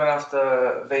think I'm going to have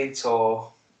to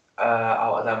veto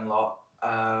out of them lot.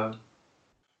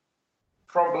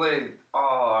 Probably,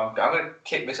 I'm going to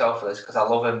kick myself for this because I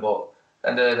love him, but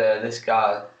at the end of the day, this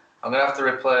guy, I'm going to have to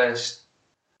replace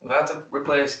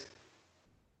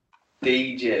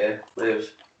DJ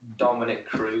with Dominic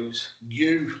Cruz.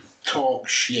 You talk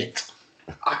shit.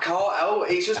 I can't help.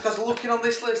 It's just because looking on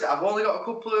this list, I've only got a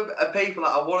couple of people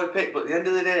that I want to pick, but at the end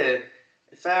of the day,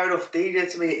 fair enough,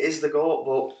 DJ to me is the GOAT,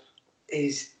 but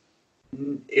he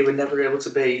would never be able to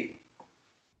beat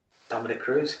Dominic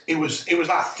Cruz. It was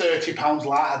like 30 pounds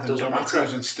lighter than Dominic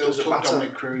Cruz and still took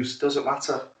Dominic Cruz. Doesn't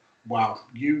matter. Wow,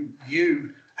 you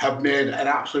have made an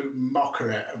absolute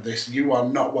mockery of this. You are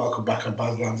not welcome back on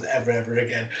Badlands ever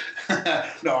again.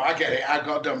 No, I get it. I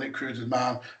got Dominic Cruz as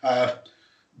man.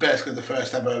 Basically the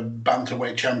first ever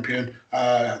bantamweight champion.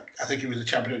 I think he was a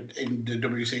champion in the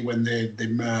WC when they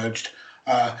merged.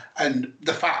 And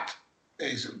the fact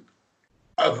is,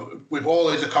 with all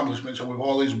his accomplishments and with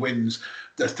all his wins,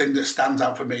 the thing that stands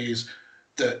out for me is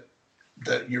that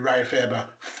Uriah Faber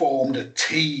formed a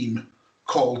team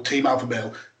called Team Alpha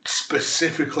Male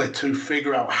specifically to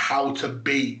figure out how to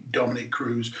beat Dominic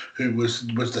Cruz, who was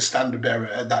the standard bearer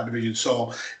at that division.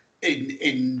 So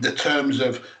in the terms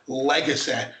of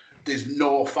legacy, there's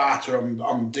no fighter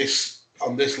on this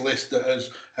list that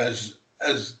has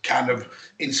kind of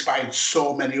inspired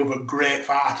so many other great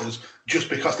fighters just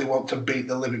because they want to beat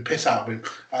the living piss out of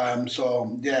him.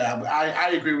 So yeah, I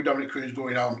agree with Dominic Cruz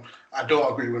going on. I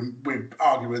don't agree with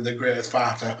arguing the greatest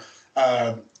fighter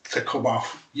to come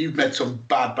off. You've made some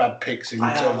bad picks in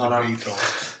terms of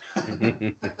vetoes.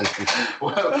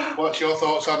 Well, what's your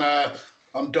thoughts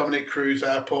on Dominic Cruz,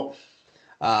 Pup?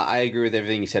 I agree with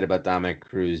everything you said about Dominic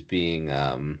Cruz being,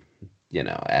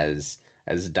 as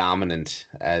dominant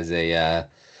as a.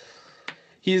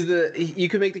 You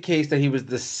could make the case that he was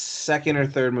the second or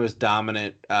third most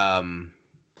dominant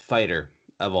fighter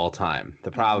of all time.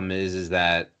 The problem is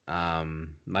that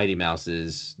Mighty Mouse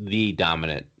is the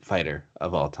dominant fighter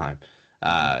of all time.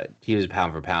 He was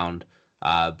pound for pound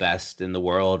best in the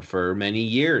world for many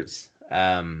years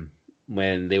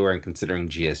when they weren't considering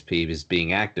GSP as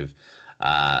being active.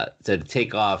 So to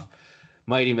take off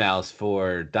Mighty Mouse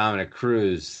for Dominic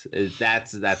Cruz,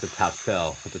 that's a tough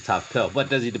pill. It's a tough pill. But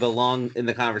does he belong in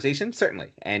the conversation?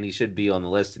 Certainly, and he should be on the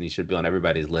list, and he should be on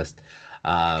everybody's list.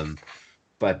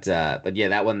 But yeah,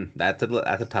 that's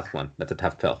a tough one. That's a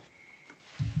tough pill.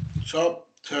 So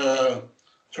to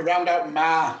round out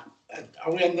my,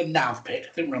 are we on the nav pick? I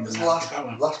think we're on the nav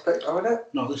pick. Last pick, are we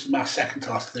not? No, this is my second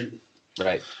to last, I think.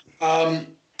 Right.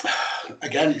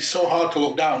 Again, it's so hard to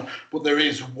look down, but there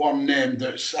is one name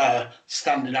that's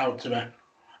standing out to me,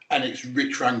 and it's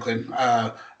Rich Franklin.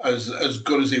 As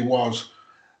good as he was,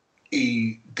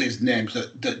 there's names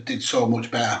that did so much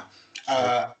better,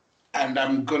 and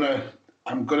I'm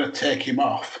gonna take him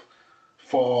off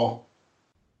for,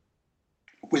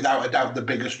 without a doubt, the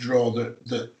biggest draw that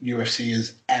UFC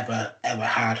has ever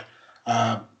had,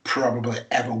 probably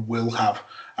ever will have.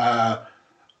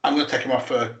 I'm going to take him off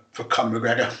for Conor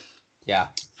McGregor. Yeah.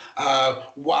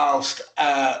 Whilst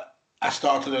I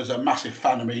started as a massive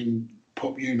fan, I mean,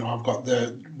 Pup, we've got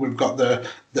the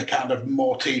kind of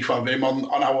motif of him on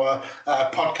our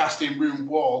podcasting room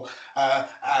wall.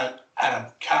 I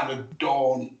kind of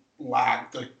don't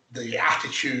like the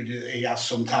attitude he has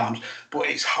sometimes, but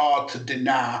it's hard to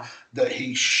deny that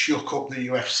he shook up the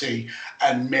UFC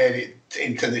and made it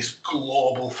into this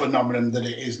global phenomenon that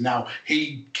it is now.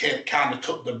 He kind of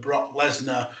took the Brock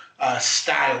Lesnar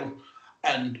style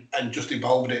and just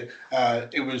evolved it.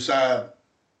 It was the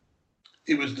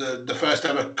first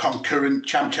ever concurrent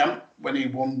champ when he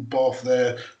won both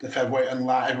the featherweight and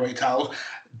light heavyweight titles.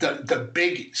 The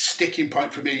big sticking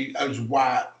point for me as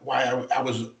why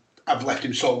I've left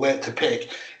him so late to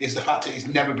pick is the fact that he's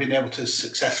never been able to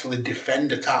successfully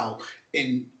defend a title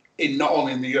in not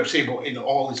only in the UFC but in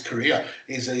all his career.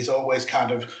 He's always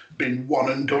kind of been one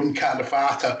and done kind of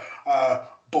fighter.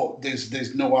 But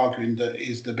there's no arguing that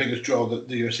he's the biggest draw that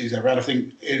the UFC's ever had. I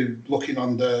think looking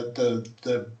on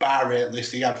the bar rate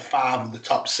list, he had 5 of the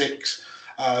top 6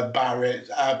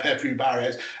 pay-per-view bar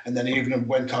rates, and then he even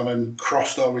went on and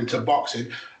crossed over into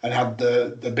boxing and had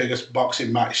the biggest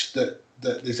boxing match that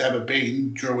there's ever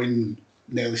been, drawing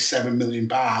nearly 7 million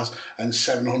bars and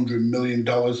 $700 million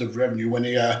of revenue when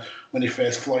he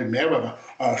faced Floyd Mayweather.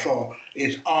 So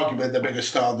he's arguably the biggest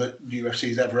star that the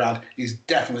UFC's ever had. He's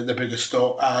definitely the biggest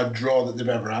draw that they've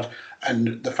ever had.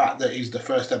 And the fact that he's the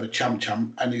first ever champ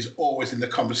and he's always in the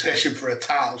conversation for a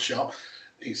title shot,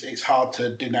 it's hard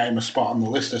to deny him a spot on the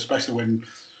list, especially when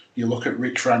you look at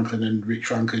Rich Franklin, and Rich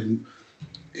Franklin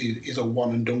is a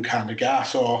one and done kind of guy.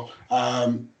 So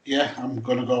yeah, I'm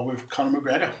going to go with Conor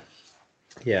McGregor.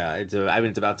 Yeah, it's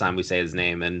about time we say his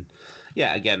name. And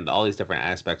yeah, again, all these different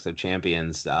aspects of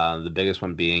champions, the biggest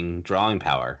one being drawing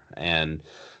power. And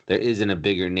there isn't a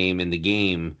bigger name in the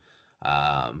game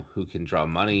who can draw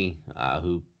money,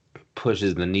 who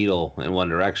pushes the needle in one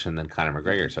direction than Conor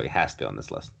McGregor. So he has to be on this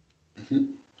list.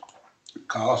 Mm-hmm.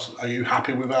 Carlos, are you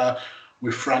happy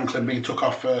with Franklin being took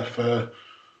off for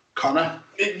Conor?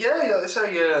 Yeah, so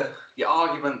your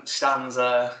argument stands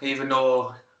there, even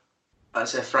though I'd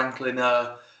say Franklin, in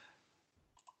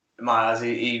my eyes,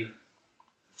 he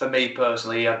for me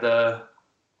personally, he had the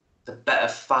better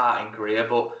fighting career,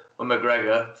 but with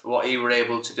McGregor, for what he were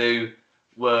able to do,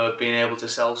 were being able to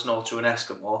sell Snow to an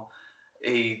Eskimo.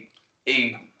 He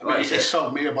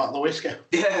sold me about the whiskey.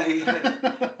 Yeah,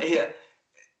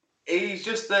 he's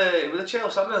just the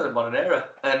Chael Sonnen of the modern era,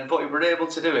 but he were able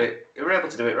to do it. He were able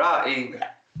to do it right.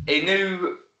 He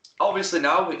knew. Obviously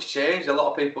now it's changed. A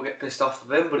lot of people get pissed off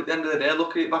with him, but at the end of the day,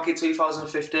 look at it back in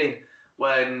 2015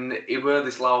 when he were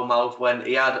this loudmouth, when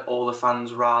he had all the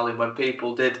fans rallying, when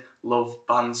people did love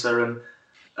banter,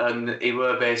 and he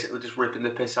were basically just ripping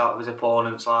the piss out of his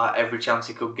opponents like every chance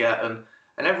he could get, and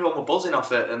everyone were buzzing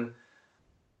off it. And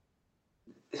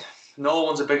no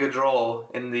one's a bigger draw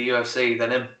in the UFC than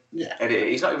him. Yeah,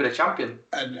 he's not even a champion.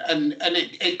 And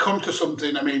it comes to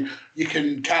something. I mean, you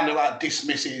can kind of like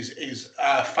dismiss his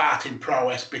fighting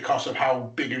prowess because of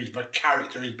how big of a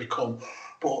character he's become.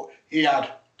 But he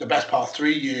had the best part of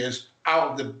 3 years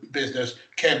out of the business,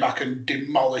 came back and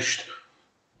demolished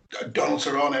Donald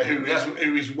Cerrone, who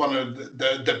is one of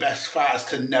the best fighters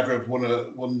to never have won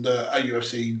a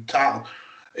UFC title.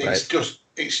 It's just.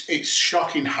 It's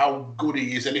shocking how good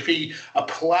he is, and if he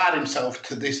applied himself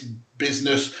to this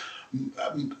business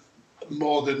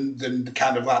more than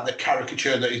kind of like the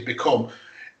caricature that he's become,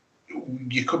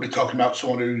 you could be talking about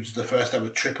someone who's the first ever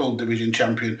triple division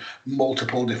champion,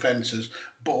 multiple defences,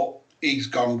 but he's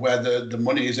gone where the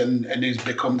money is, and he's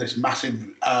become this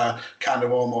massive kind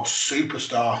of almost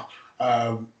superstar.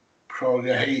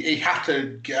 He had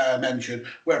to mention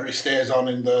whether he stays on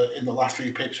in the last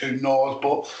few picks, who knows,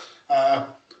 but.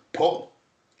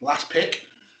 Last pick.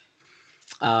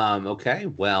 Okay,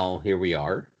 well, here we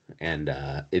are, and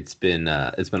it's been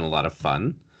a lot of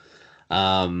fun.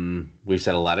 We've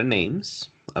said a lot of names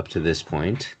up to this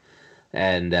point,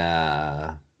 and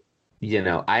I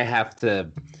have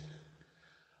to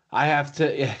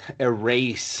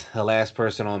erase the last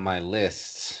person on my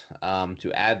list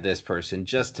to add this person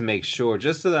just to make sure,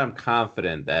 just so that I'm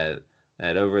confident that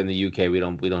over in the UK we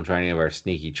don't try any of our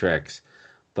sneaky tricks.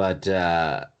 But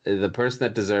the person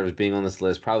that deserves being on this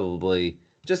list, probably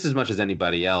just as much as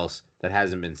anybody else that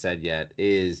hasn't been said yet,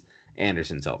 is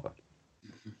Anderson Silva.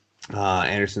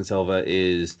 Anderson Silva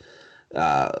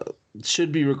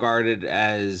should be regarded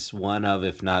as one of,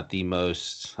 if not the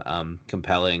most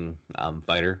compelling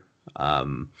fighter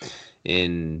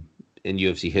in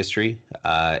UFC history.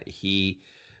 He,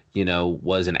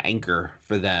 was an anchor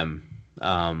for them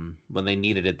when they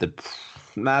needed it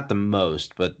not the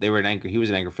most, but they were an anchor. He was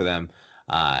an anchor for them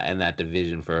in that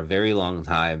division for a very long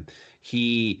time.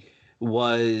 He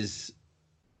was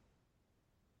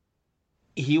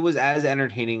as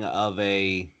entertaining of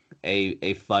a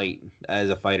fight as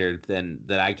a fighter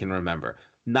that I can remember.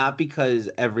 Not because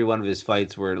every one of his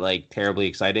fights were like terribly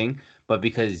exciting, but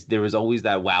because there was always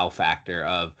that wow factor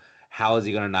of how is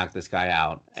he going to knock this guy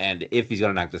out, and if he's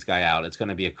going to knock this guy out, it's going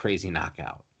to be a crazy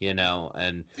knockout. And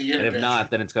if not,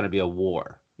 then it's going to be a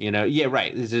war, Yeah,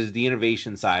 right. This is the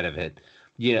innovation side of it,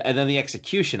 and then the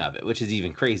execution of it, which is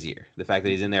even crazier. The fact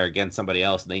that he's in there against somebody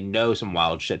else, and they know some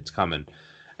wild shit's coming,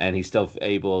 and he's still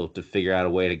able to figure out a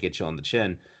way to get you on the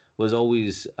chin, was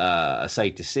always a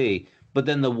sight to see. But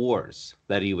then the wars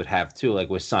that he would have too, like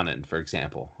with Sonnen, for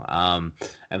example, and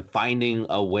finding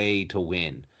a way to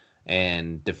win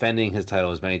and defending his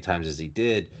title as many times as he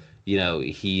did,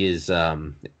 he is.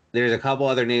 There's a couple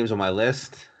other names on my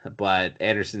list, but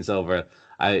Anderson Silva,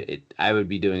 I would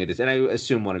be doing it, and I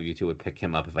assume one of you two would pick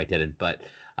him up if I didn't. But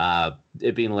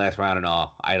it being the last round and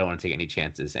all, I don't want to take any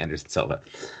chances. Anderson Silva,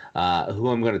 who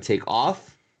I'm going to take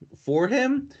off for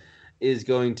him, is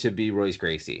going to be Royce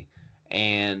Gracie,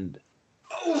 and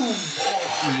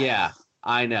yeah,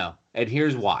 I know, and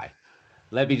here's why.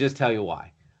 Let me just tell you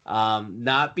why.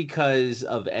 Not because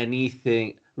of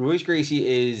anything. Royce Gracie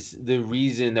is the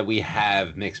reason that we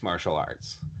have mixed martial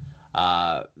arts.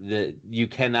 You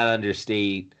cannot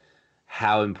understate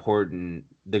how important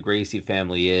the Gracie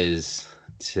family is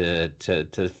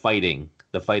to fighting,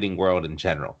 the fighting world in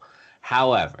general.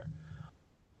 However,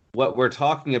 what we're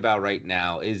talking about right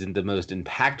now isn't the most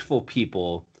impactful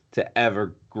people to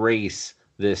ever grace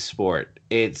this sport.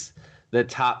 It's the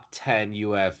top 10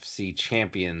 UFC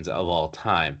champions of all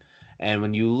time. And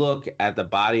when you look at the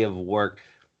body of work,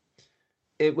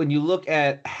 when you look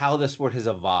at how the sport has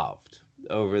evolved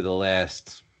over the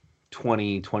last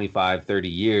 20, 25, 30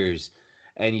 years,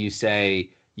 and you say,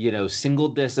 single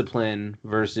discipline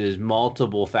versus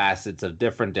multiple facets of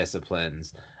different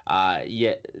disciplines,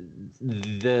 yet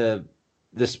the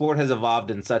sport has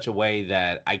evolved in such a way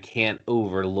that I can't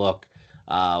overlook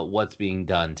what's being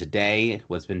done today,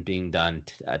 what's been being done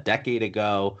a decade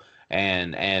ago,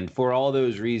 and for all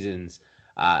those reasons,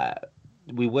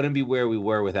 we wouldn't be where we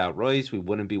were without Royce. We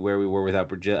wouldn't be where we were without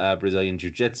Brazilian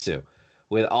Jiu-Jitsu.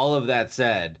 With all of that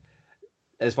said,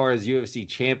 as far as UFC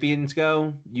champions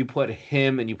go, you put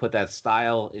him and you put that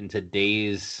style in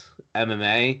today's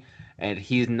MMA, and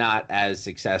he's not as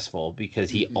successful because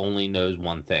he only knows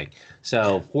one thing.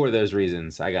 So for those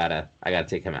reasons, I gotta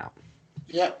take him out.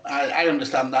 Yeah, I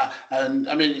understand that, and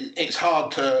I mean it's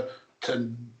hard to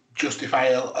justify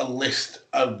a list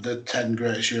of the 10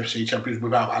 greatest UFC champions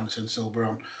without Anderson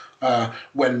Silva on.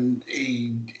 When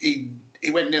he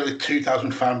went nearly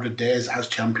 2,500 days as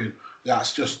champion,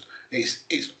 that's just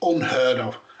it's unheard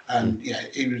of, and yeah,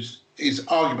 he's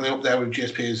arguably up there with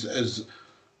GSP as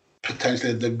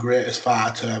potentially the greatest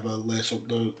fighter to ever lace up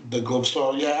the gloves.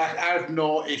 So yeah, I have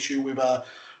no issue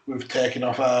with taking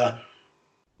off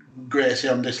Gracie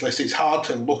on this list. It's hard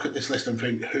to look at this list and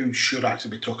think who should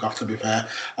actually be took off, to be fair.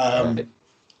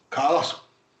 Carlos,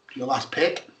 your last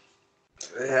pick?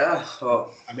 Yeah.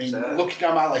 Well, I mean, looking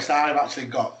down my list, I've actually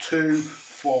got 2,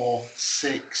 4,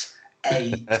 6,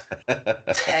 8,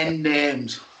 10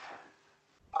 names.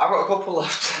 I've got a couple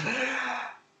left.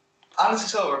 Anderson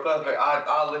Silva, perfect.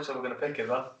 I literally were going to pick him,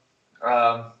 man.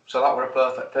 So that were a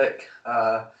perfect pick.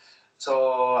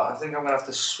 So I think I'm going to have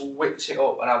to switch it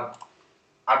up, and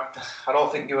I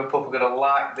don't think you and Pup are going to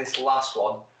like this last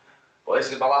one, but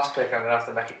this is my last pick. I'm going to have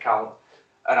to make it count,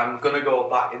 and I'm going to go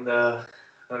back in the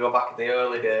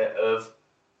early day of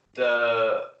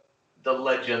the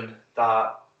legend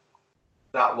that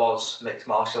was mixed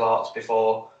martial arts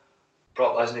before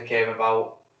Brock Lesnar came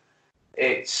about.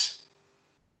 It's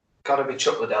got to be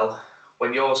Chuck Liddell.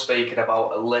 When you're speaking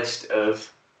about a list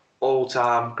of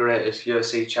all-time greatest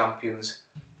UFC champions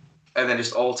and then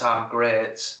just all-time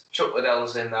greats, Chuck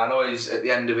Liddell's in there. I know he's at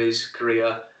the end of his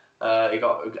career.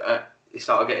 He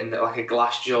started getting like a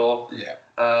glass jaw. Yeah.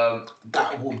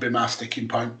 That would be my sticking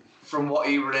point. From what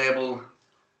he were able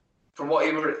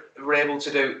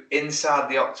to do inside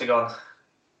the octagon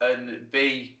and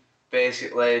be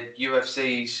basically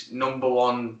UFC's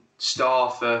 #1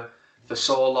 star for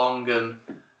so long,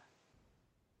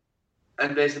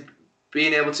 and basically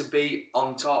being able to be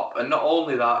on top. And not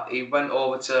only that, he went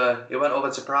over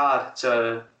to Pride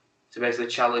to basically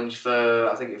challenge for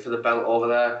the belt over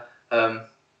there.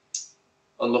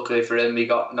 Unluckily for him, he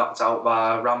got knocked out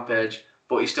by Rampage,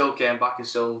 but he still came back and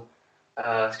still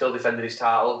defended his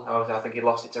title. I think he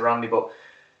lost it to Randy, but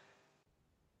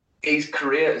his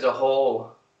career as a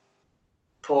whole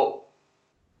put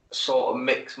sort of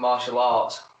mixed martial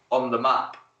arts on the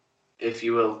map, if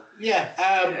you will. Yeah,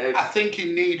 I think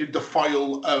he needed the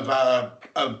foil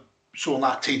of someone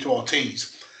like Tito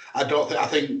Ortiz. I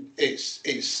think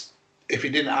it's if he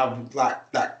didn't have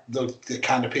the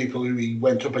kind of people who he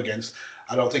went up against,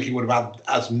 I don't think he would have had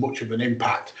as much of an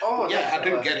impact. Oh, yeah, I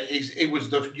do get it. It was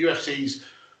the UFC's,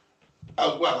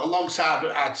 alongside,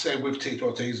 I'd say, with Tito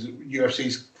Ortiz,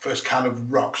 UFC's first kind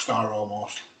of rock star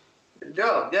almost.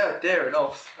 Yeah, dear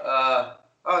enough.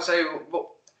 I'd say, but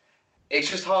it's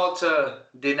just hard to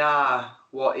deny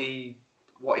what he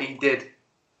did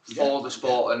for the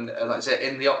sport and like I say,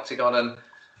 in the octagon, and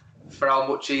for how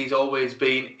much he's always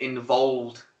been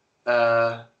involved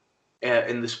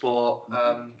in the sport.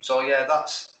 So yeah,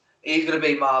 he's going to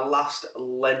be my last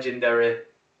legendary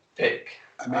pick.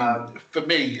 I mean, for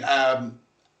me,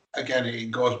 again,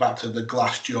 it goes back to the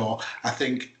glass jaw. I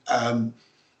think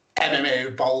MMA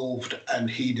evolved and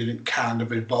he didn't kind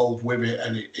of evolve with it,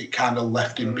 and it kind of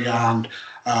left him behind.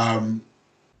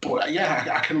 But yeah,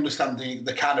 I can understand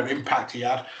the kind of impact he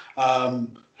had.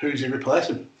 Who's he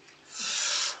replacing?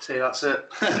 See, that's it.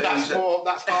 That's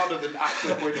harder than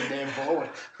actually putting a name forward.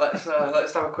 Let's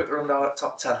have a quick rundown at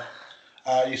top 10.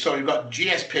 You've got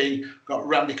GSP, got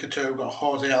Randy Couture, got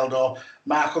Jose Aldo,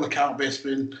 Michael the Count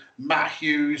Bisping, Matt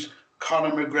Hughes,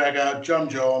 Conor McGregor, John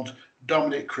Jones,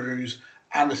 Dominic Cruz,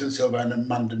 Anderson Silva, and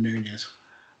Amanda Nunes.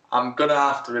 I'm going to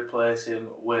have to replace him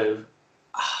with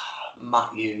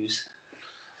Matt Hughes.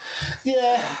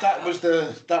 Yeah, that was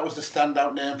the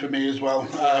standout name for me as well.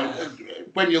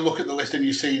 When you look at the list and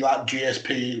you see like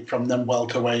GSP from them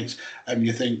welterweights, and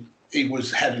you think he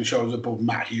was head and shoulders above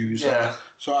Matt Hughes. Yeah.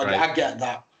 So I get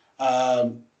that.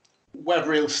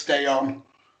 Whether he'll stay on,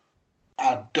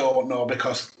 I don't know,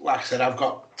 because like I said, I've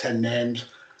got 10 names,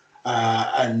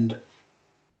 and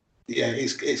yeah,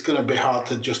 it's going to be hard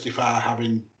to justify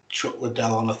having Chuck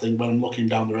Liddell on, I think, when I'm looking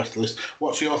down the rest of the list.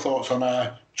 What's your thoughts on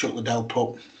Chuck Liddell,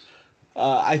 Pup?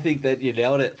 I think that you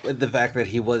nailed it with the fact that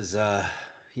he was,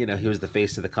 he was the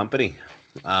face of the company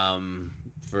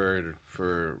for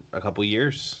a couple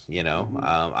years.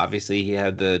 Obviously he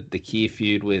had the key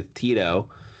feud with Tito,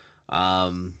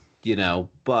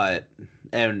 but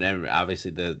and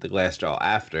obviously the glass jaw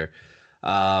after,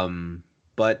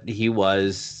 but he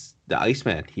was the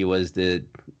Iceman. He was a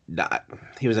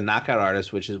knockout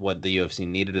artist, which is what the UFC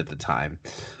needed at the time.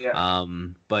 Yeah.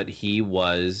 But he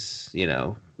was,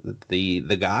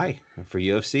 the guy for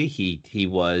UFC. He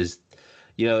was,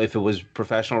 if it was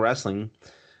professional wrestling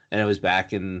and it was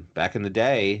back in the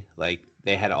day, like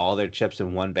they had all their chips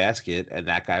in one basket, and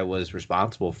that guy was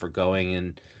responsible for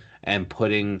going and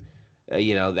putting,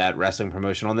 that wrestling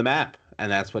promotion on the map. And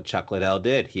that's what Chuck Liddell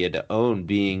did. He had to own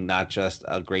being not just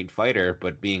a great fighter,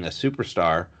 but being a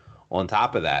superstar on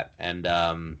top of that. And,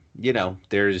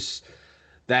 there's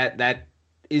that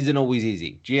isn't always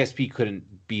easy. GSP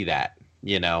couldn't be that,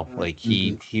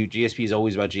 GSP is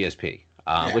always about GSP,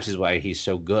 which is why he's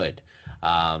so good.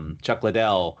 Chuck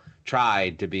Liddell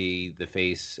tried to be the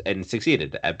face and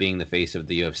succeeded at being the face of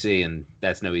the UFC, and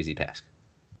that's no easy task.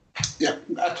 Yeah,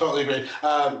 I totally agree.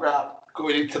 Right,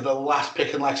 going into the last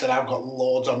pick, and like I said, I've got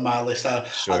loads on my list.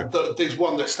 Sure. There's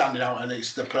one that's standing out, and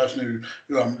it's the person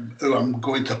who I'm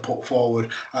going to put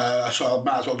forward. So I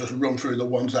might as well just run through the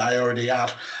ones that I already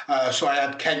had. So I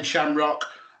had Ken Shamrock,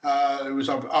 who was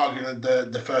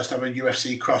arguably the first ever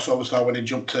UFC crossover star when he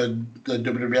jumped to the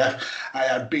WWF. I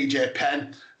had BJ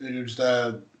Penn, who's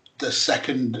the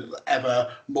second ever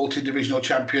multi-divisional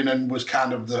champion and was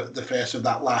kind of the face of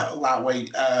that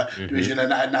lightweight division,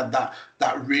 and I had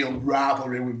that real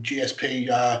rivalry with GSP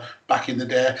back in the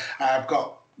day. I've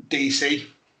got DC,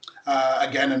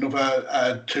 again,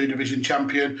 another two-division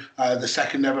champion, the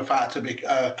second ever fighter to be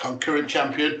concurrent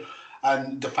champion.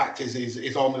 And the fact is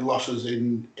his only losses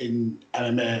in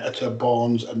MMA are to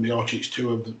Bones and Miocic,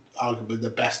 two of arguably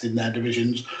the best in their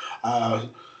divisions.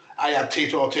 I had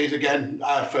Tito Ortiz again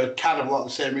for kind of a lot of the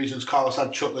same reasons Carlos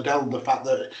had Chuck Liddell. The fact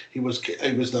that he was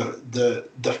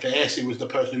the face, he was the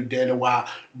person who Dana White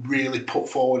really put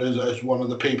forward as one of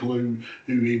the people who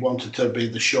he wanted to be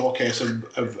the showcase of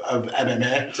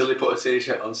MMA. Until he put a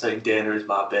t-shirt on saying Dana is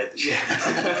my bitch.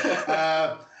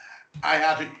 Yeah. I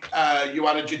had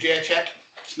Joanna Jędrzejczyk.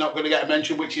 It's not going to get a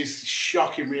mention, which is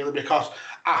shocking, really, because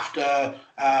after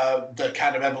the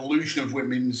kind of evolution of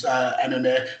women's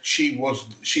MMA, she was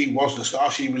the star.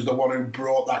 She was the one who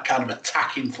brought that kind of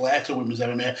attacking flair to women's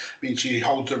MMA. I mean, she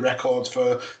holds the records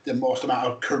for the most amount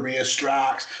of career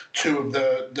strikes, two of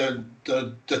the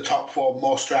top four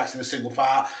most strikes in a single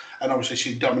fight. And obviously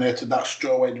she dominated that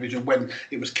strawweight division when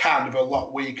it was kind of a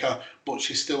lot weaker, but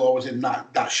she's still always in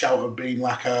that shout of being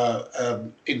like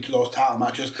into those title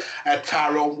matches.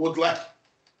 Tyrone Woodley,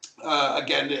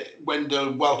 again, when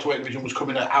the welterweight division was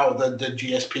coming out of the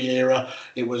GSP era,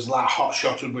 it was like hot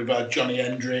shotted with Johnny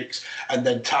Hendricks, and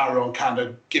then Tyrone kind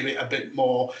of give it a bit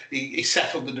more. He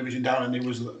settled the division down, and he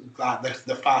was like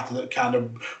the fighter that kind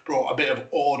of brought a bit of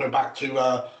order back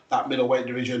to that middleweight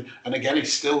division. And again,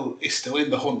 he's still in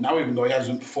the hunt now, even though he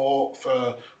hasn't fought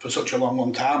for such a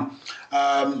long time.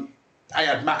 I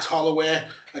had Max Holloway,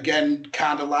 again,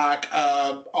 kind of like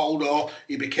Aldo.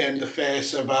 He became the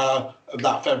face of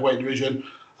that featherweight division,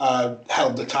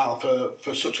 held the title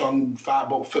for such a long fight.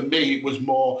 But for me, it was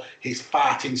more his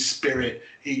fighting spirit.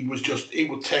 He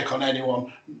would take on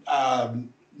anyone,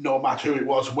 no matter who it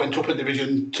was. Went up a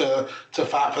division to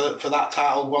fight for that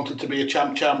title, wanted to be a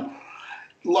champ.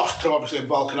 Lost to, obviously,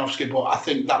 Volkanovski, but I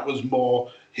think that was more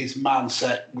his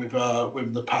mindset with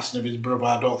the passing of his brother.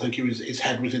 I don't think his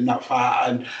head was in that fight,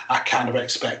 and I kind of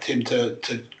expect him to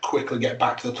quickly get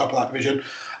back to the top of that division.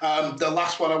 The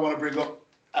last one I want to bring up,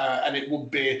 and it would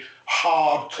be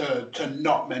hard to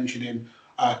not mention him,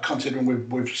 considering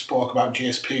we've spoke about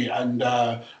GSP and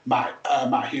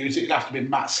Matt Hughes. It'd have to be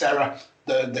Matt Serra,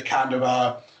 the kind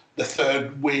of the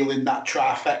third wheel in that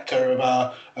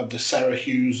trifecta of the Sarah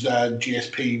Hughes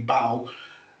GSP battle.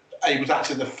 He was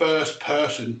actually the first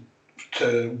person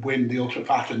to win the Ultimate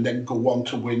Fighter and then go on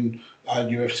to win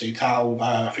UFC title.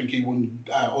 I think he won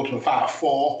Ultimate Fighter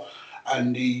 4,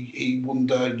 and he won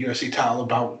the UFC title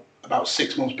about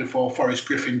 6 months before Forrest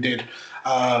Griffin did.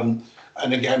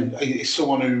 And again, he's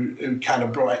someone who kind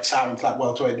of brought excitement to that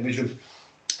welterweight division.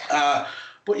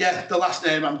 But yeah, the last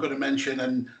name I'm going to mention,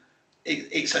 and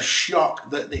it's a shock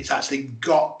that it's actually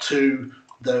got to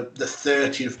the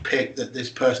 30th pick that this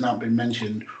person hasn't been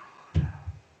mentioned.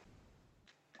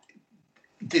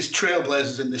 There's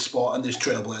trailblazers in this sport, and there's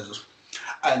trailblazers.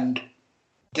 And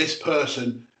this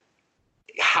person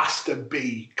has to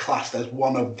be classed as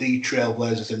one of the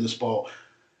trailblazers in the sport.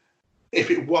 If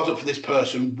it wasn't for this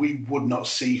person, we would not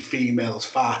see females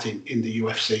fighting in the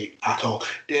UFC at all.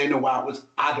 Dana White was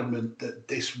adamant that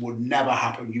this would never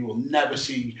happen. You will never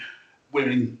see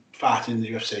women fighting in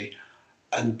the UFC.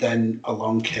 And then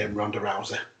along came Ronda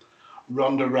Rousey.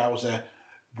 Ronda Rousey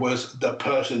was the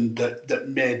person that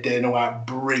made Dana White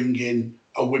bring in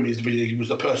a women's division. He was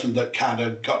the person that kind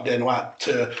of got Dana White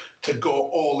to go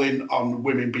all in on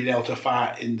women being able to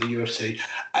fight in the UFC.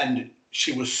 And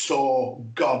she was so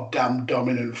goddamn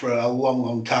dominant for a long,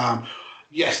 long time.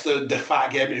 Yes, the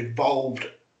fight game evolved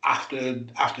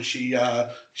after she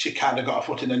kind of got her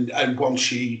footing, and once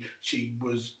she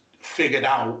was figured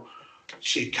out,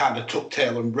 she kind of took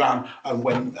tail and ran and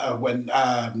went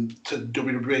to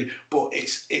WWE. But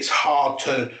it's hard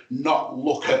to not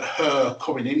look at her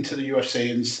coming into the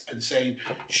UFC and saying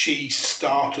she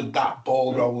started that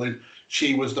ball rolling.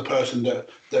 She was the person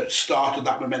that started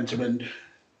that momentum, and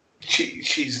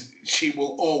she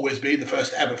will always be the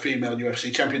first ever female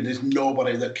UFC champion. There's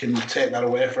nobody that can take that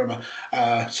away from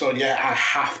her. So yeah, I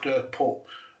have to put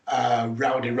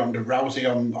Rowdy Ronda Rousey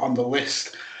on the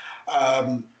list.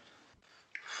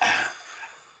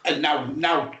 And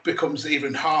now becomes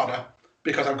even harder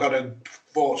because I've got to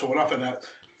vote someone off. And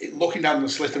looking down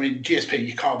this list, I mean, GSP,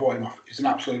 you can't vote him off. He's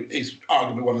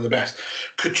arguably one of the best.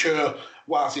 Couture,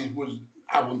 whilst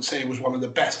I wouldn't say he was one of the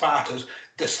best fighters,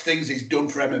 there's things he's done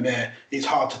for MMA, it's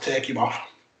hard to take him off.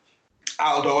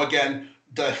 Aldo, again,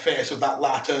 the face of that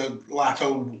latter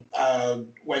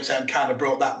weight set, kind of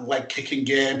brought that leg kicking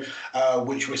game,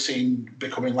 which we're seeing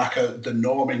becoming like the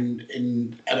norm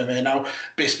in MMA now.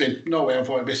 Bisping, no way I'm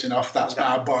voting Bisping off. That's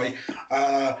my boy.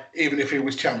 Even if he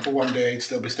was champ for one day, he'd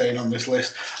still be staying on this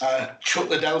list. Chuck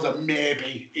Liddell's a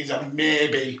maybe. He's a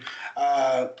maybe.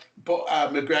 But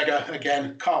McGregor,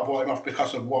 again, can't vote him off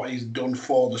because of what he's done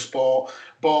for the sport.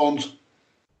 Bones,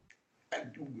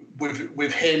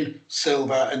 with him,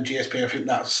 Silva, and GSP, I think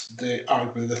that's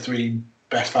arguably the three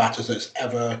best fighters that's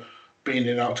ever been in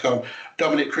an octagon.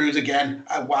 Dominic Cruz, again,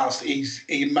 whilst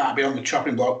he might be on the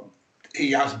chopping block,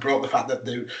 he has brought the fact that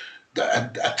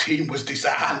a team was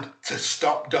designed to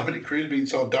stop Dominic Cruz being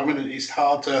so dominant. It's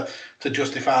hard to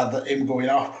justify him going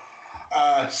off.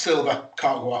 Silva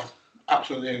can't go off.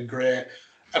 Absolutely great.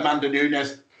 Amanda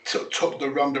Nunes took the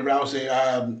Ronda Rousey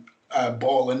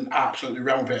ball and absolutely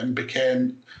ran with it and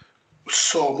became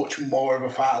so much more of a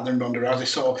fighter than Ronda Rousey.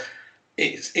 So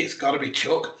it's got to be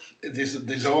Chuck. There's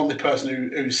the only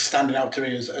person who's standing out to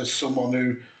me as someone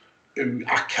who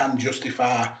I can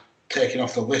justify taking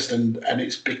off the list, and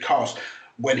it's because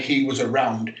when he was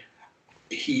around,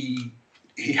 he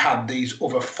had these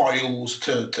other foils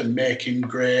to make him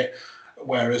great.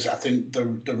 Whereas I think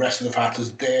the rest of the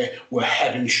fighters, they were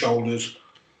head and shoulders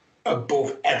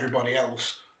above everybody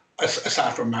else,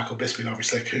 aside from Michael Bisping,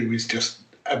 obviously, who is just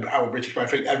our British boy. I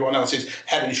think everyone else is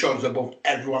head and shoulders above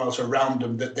everyone else around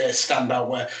them, that they stand out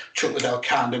where Chuck Liddell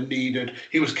kind of needed.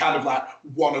 He was kind of like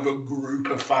one of a group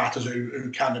of fighters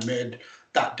who kind of made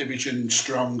that division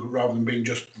strong rather than being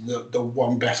just the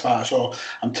one best fighter. So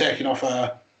I'm taking off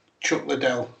Chuck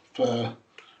Liddell for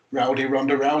Rowdy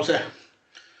Ronda Rousey.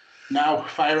 Now,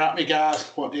 fire at me,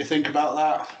 guys. What do you think about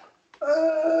that?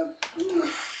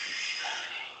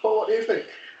 What do you think?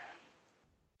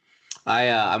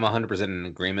 I'm 100% in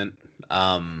agreement.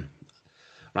 Ronda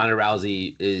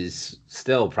Rousey is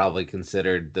still probably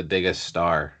considered the biggest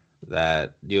star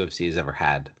that UFC has ever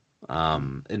had,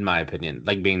 in my opinion,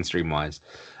 like mainstream-wise.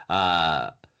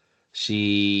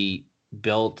 She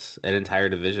built an entire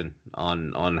division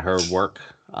on her work.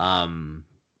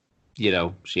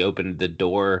 She opened the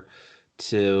door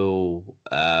to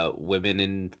women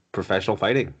in professional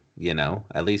fighting,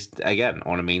 at least, again,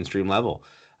 on a mainstream level.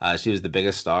 She was the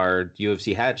biggest star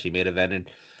UFC had. She made evented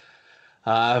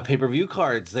pay-per-view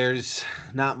cards. There's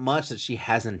not much that she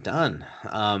hasn't done.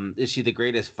 Is she the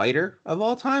greatest fighter of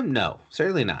all time? No,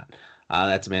 certainly not.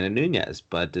 That's Amanda Nunes.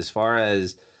 But as far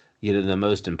as the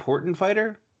most important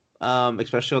fighter,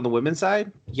 especially on the women's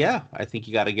side, yeah, I think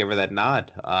you got to give her that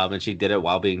nod. And she did it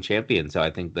while being champion, so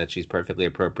I think that she's perfectly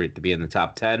appropriate to be in the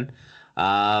top 10.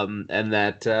 And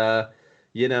that,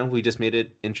 we just made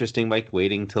it interesting by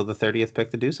waiting till the 30th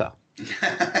pick to do so.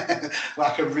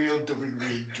 Like a real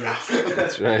WWE draft.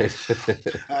 That's right.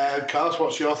 Carlos,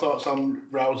 what's your thoughts on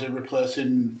Rousey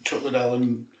replacing Chuck Liddell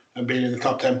and being in the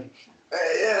top 10?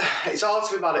 Yeah, it's hard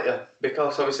to be mad at you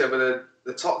because obviously with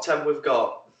the top 10 we've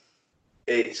got,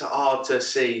 it's hard to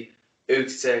see who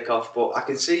to take off. But I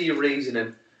can see your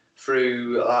reasoning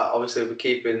through, obviously, we're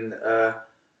keeping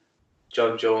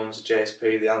John Jones,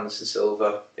 JSP, the Anderson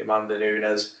Silva, Amanda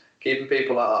Nunes, keeping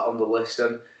people like that on the list.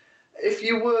 And if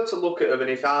you were to look at them and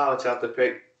if I were to have to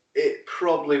pick, it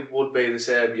probably would be the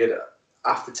same. You'd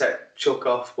have to take Chuck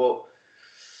off. But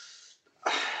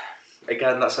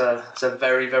again, that's a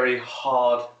very, very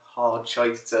hard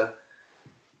choice to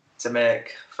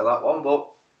make for that one. But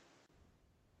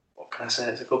what can I say?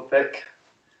 It's a good pick.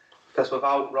 Because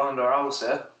without Ronda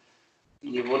Rousey,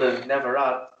 you would have never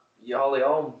had your Holly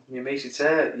Holm, your Miesha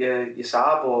Tate, your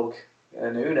Cyborg,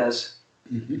 your Nunes.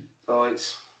 Mm-hmm. So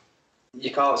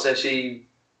you can't say she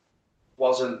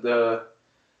wasn't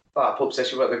Pup says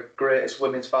she wasn't the greatest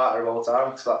women's fighter of all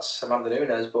time, because that's Amanda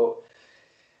Nunes, but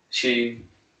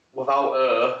without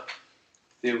her,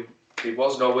 there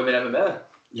was no women MMA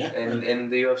in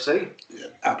the UFC. Yeah,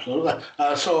 absolutely.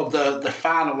 So the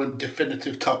final and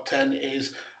definitive top 10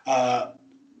 is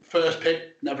first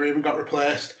pick, never even got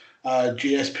replaced,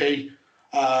 GSP,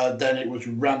 then it was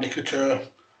Randy Couture,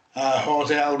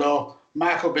 Jose Aldo,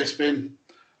 Michael Bisping,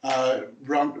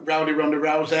 Rowdy Ronda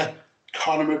Rousey,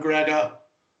 Conor McGregor,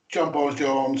 John Bones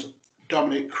Jones,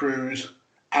 Dominic Cruz,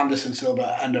 Anderson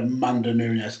Silva, and Amanda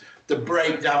Nunes. The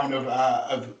breakdown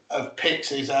of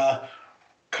picks is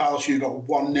Carlos, you got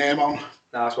one name on.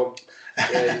 Nice one.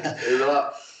 Who's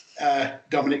that?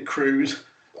 Dominic Cruz.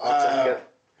 I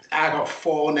got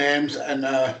four names, and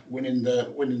winning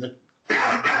the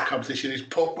competition is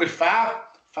Pup with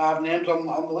five names on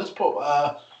the list.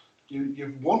 Pup,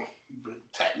 you've won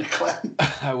technically.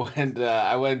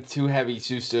 I went too heavy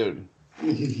too soon.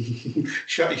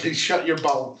 Shut your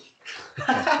bolt.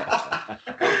 I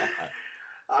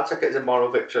took it as a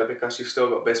moral victory because you've still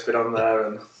got Bisping on there,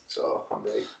 and so I'm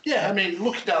really... Yeah, I mean,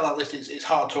 looking down that list, it's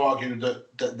hard to argue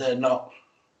that they're not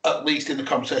at least in the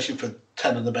conversation for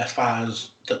 10 of the best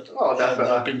fighters that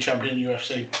have been champion in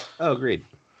UFC. Oh, agreed.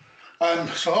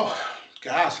 So,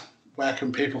 guys, where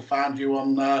can people find you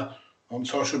on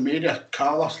social media?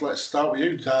 Carlos, let's start with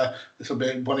you. This will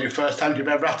be one of your first times you've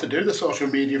ever had to do the social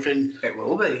media thing. It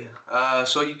will be.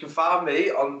 So you can find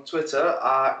me on Twitter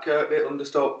at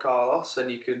Kirkby_Carlos,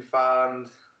 and you can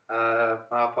find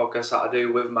my podcast that I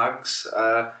do with Mags,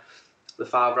 the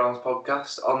 5 Rounds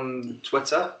podcast, on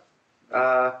Twitter.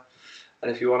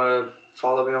 And if you want to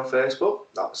follow me on Facebook,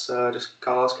 that's just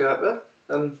Carlos Kirkby,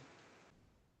 and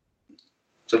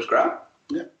subscribe.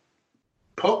 Yeah.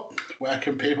 Pup, where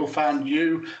can people find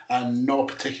you and No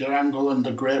Particular Angle and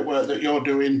the great work that you're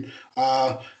doing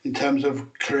in terms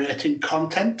of creating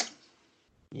content?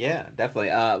 Yeah, definitely.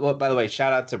 Well, by the way,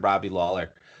 shout out to Robbie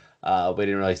Lawler. We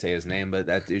didn't really say his name, but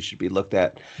that dude should be looked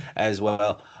at as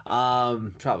well.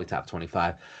 Probably top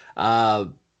 25.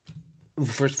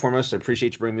 First and foremost, I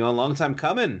appreciate you bringing me on. Long time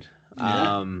coming.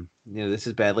 Yeah. This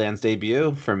is Badlands'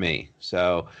 debut for me.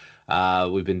 So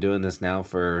we've been doing this now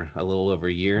for a little over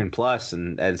a year and plus,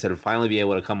 and so to finally be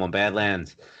able to come on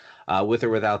Badlands with or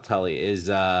without Tully is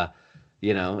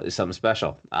something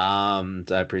special. I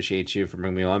appreciate you for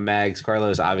bringing me on, Mags.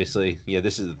 Carlos, obviously,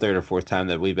 this is the third or fourth time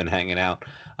that we've been hanging out,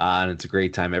 and it's a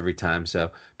great time every time. So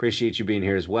appreciate you being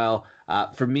here as well.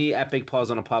 For me, at Big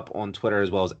Paws on a Pup on Twitter,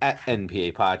 as well as at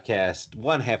NPA Podcast,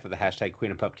 one half of the hashtag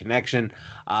Queen and Pup Connection.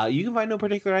 You can find No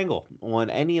Particular Angle on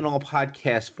any and all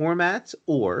podcast formats,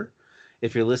 or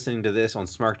if you're listening to this on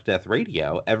Smart to Death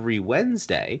Radio every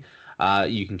Wednesday,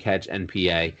 you can catch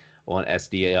NPA on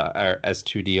SDR or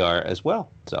S2DR as well.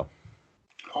 So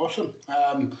awesome.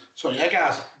 So yeah,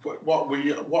 guys, what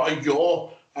are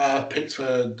your picks for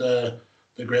the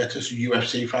greatest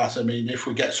UFC fights? I mean, if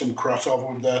we get some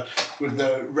crossover with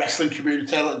the wrestling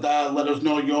community, let us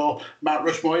know your Mount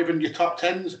Rushmore, even your top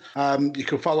 10s. You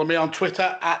can follow me on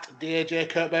Twitter at DAJ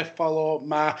Kirkby. Follow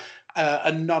my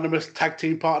anonymous tag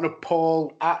team partner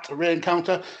Paul at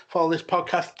Reencounter. Follow this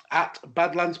podcast at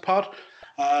Badlands Pod.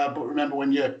 But remember,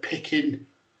 when you're picking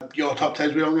your top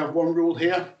 10s, we only have one rule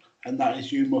here, and that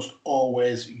is you must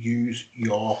always use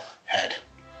your head.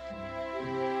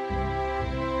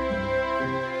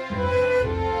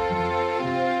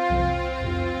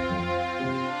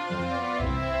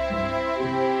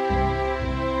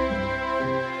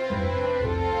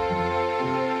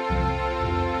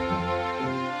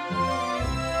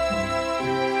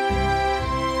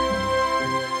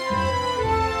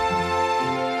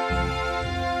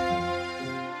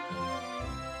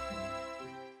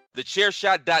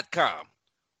 TheChairShot.com.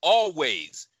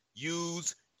 Always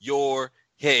use your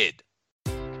head.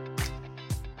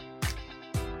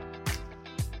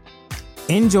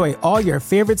 Enjoy all your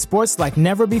favorite sports like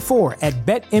never before at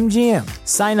BetMGM.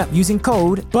 Sign up using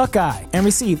code Buckeye and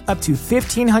receive up to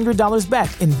 $1,500 back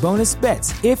in bonus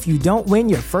bets if you don't win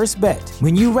your first bet.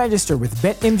 When you register with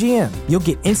BetMGM, you'll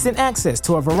get instant access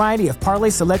to a variety of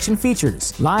parlay selection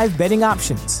features, live betting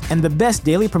options, and the best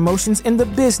daily promotions in the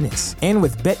business. And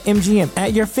with BetMGM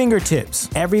at your fingertips,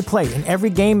 every play and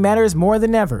every game matters more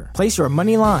than ever. Place your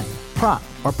money line, prop,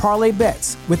 or parlay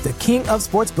bets with the king of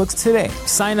sportsbooks today.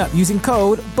 Sign up using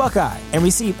code Buckeye and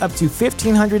receive up to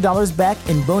 $1,500 back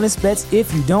in bonus bets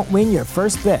if you don't win your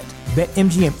first bet.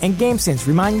 BetMGM and GameSense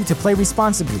remind you to play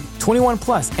responsibly. 21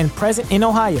 plus and present in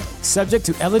Ohio, subject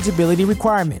to eligibility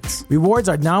requirements. Rewards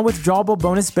are non-withdrawable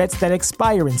bonus bets that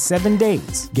expire in 7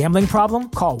 days. Gambling problem?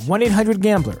 Call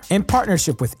 1-800-GAMBLER. In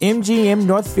partnership with MGM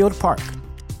Northfield Park.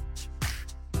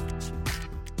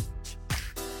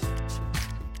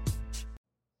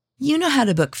 You know how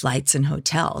to book flights and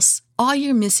hotels. All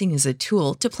you're missing is a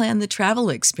tool to plan the travel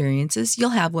experiences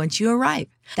you'll have once you arrive.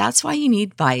 That's why you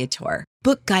need Viator.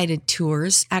 Book guided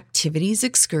tours, activities,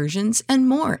 excursions, and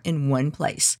more in one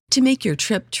place to make your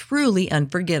trip truly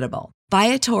unforgettable.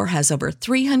 Viator has over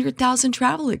 300,000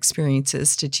 travel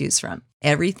experiences to choose from.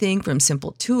 Everything from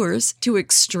simple tours to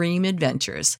extreme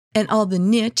adventures and all the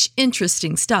niche,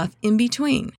 interesting stuff in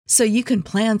between. So you can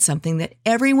plan something that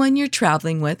everyone you're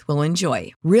traveling with will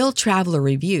enjoy. Real traveler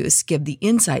reviews give the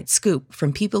inside scoop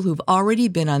from people who've already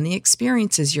been on the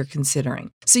experiences you're considering.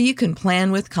 So you can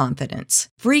plan with confidence.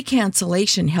 Free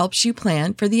cancellation helps you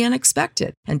plan for the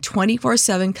unexpected. And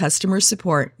 24/7 customer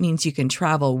support means you can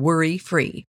travel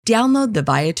worry-free. Download the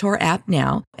Viator app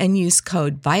now and use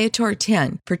code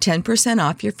Viator10 for 10%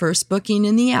 off your first booking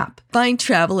in the app. Find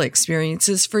travel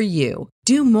experiences for you.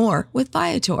 Do more with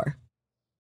Viator.